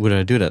 Why would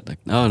I do that? Like,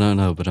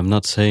 no, but I'm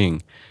not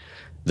saying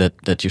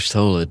that you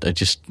stole it. I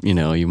just,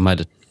 you might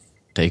have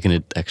taken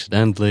it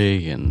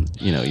accidentally, and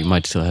you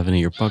might still have it in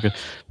your pocket.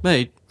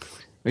 Mate,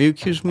 are you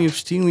accusing me of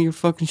stealing your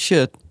fucking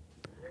shit?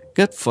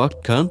 Get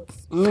fucked, cunt.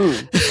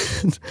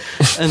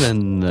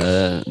 And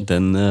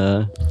then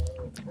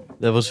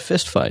there was a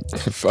fist fight.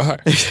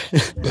 Fuck.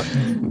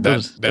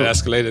 that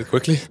escalated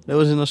quickly. That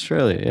was in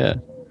Australia, yeah.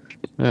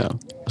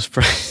 It was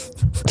pretty.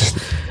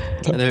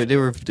 And they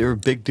were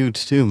big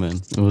dudes too,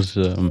 man. It was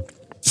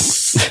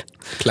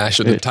Clash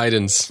of the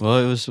Titans.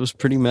 Well, it was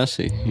pretty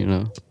messy,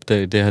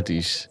 They had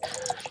this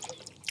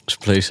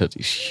place had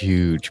these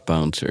huge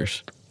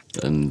bouncers,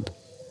 and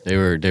they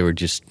were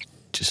just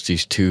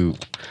these two,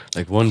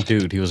 like one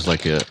dude. He was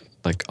like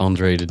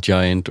Andre the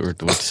Giant, or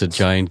what's the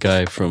giant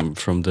guy from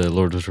the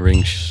Lord of the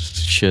Rings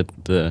shit,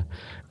 the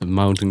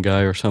mountain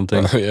guy or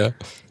something. Oh yeah,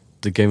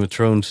 the Game of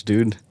Thrones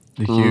dude,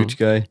 the huge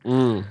guy.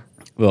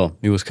 Well,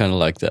 he was kind of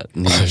like that,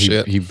 and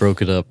he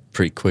broke it up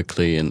pretty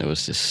quickly, and it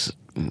was just,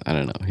 I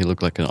don't know. He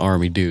looked like an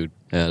army dude.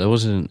 Yeah, that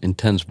was an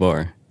intense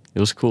bar. It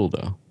was cool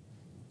though.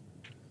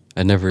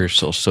 I never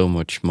saw so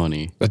much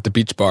money at the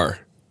beach bar.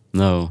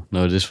 No,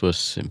 this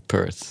was in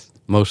Perth.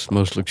 Most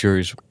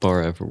luxurious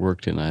bar I ever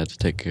worked in. I had to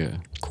take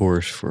a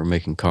course for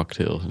making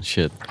cocktails and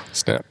shit.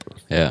 Snap.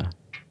 Yeah,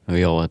 and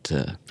we all had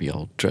to be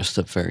all dressed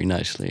up very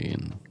nicely,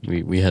 and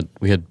we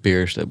had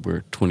beers that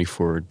were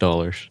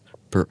 $24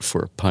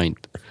 for a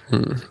pint.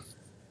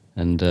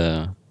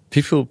 And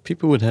people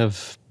would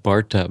have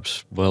bar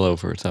tabs well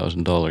over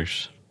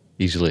 $1,000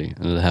 easily,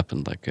 and it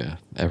happened like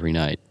every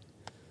night.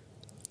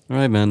 All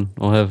right, man.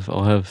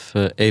 I'll have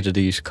 8 of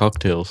these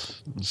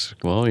cocktails.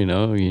 Well, you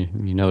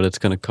know that's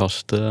gonna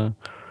cost.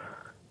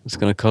 It's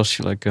gonna cost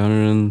you like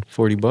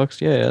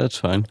 $140. Yeah, that's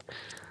fine.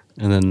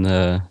 And then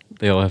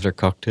they all have their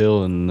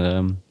cocktail,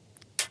 and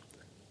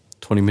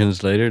 20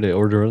 minutes later they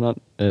order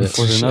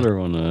another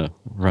one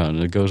around.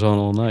 And it goes on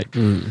all night.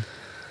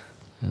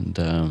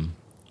 And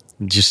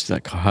just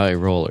like high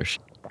rollers,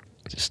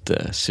 just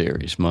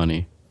serious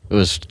money. It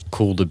was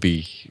cool to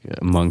be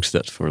amongst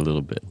that for a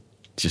little bit.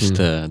 Just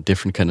a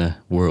different kind of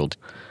world.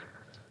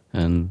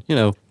 And,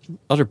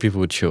 other people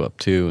would show up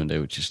too, and they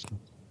would just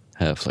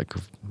have like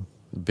a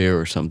beer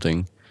or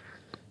something.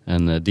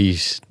 And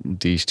these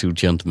two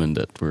gentlemen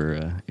that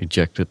were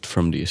ejected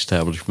from the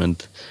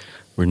establishment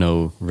were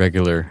no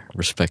regular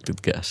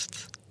respected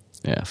guests.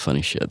 Yeah,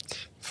 funny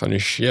shit. Funny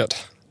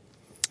shit.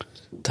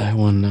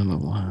 Taiwan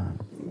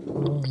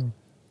 #1.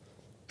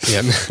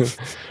 Yeah.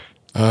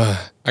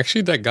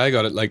 Actually, that guy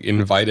got like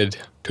invited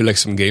to like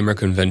some gamer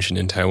convention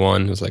in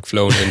Taiwan. It was like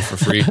flown in for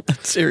free.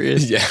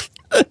 Serious? Yeah.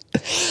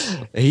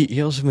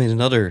 He also made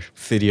another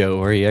video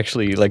where he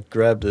actually like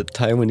grabbed a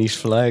Taiwanese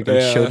flag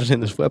and showed it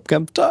in his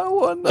webcam.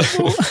 Taiwan.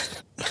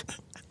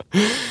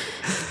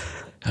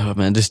 Oh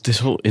man, this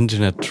whole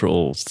internet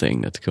troll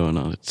thing that's going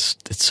on, it's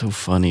so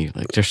funny.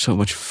 Like there's so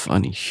much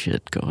funny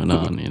shit going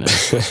on,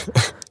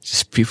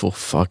 Just people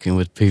fucking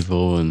with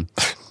people, and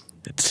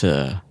it's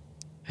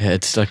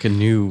like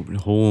a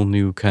whole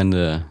new kind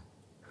of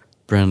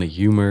brand of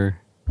humor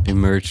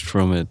emerged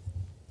from it.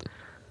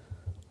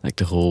 Like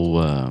the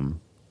whole,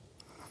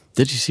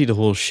 did you see the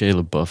whole Shia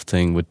LaBeouf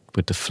thing with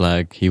the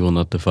flag? He will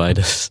not divide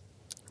us.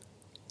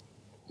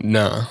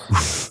 No.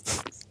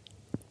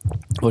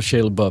 Well,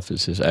 Shia LaBeouf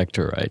is his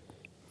actor, right?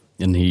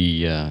 And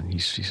he's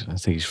I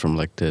think he's from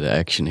like the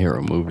action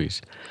hero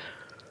movies.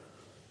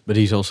 But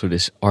he's also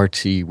this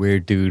artsy,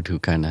 weird dude who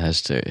kind of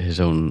has his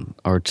own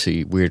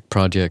artsy, weird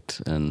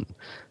project. And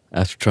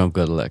after Trump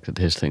got elected,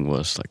 his thing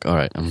was like, all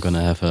right, I'm going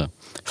to have a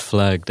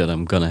flag that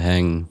I'm going to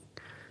hang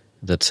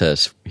that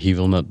says, he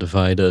will not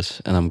divide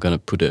us. And I'm going to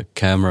put a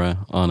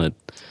camera on it,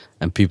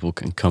 and people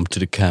can come to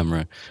the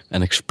camera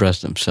and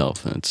express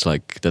themselves. And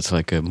that's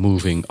like a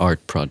moving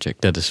art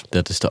project. That is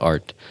the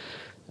art.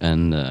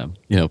 And,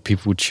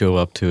 people would show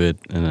up to it.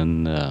 And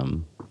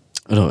then,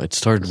 it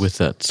started with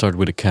that. It started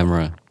with a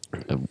camera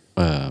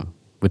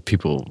with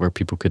people, where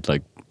people could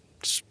like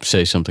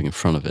say something in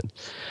front of it.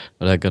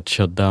 But that got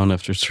shut down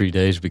after 3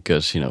 days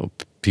because,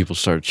 people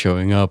started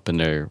showing up and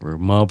there were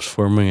mobs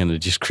forming, and it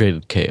just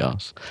created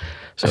chaos.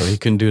 So he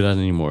couldn't do that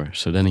anymore.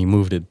 So then he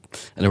moved it,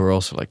 and there were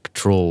also like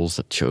trolls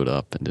that showed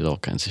up and did all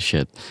kinds of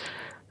shit.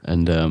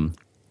 And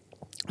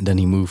then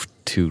he moved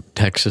to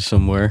Texas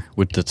somewhere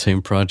with that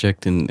same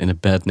project in a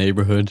bad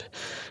neighborhood.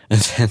 And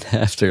then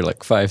after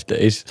like 5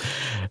 days,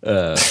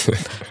 there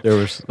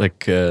was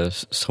like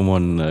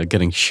someone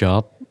getting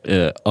shot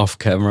off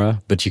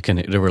camera, but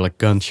there were like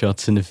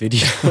gunshots in the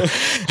video.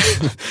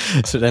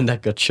 So then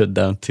that got shut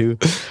down too.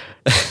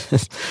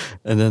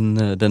 And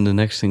then the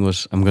next thing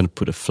was, I'm going to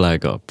put a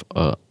flag up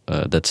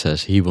that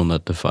says, he will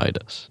not divide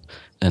us.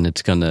 And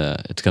it's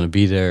gonna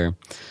be there,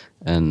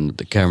 and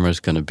the camera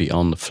is gonna be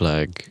on the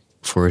flag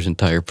for his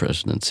entire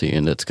presidency,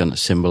 and that's gonna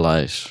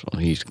symbolize,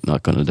 well, he's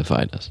not gonna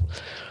divide us.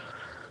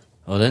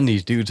 Well, then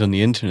these dudes on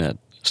the internet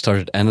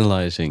started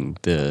analyzing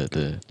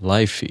the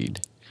live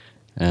feed,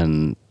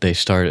 and they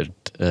started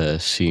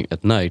seeing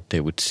at night,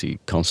 they would see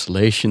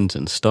constellations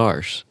and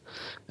stars.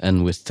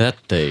 And with that,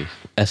 they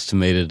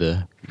estimated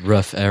a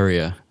rough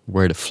area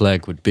where the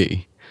flag would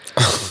be.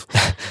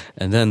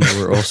 And then there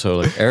were also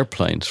like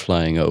airplanes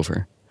flying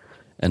over,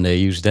 and they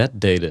used that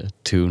data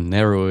to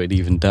narrow it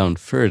even down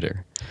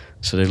further.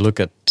 So they looked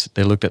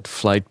at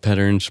flight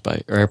patterns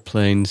by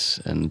airplanes,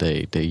 and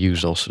they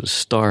used also the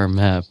star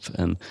map,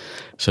 and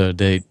so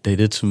they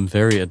did some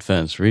very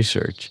advanced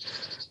research.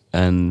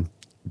 And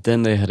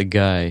then they had a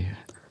guy.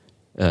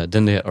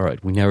 All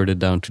right, we narrowed it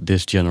down to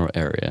this general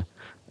area.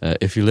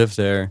 If you live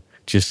there,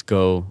 just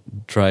go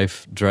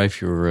drive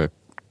your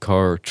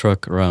car or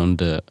truck around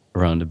the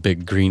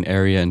big green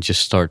area and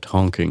just start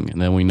honking,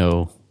 and then we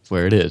know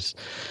where it is.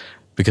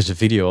 Because the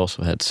video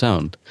also had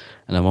sound,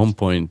 and at one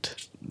point,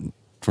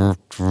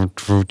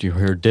 you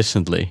heard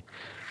distantly,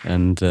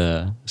 and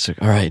so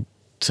all right,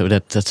 so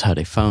that's how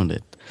they found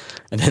it.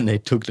 And then they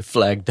took the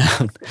flag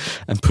down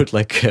and put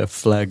like a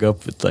flag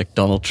up with like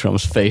Donald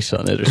Trump's face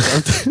on it or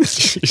something.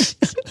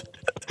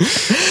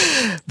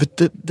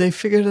 But they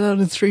figured it out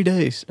in 3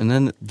 days,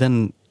 and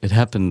then it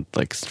happened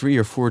like 3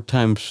 or 4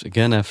 times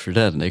again after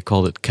that, and they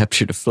called it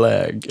 "Capture the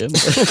Flag." And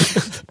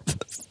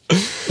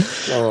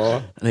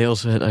they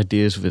also had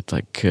ideas with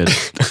like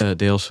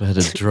they also had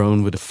a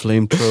drone with a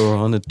flamethrower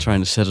on it,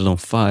 trying to set it on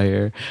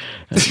fire.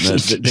 And,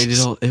 they did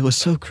all. It was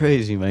so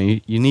crazy,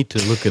 man. You need to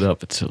look it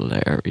up. It's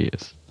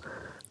hilarious.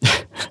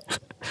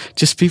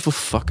 Just people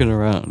fucking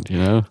around, you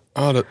know.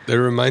 Oh, that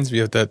reminds me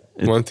of that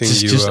one thing.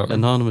 Just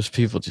anonymous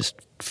people just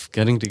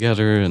getting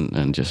together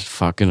and just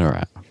fucking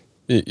around.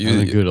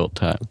 Having a good old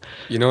time.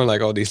 You know,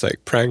 like all these like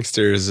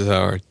pranksters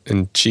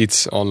and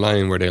cheats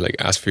online where they like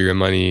ask for your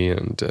money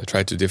and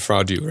try to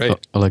defraud you,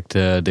 right? Like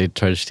they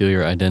try to steal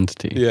your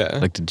identity. Yeah.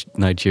 Like the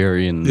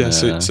Nigerian. Yeah,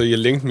 so you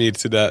linked me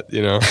to that,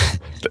 you know,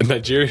 the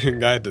Nigerian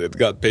guy that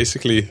got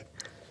basically,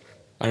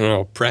 I don't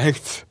know,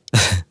 pranked,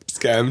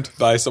 scammed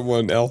by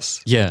someone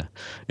else. Yeah.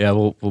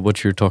 Well,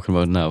 what you're talking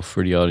about now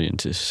for the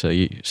audience is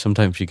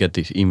sometimes you get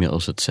these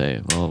emails that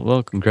say,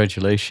 well,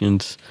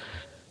 congratulations.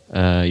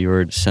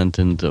 You're a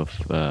descendant of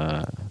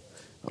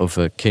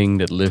a king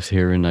that lived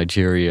here in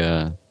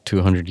Nigeria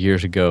 200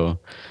 years ago,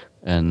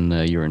 and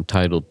you're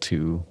entitled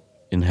to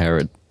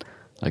inherit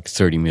like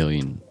 $30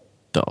 million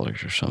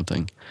or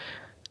something.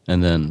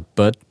 And then,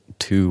 but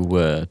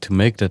to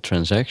make that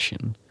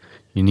transaction,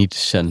 you need to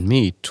send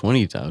me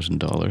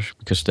 $20,000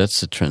 because that's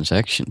the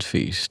transaction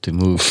fees to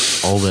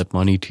move all that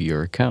money to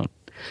your account.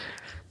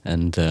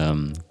 And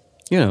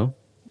you know,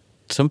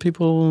 some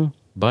people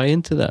buy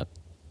into that.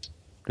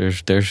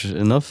 There's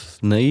enough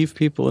naive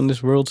people in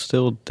this world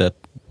still that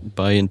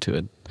buy into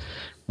it.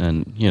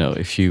 And, you know,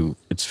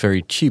 it's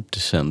very cheap to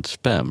send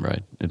spam,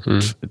 right?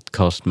 It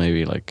costs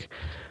maybe like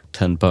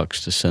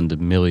 $10 to send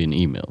 1 million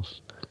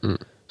emails.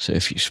 So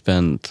if you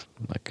spend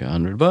like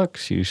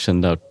 $100, you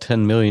send out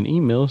 10 million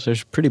emails,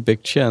 there's a pretty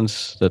big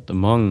chance that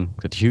among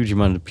that huge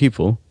amount of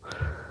people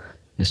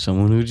is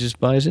someone who just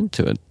buys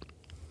into it.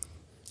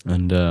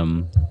 And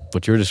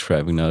what you're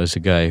describing now is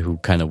a guy who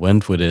kind of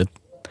went with it.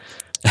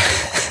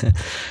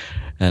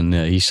 And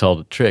he saw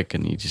the trick,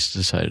 and he just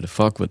decided to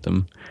fuck with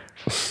them.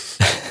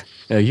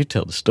 Yeah, you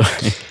tell the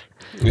story.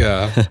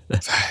 Yeah.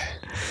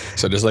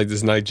 So there's like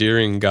this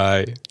Nigerian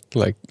guy,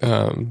 like,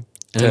 and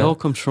it all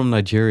comes from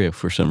Nigeria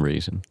for some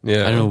reason.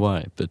 Yeah, I don't know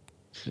why, but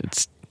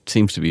it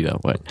seems to be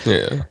that way.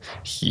 Yeah,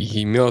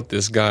 he mailed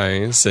this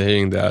guy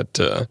saying that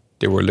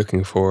they were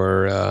looking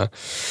for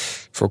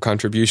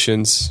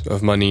contributions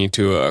of money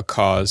to a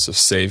cause of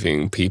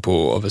saving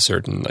people of a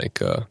certain like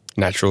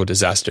natural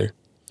disaster.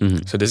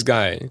 Mm-hmm. So this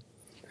guy,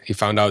 he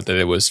found out that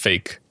it was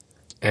fake,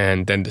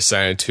 and then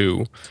decided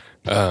to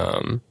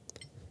kind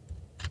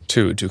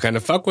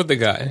of fuck with the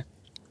guy.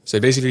 So he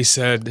basically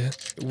said,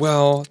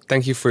 "Well,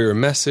 thank you for your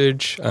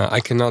message.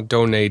 I cannot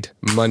donate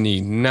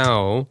money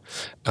now,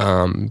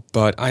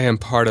 but I am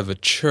part of a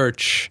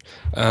church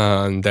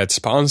that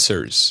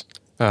sponsors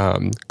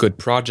good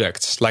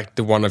projects like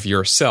the one of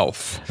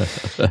yourself.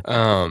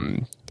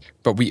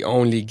 But we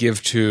only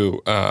give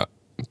to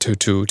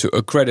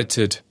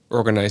accredited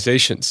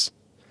organizations."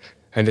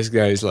 And this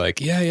guy is like,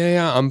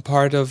 yeah, I'm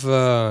part of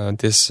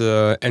this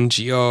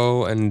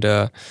NGO, and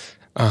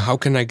how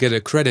can I get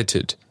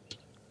accredited?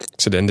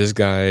 So then this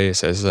guy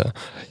says,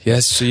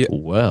 yes, so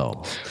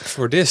well,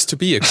 for this to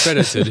be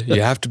accredited,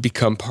 you have to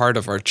become part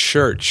of our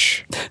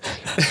church.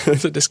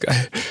 So this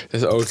guy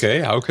says,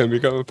 okay, how can I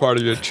become a part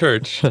of your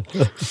church?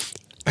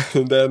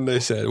 And then they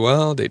said,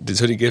 well, they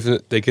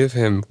give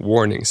him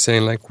warnings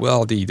saying like,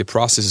 well, the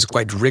process is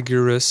quite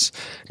rigorous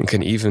and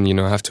can even, you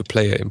know, have to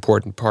play an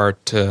important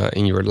part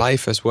in your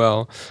life as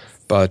well.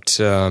 But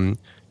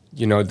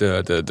you know,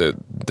 the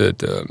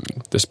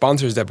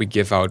sponsors that we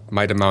give out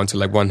might amount to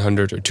like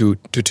 100 or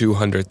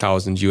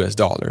 $200,000 US.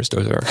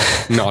 Those are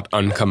not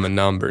uncommon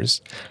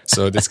numbers.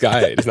 So this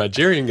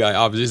Nigerian guy,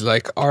 obviously is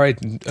like, all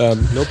right,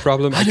 no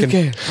problem. I'll do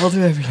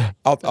everything.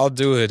 I'll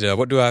do it.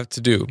 What do I have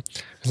to do?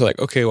 It's like,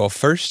 okay, well,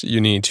 first you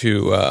need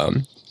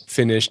to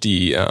finish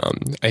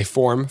a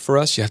form for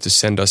us. You have to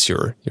send us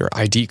your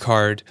ID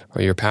card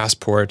or your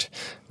passport.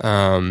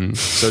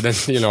 So then,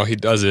 you know, he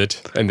does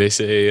it, and they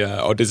say,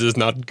 oh, this is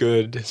not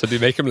good. So they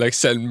make him like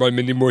send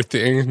many more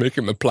things, make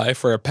him apply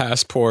for a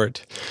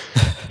passport.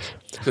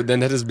 So then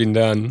that has been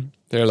done.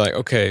 They're like,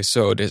 okay,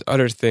 so this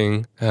other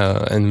thing,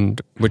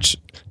 and which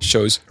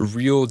shows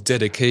real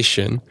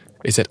dedication,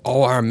 is that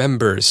all our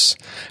members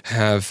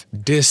have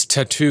this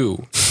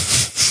tattoo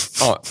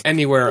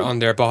anywhere on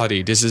their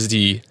body. This is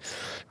the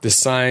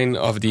sign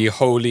of the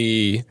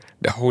holy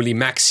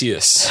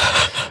Maxius.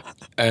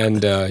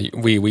 And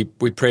we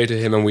pray to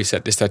him and we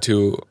set this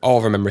tattoo. All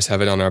of our members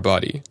have it on our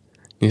body.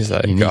 He's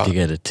like, You need to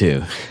get it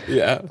too.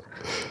 yeah.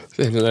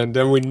 And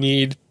then we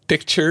need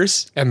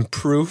pictures and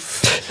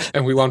proof,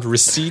 and we want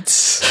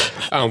receipts.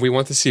 We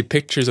want to see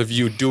pictures of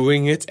you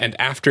doing it and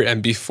after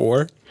and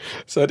before.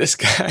 So this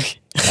guy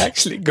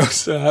actually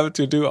goes to have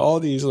to do all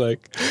these like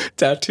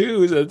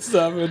tattoos and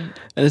stuff, and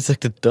it's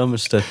like the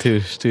dumbest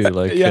tattoos too.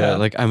 Like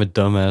like I'm a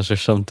dumbass or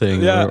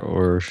something. Yeah.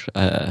 Or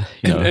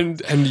you know.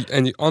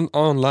 And on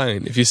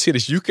online, if you see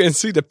this, you can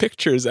see the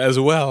pictures as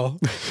well.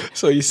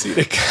 So you see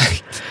the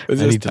guy.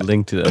 I need to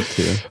link to that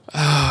too.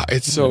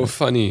 It's so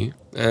funny.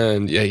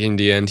 And yeah, in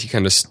the end, he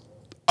kind of,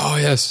 oh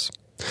yes.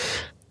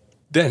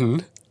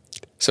 Then,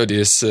 so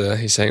this,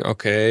 he's saying,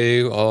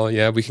 okay, well,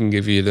 yeah, we can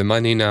give you the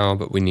money now,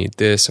 but we need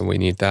this and we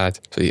need that.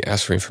 So he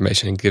asks for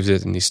information and gives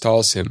it, and he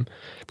stalls him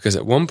because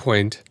at one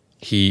point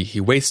he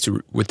waits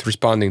with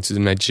responding to the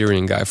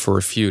Nigerian guy for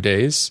a few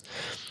days,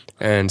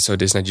 and so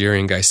this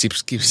Nigerian guy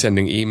keeps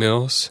sending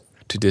emails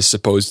to this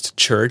supposed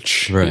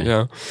church, right? You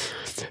know.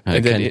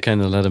 And then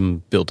kind of let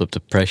him build up the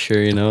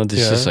pressure, you know.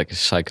 This is like a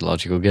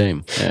psychological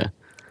game, yeah.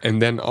 And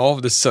then all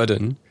of a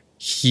sudden,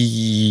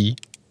 he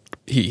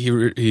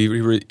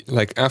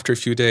like after a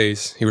few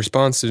days, he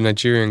responds to the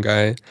Nigerian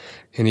guy,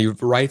 and he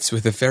writes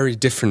with a very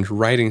different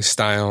writing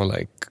style,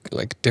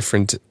 like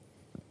different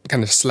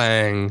kind of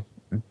slang,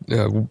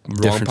 wrong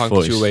different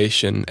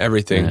punctuation, voice.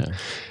 Everything.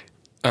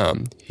 Yeah.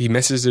 He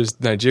messages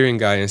the Nigerian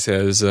guy and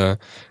says,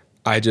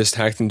 I just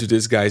hacked into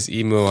this guy's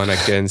email and I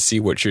can see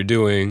what you're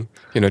doing,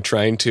 you know,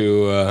 trying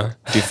to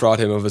defraud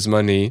him of his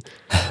money.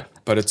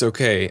 But it's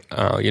okay.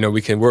 You know,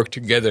 we can work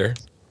together.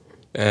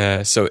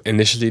 So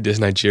initially, this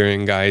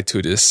Nigerian guy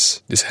to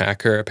this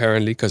hacker,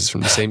 apparently, because it's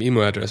from the same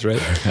email address,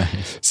 right?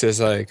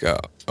 Says like,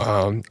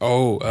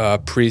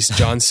 Priest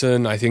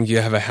Johnson, I think you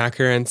have a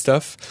hacker and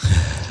stuff.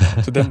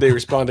 So then they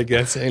respond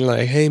again saying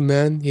like, hey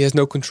man, he has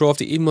no control of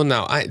the email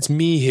now. It's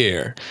me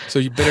here. So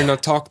you better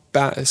not talk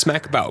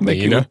smack about me,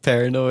 you know?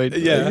 Paranoid.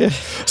 Yeah.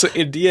 So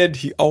in the end,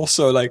 he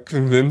also like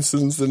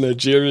convinces the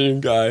Nigerian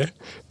guy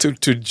to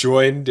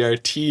join their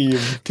team.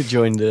 To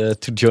join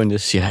the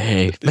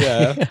CIA.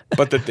 Yeah.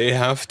 But that they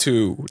have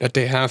to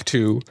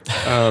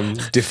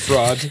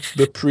defraud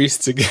the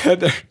priest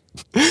together.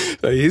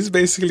 So he's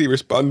basically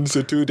responding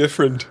to two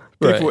different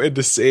people in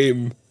the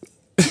same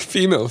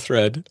female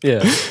thread.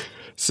 Yeah.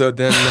 So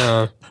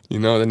then,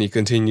 then he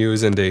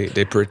continues, and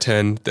they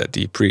pretend that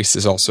the priest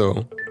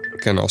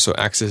can also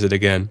access it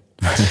again.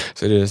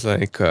 So there's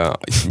like,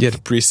 the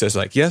priest says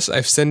like, yes,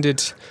 I've sent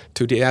it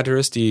to the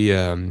address,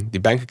 the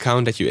bank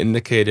account that you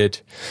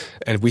indicated,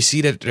 and we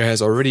see that there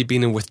has already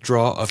been a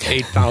withdrawal of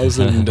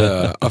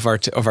 $8,000 of our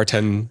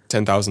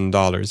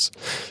 $10,000.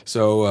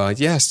 So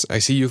yes, I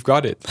see you've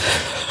got it.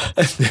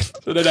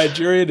 So the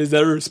Nigerian is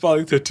then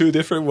responding to two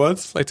different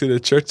ones, like to the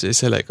church. They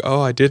say like,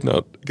 oh, I did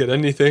not get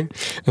anything,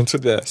 and to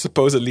the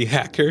supposedly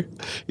hacker,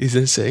 he's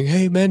then saying,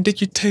 hey man,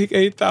 did you take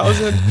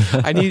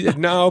 $8,000? I need it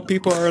now.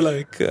 People are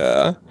like,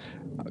 to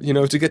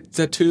get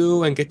the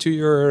tattoo and get you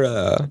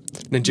your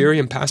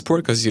Nigerian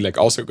passport, because he like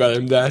also got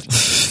him that.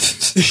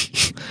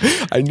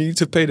 I need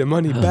to pay the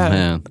money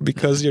back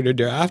because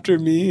they're after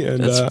me,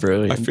 and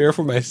I fear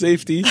for my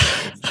safety.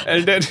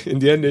 And then in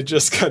the end,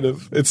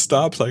 it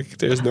stops. Like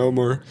there's no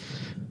more.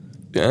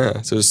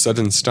 Yeah, so it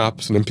sudden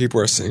stops, and then people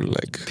are saying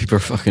like, people are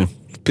fucking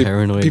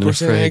paranoid. People and are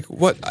saying like,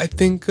 what? I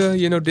think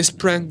this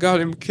prank got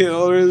him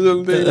killed or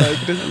something.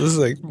 Like this is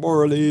like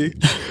morally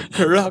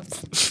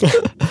corrupt.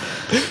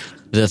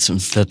 That's some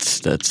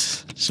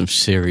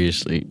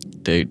seriously.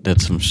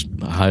 That's some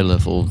high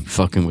level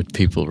fucking with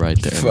people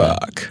right there.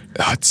 Fuck.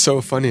 Oh, it's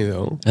so funny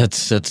though. That's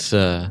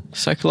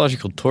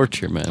psychological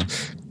torture, man.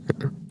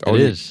 It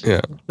is.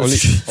 Yeah.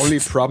 Only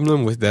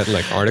problem with that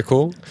like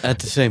article. At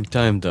the same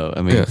time, though,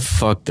 I mean,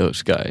 fuck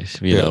those guys.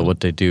 You know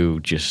what they do,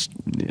 just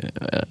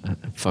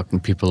fucking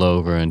people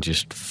over and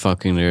just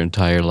fucking their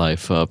entire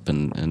life up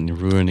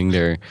and ruining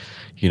their,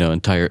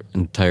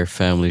 entire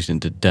families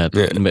into debt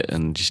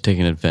and just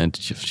taking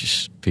advantage of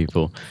just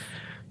people.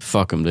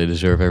 Fuck them. They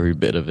deserve every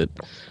bit of it.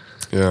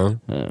 Yeah.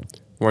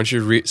 Once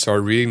you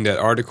start reading that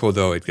article,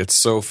 though, it gets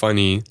so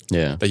funny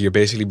that you're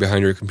basically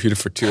behind your computer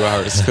for 2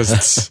 hours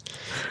because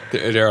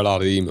there are a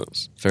lot of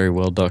emails. Very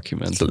well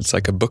documented. So it's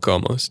like a book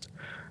almost.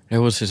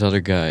 There was this other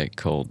guy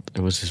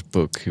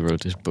he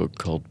wrote this book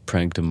called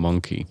Prank the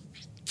Monkey.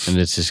 And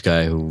it's this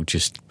guy who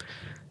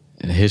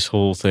his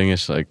whole thing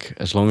is like,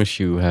 as long as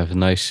you have a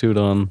nice suit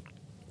on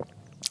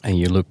and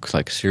you look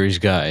like a serious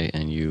guy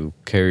and you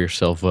carry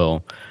yourself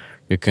well,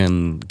 you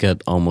can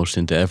get almost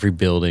into every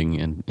building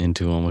and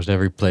into almost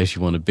every place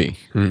you want to be.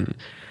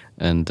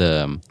 And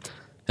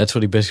that's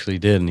what he basically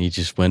did. And he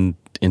just went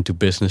into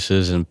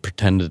businesses and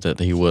pretended that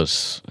he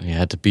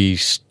had to be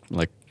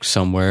like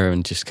somewhere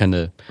and just kind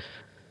of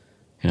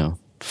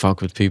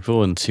fuck with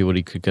people and see what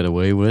he could get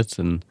away with,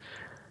 and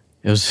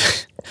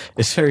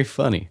it's very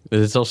funny, but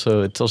it's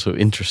also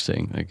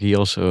interesting. Like he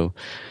also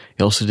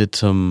did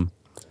some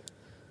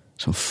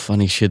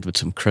funny shit with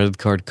some credit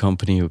card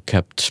company who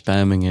kept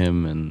spamming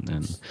him,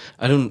 and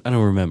I don't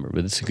remember,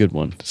 but it's a good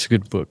one. It's a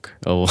good book.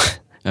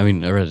 I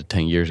read it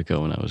 10 years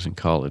ago when I was in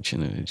college,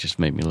 and it just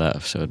made me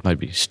laugh. So it might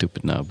be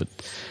stupid now, but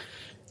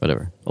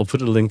whatever. I'll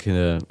put a link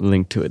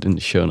to it in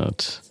the show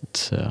notes.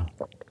 It's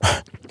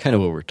kind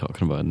of what we're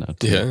talking about now,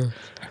 too. Yeah.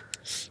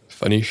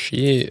 Funny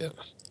shit.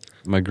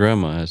 My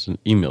grandma has an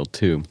email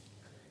too.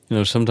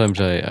 Sometimes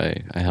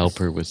I help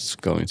her with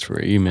going through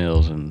her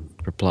emails and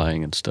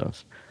replying and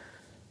stuff.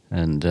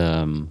 And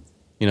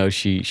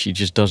she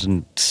just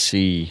doesn't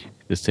see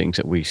the things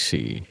that we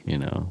see.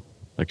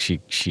 Like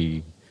she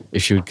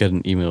if she would get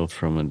an email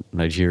from a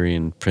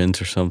Nigerian prince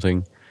or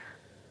something,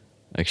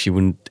 like she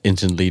wouldn't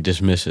instantly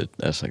dismiss it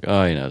as like,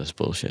 oh, that's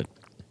bullshit.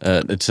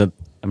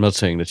 I'm not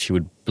saying that she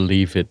would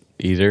believe it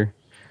either,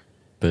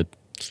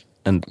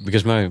 and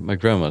because my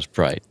grandma's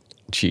bright,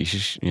 she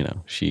has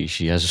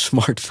a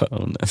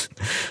smartphone.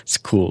 It's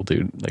cool,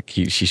 dude. Like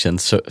she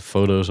sends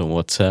photos on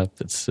WhatsApp.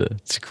 It's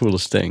the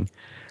coolest thing.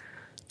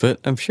 But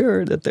I'm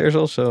sure that there's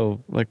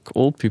also like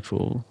old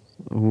people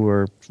who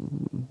are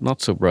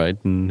not so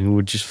bright and who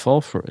would just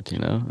fall for it,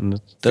 And the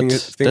thing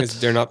is,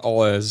 they're not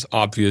all as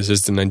obvious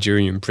as the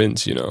Nigerian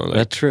prince, Like,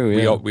 that's true.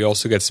 Yeah. We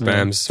also get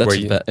spams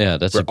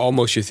where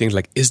almost you think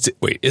like, is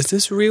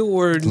this real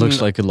or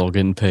looks like a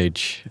login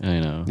page?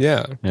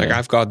 Yeah. Like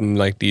I've gotten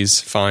like these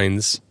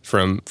fines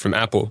from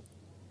Apple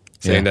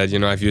saying that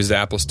I've used the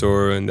Apple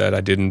Store and that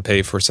I didn't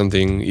pay for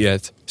something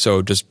yet,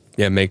 so just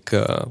make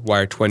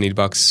wire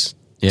 $20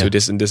 to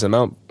this and this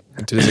amount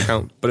to this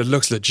account, but it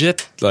looks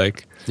legit,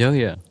 like. Oh,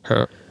 yeah.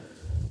 Huh.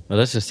 Well,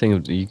 that's the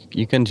thing.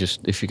 You can just,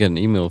 if you get an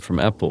email from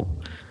Apple,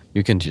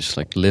 you can just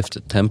like lift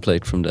a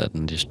template from that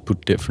and just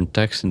put different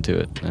text into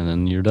it, and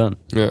then you're done.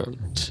 Yeah.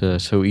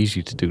 It's so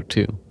easy to do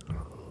too.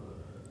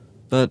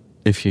 But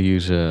if you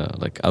use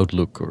like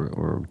Outlook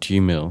or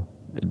Gmail,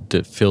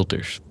 the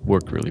filters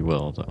work really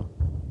well, though.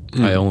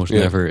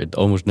 It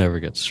almost never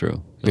gets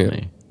through with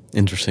me.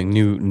 Interesting.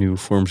 New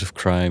forms of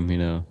crime,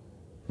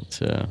 It's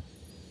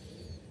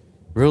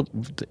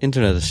the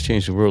internet has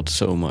changed the world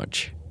so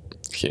much.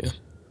 Yeah.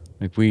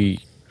 Like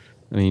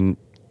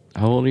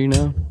how old are you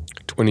now?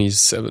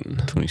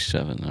 27.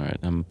 27. All right.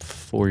 I'm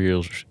 4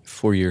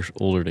 years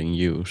older than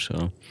you,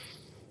 so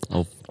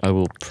I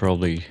will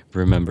probably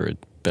remember it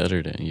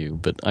better than you.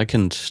 But I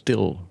can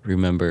still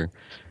remember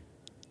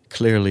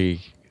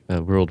clearly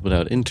a world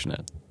without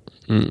internet,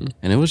 and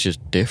it was just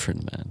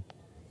different, man.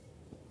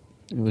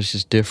 It was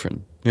just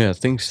different. Yeah,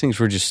 things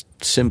were just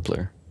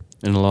simpler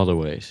in a lot of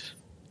ways.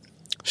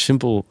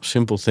 Simple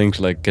things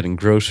like getting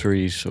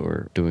groceries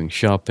or doing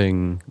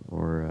shopping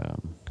or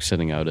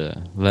sending out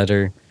a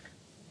letter,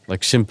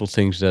 like simple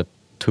things that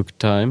took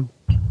time,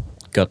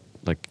 got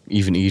like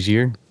even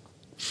easier.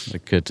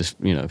 Like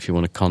if you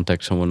want to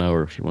contact someone now,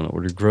 or if you want to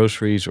order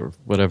groceries or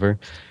whatever,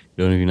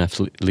 you don't even have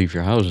to leave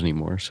your house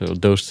anymore. So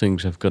those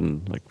things have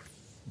gotten like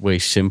way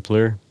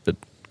simpler, but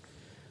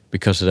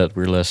because of that,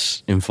 we're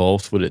less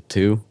involved with it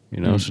too.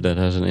 So that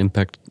has an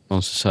impact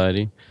on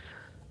society.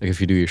 Like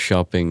if you do your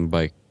shopping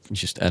by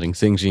just adding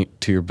things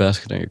to your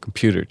basket on your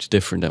computer, it's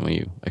different than when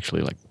you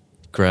actually like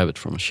grab it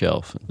from a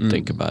shelf and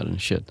think about it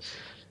and shit,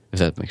 if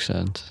that makes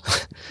sense.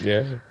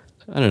 Yeah.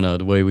 I don't know,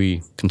 the way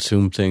we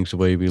consume things, the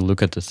way we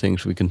look at the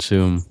things we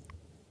consume,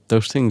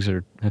 those things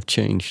have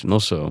changed. And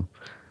also,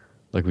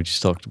 like we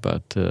just talked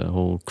about, the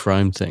whole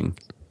crime thing,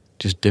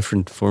 just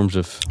different forms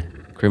of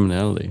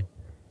criminality.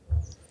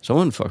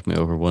 Someone fucked me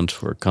over once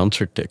for a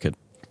concert ticket.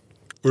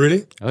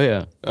 Really? Oh,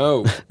 yeah.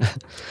 Oh.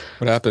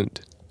 What happened?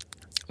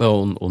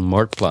 Well, on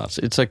Marktplaats,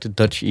 it's like the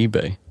Dutch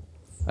eBay.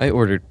 I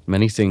ordered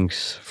many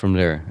things from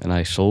there, and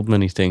I sold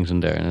many things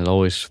in there, and it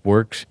always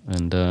works.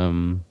 And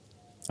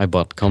I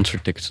bought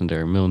concert tickets in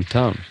there a million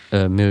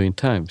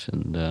times.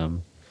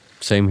 And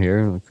same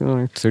here,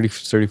 like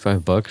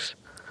 $35,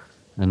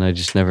 and I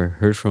just never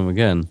heard from him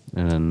again.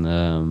 And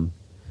then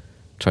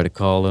tried to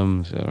call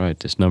him. All right,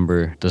 this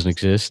number doesn't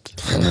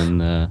exist.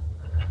 And then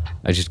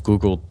I just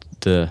Googled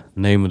the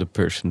name of the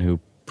person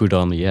who put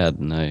on the ad,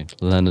 and I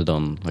landed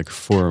on like a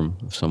forum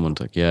of someone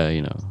like,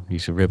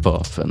 he's a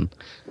ripoff, and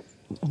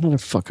another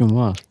fucking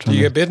was. Did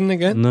you get bitten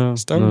again? No,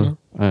 Stung?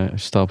 No. I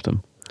stopped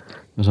him.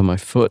 It was on my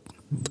foot.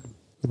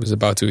 It was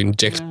about to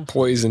inject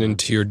poison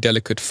into your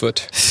delicate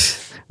foot.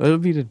 Well,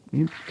 you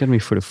get me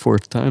for the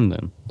 4th time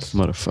then,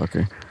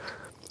 motherfucker.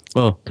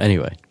 Well,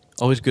 anyway,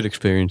 always good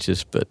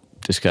experiences, but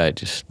this guy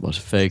just was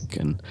fake,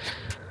 and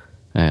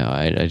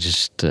I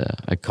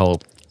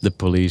called the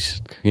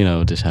police.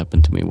 This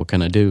happened to me. What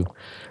can I do?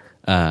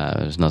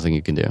 There's nothing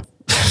you can do.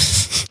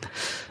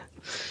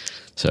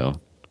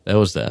 So that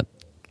was that.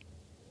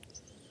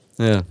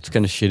 Yeah, it's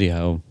kind of shitty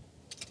how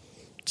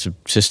it's a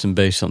system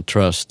based on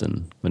trust,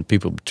 and when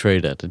people betray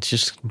that, it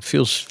just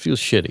feels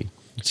shitty.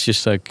 It's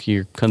just like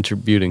you're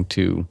contributing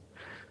to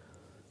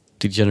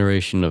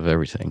degeneration of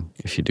everything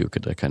if you do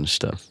that kind of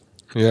stuff.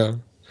 Yeah.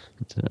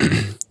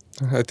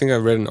 I think I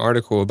read an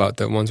article about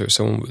that once, or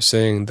someone was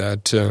saying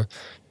that,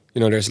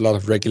 there's a lot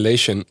of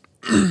regulation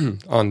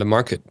on the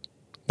market.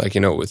 Like,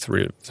 with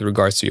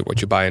regards to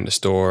what you buy in the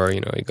store,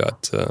 you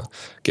got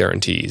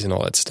guarantees and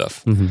all that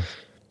stuff. Mm-hmm.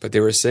 But they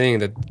were saying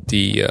that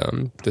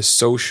the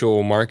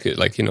social market,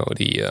 like,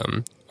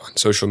 on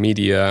social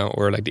media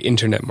or like the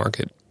internet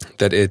market,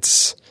 that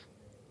it's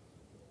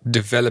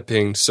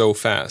developing so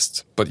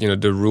fast. But,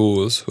 the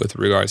rules with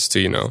regards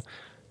to,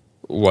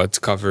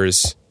 what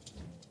covers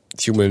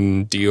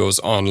human deals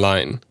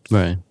online.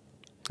 Right.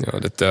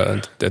 That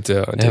the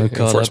haven't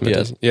caught up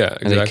yet. Yeah,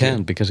 exactly. And they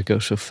can't because it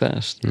goes so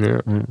fast.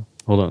 Yeah.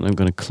 Hold on, I'm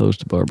going to close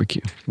the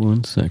barbecue.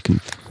 1 second.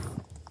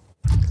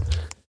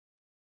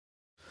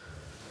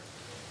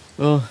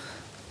 Well,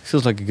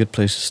 feels like a good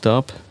place to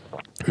stop.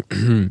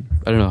 I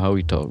don't know how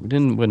we talked. We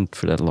didn't went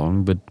for that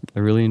long, but I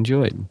really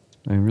enjoyed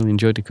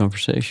the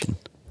conversation.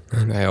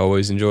 And I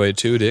always enjoy it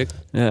too, Dick.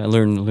 Yeah, I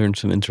learned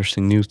some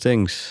interesting new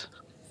things.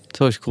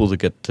 It's always cool to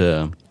get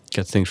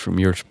things from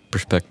your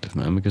perspective,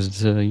 man, because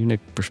it's a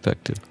unique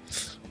perspective.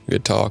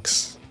 Good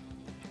talks.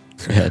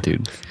 Yeah,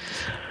 dude.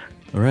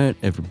 All right,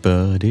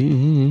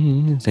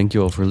 everybody. Thank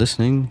you all for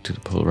listening to the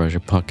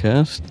Polarizer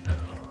Podcast.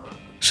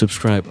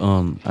 Subscribe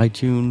on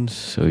iTunes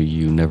so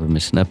you never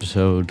miss an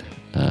episode.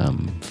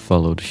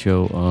 Follow the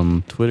show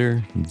on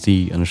Twitter,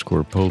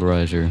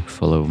 _Polarizer.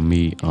 Follow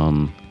me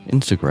on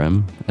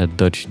Instagram at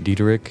Dutch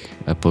Diederik.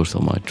 I post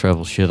all my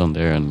travel shit on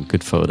there and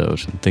good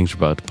photos and things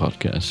about the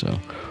podcast, so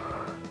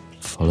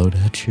follow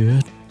that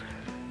shit.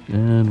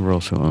 And we're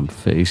also on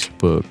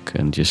Facebook,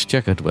 and just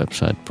check out the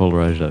website,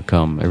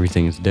 polarizer.com.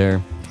 Everything is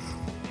there.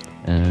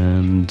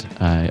 And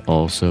I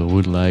also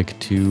would like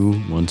to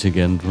once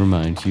again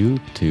remind you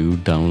to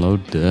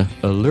download the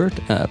Alert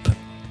app.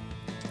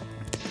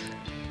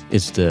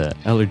 It's the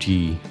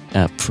allergy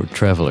app for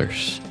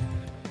travelers.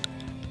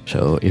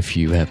 So if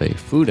you have a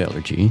food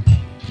allergy,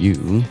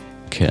 you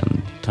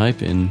can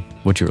type in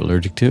what you're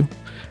allergic to.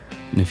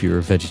 And if you're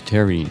a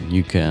vegetarian,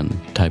 you can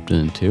type it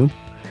in too.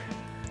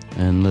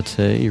 And let's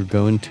say you're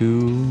going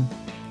to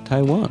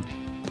Taiwan.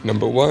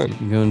 Number 1.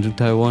 You're going to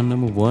Taiwan,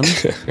 number 1.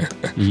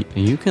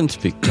 You can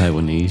speak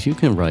Taiwanese. You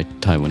can write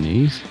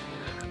Taiwanese.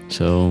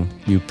 So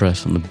you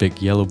press on the big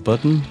yellow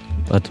button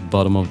at the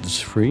bottom of the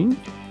screen,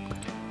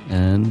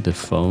 and the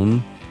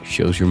phone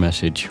shows your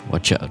message.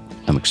 Watch out.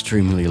 I'm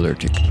extremely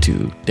allergic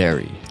to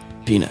dairy,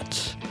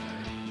 peanuts,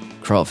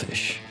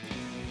 crawfish,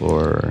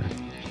 or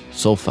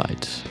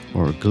sulfites,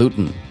 or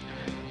gluten.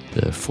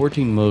 The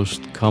 14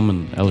 most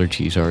common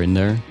allergies are in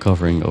there,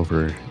 covering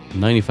over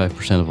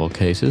 95% of all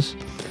cases.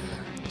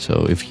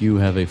 So if you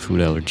have a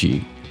food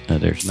allergy,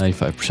 there's a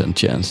 95%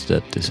 chance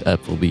that this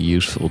app will be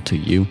useful to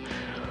you.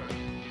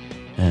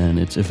 And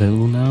it's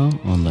available now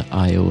on the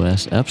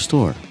iOS App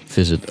Store.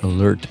 Visit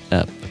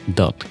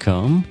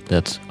alertapp.com.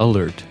 That's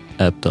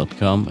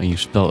alertapp.com, and you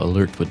spell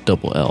alert with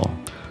double L,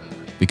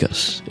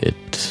 because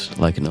it's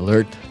like an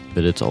alert,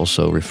 but it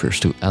also refers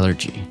to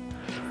allergy.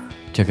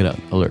 Check it out,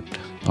 Alert,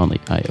 on the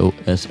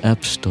iOS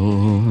App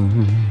Store.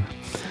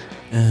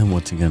 And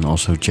once again,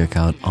 also check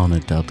out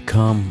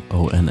onnit.com,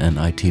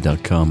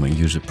 ONNIT.com, and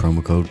use the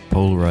promo code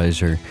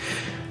Polarizer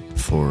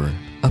for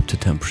up to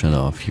 10%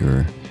 off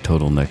your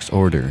total next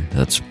order.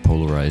 That's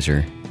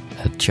Polarizer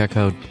at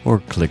checkout, or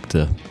click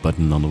the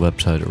button on the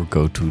website, or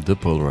go to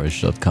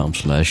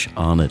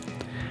thepolarizer.com/onnit.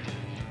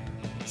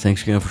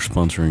 Thanks again for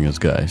sponsoring us,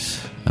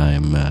 guys.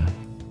 I'm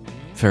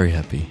very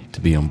happy to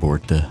be on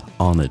board the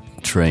Onnit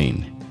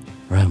train.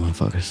 Right,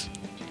 motherfuckers.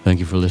 Thank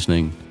you for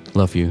listening.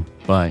 Love you.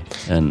 Bye.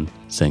 And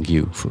thank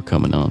you for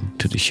coming on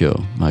to the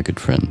show, my good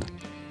friend.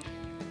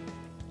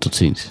 Tot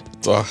ziens.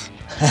 Dag.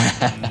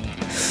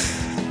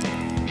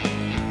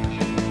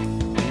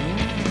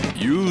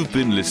 You've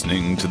been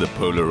listening to the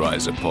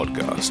Polarizer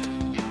Podcast.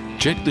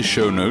 Check the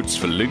show notes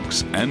for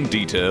links and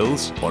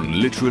details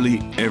on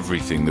literally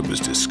everything that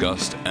was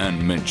discussed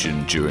and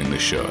mentioned during the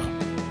show.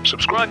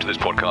 Subscribe to this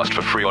podcast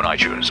for free on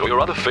iTunes or your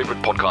other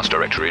favorite podcast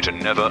directory to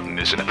never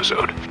miss an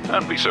episode.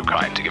 And be so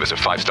kind to give us a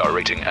 5-star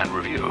rating and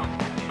review.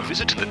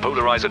 Visit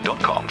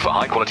thepolarizer.com for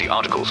high-quality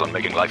articles on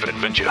making life an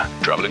adventure,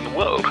 traveling the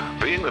world,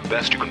 being the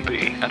best you can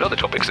be, and other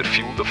topics that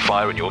fuel the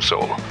fire in your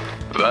soul.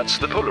 That's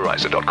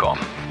thepolarizer.com.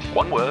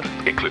 One word,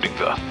 including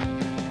the.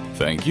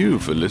 Thank you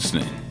for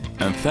listening,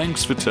 and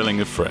thanks for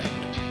telling a friend.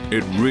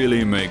 It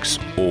really makes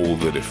all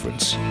the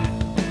difference.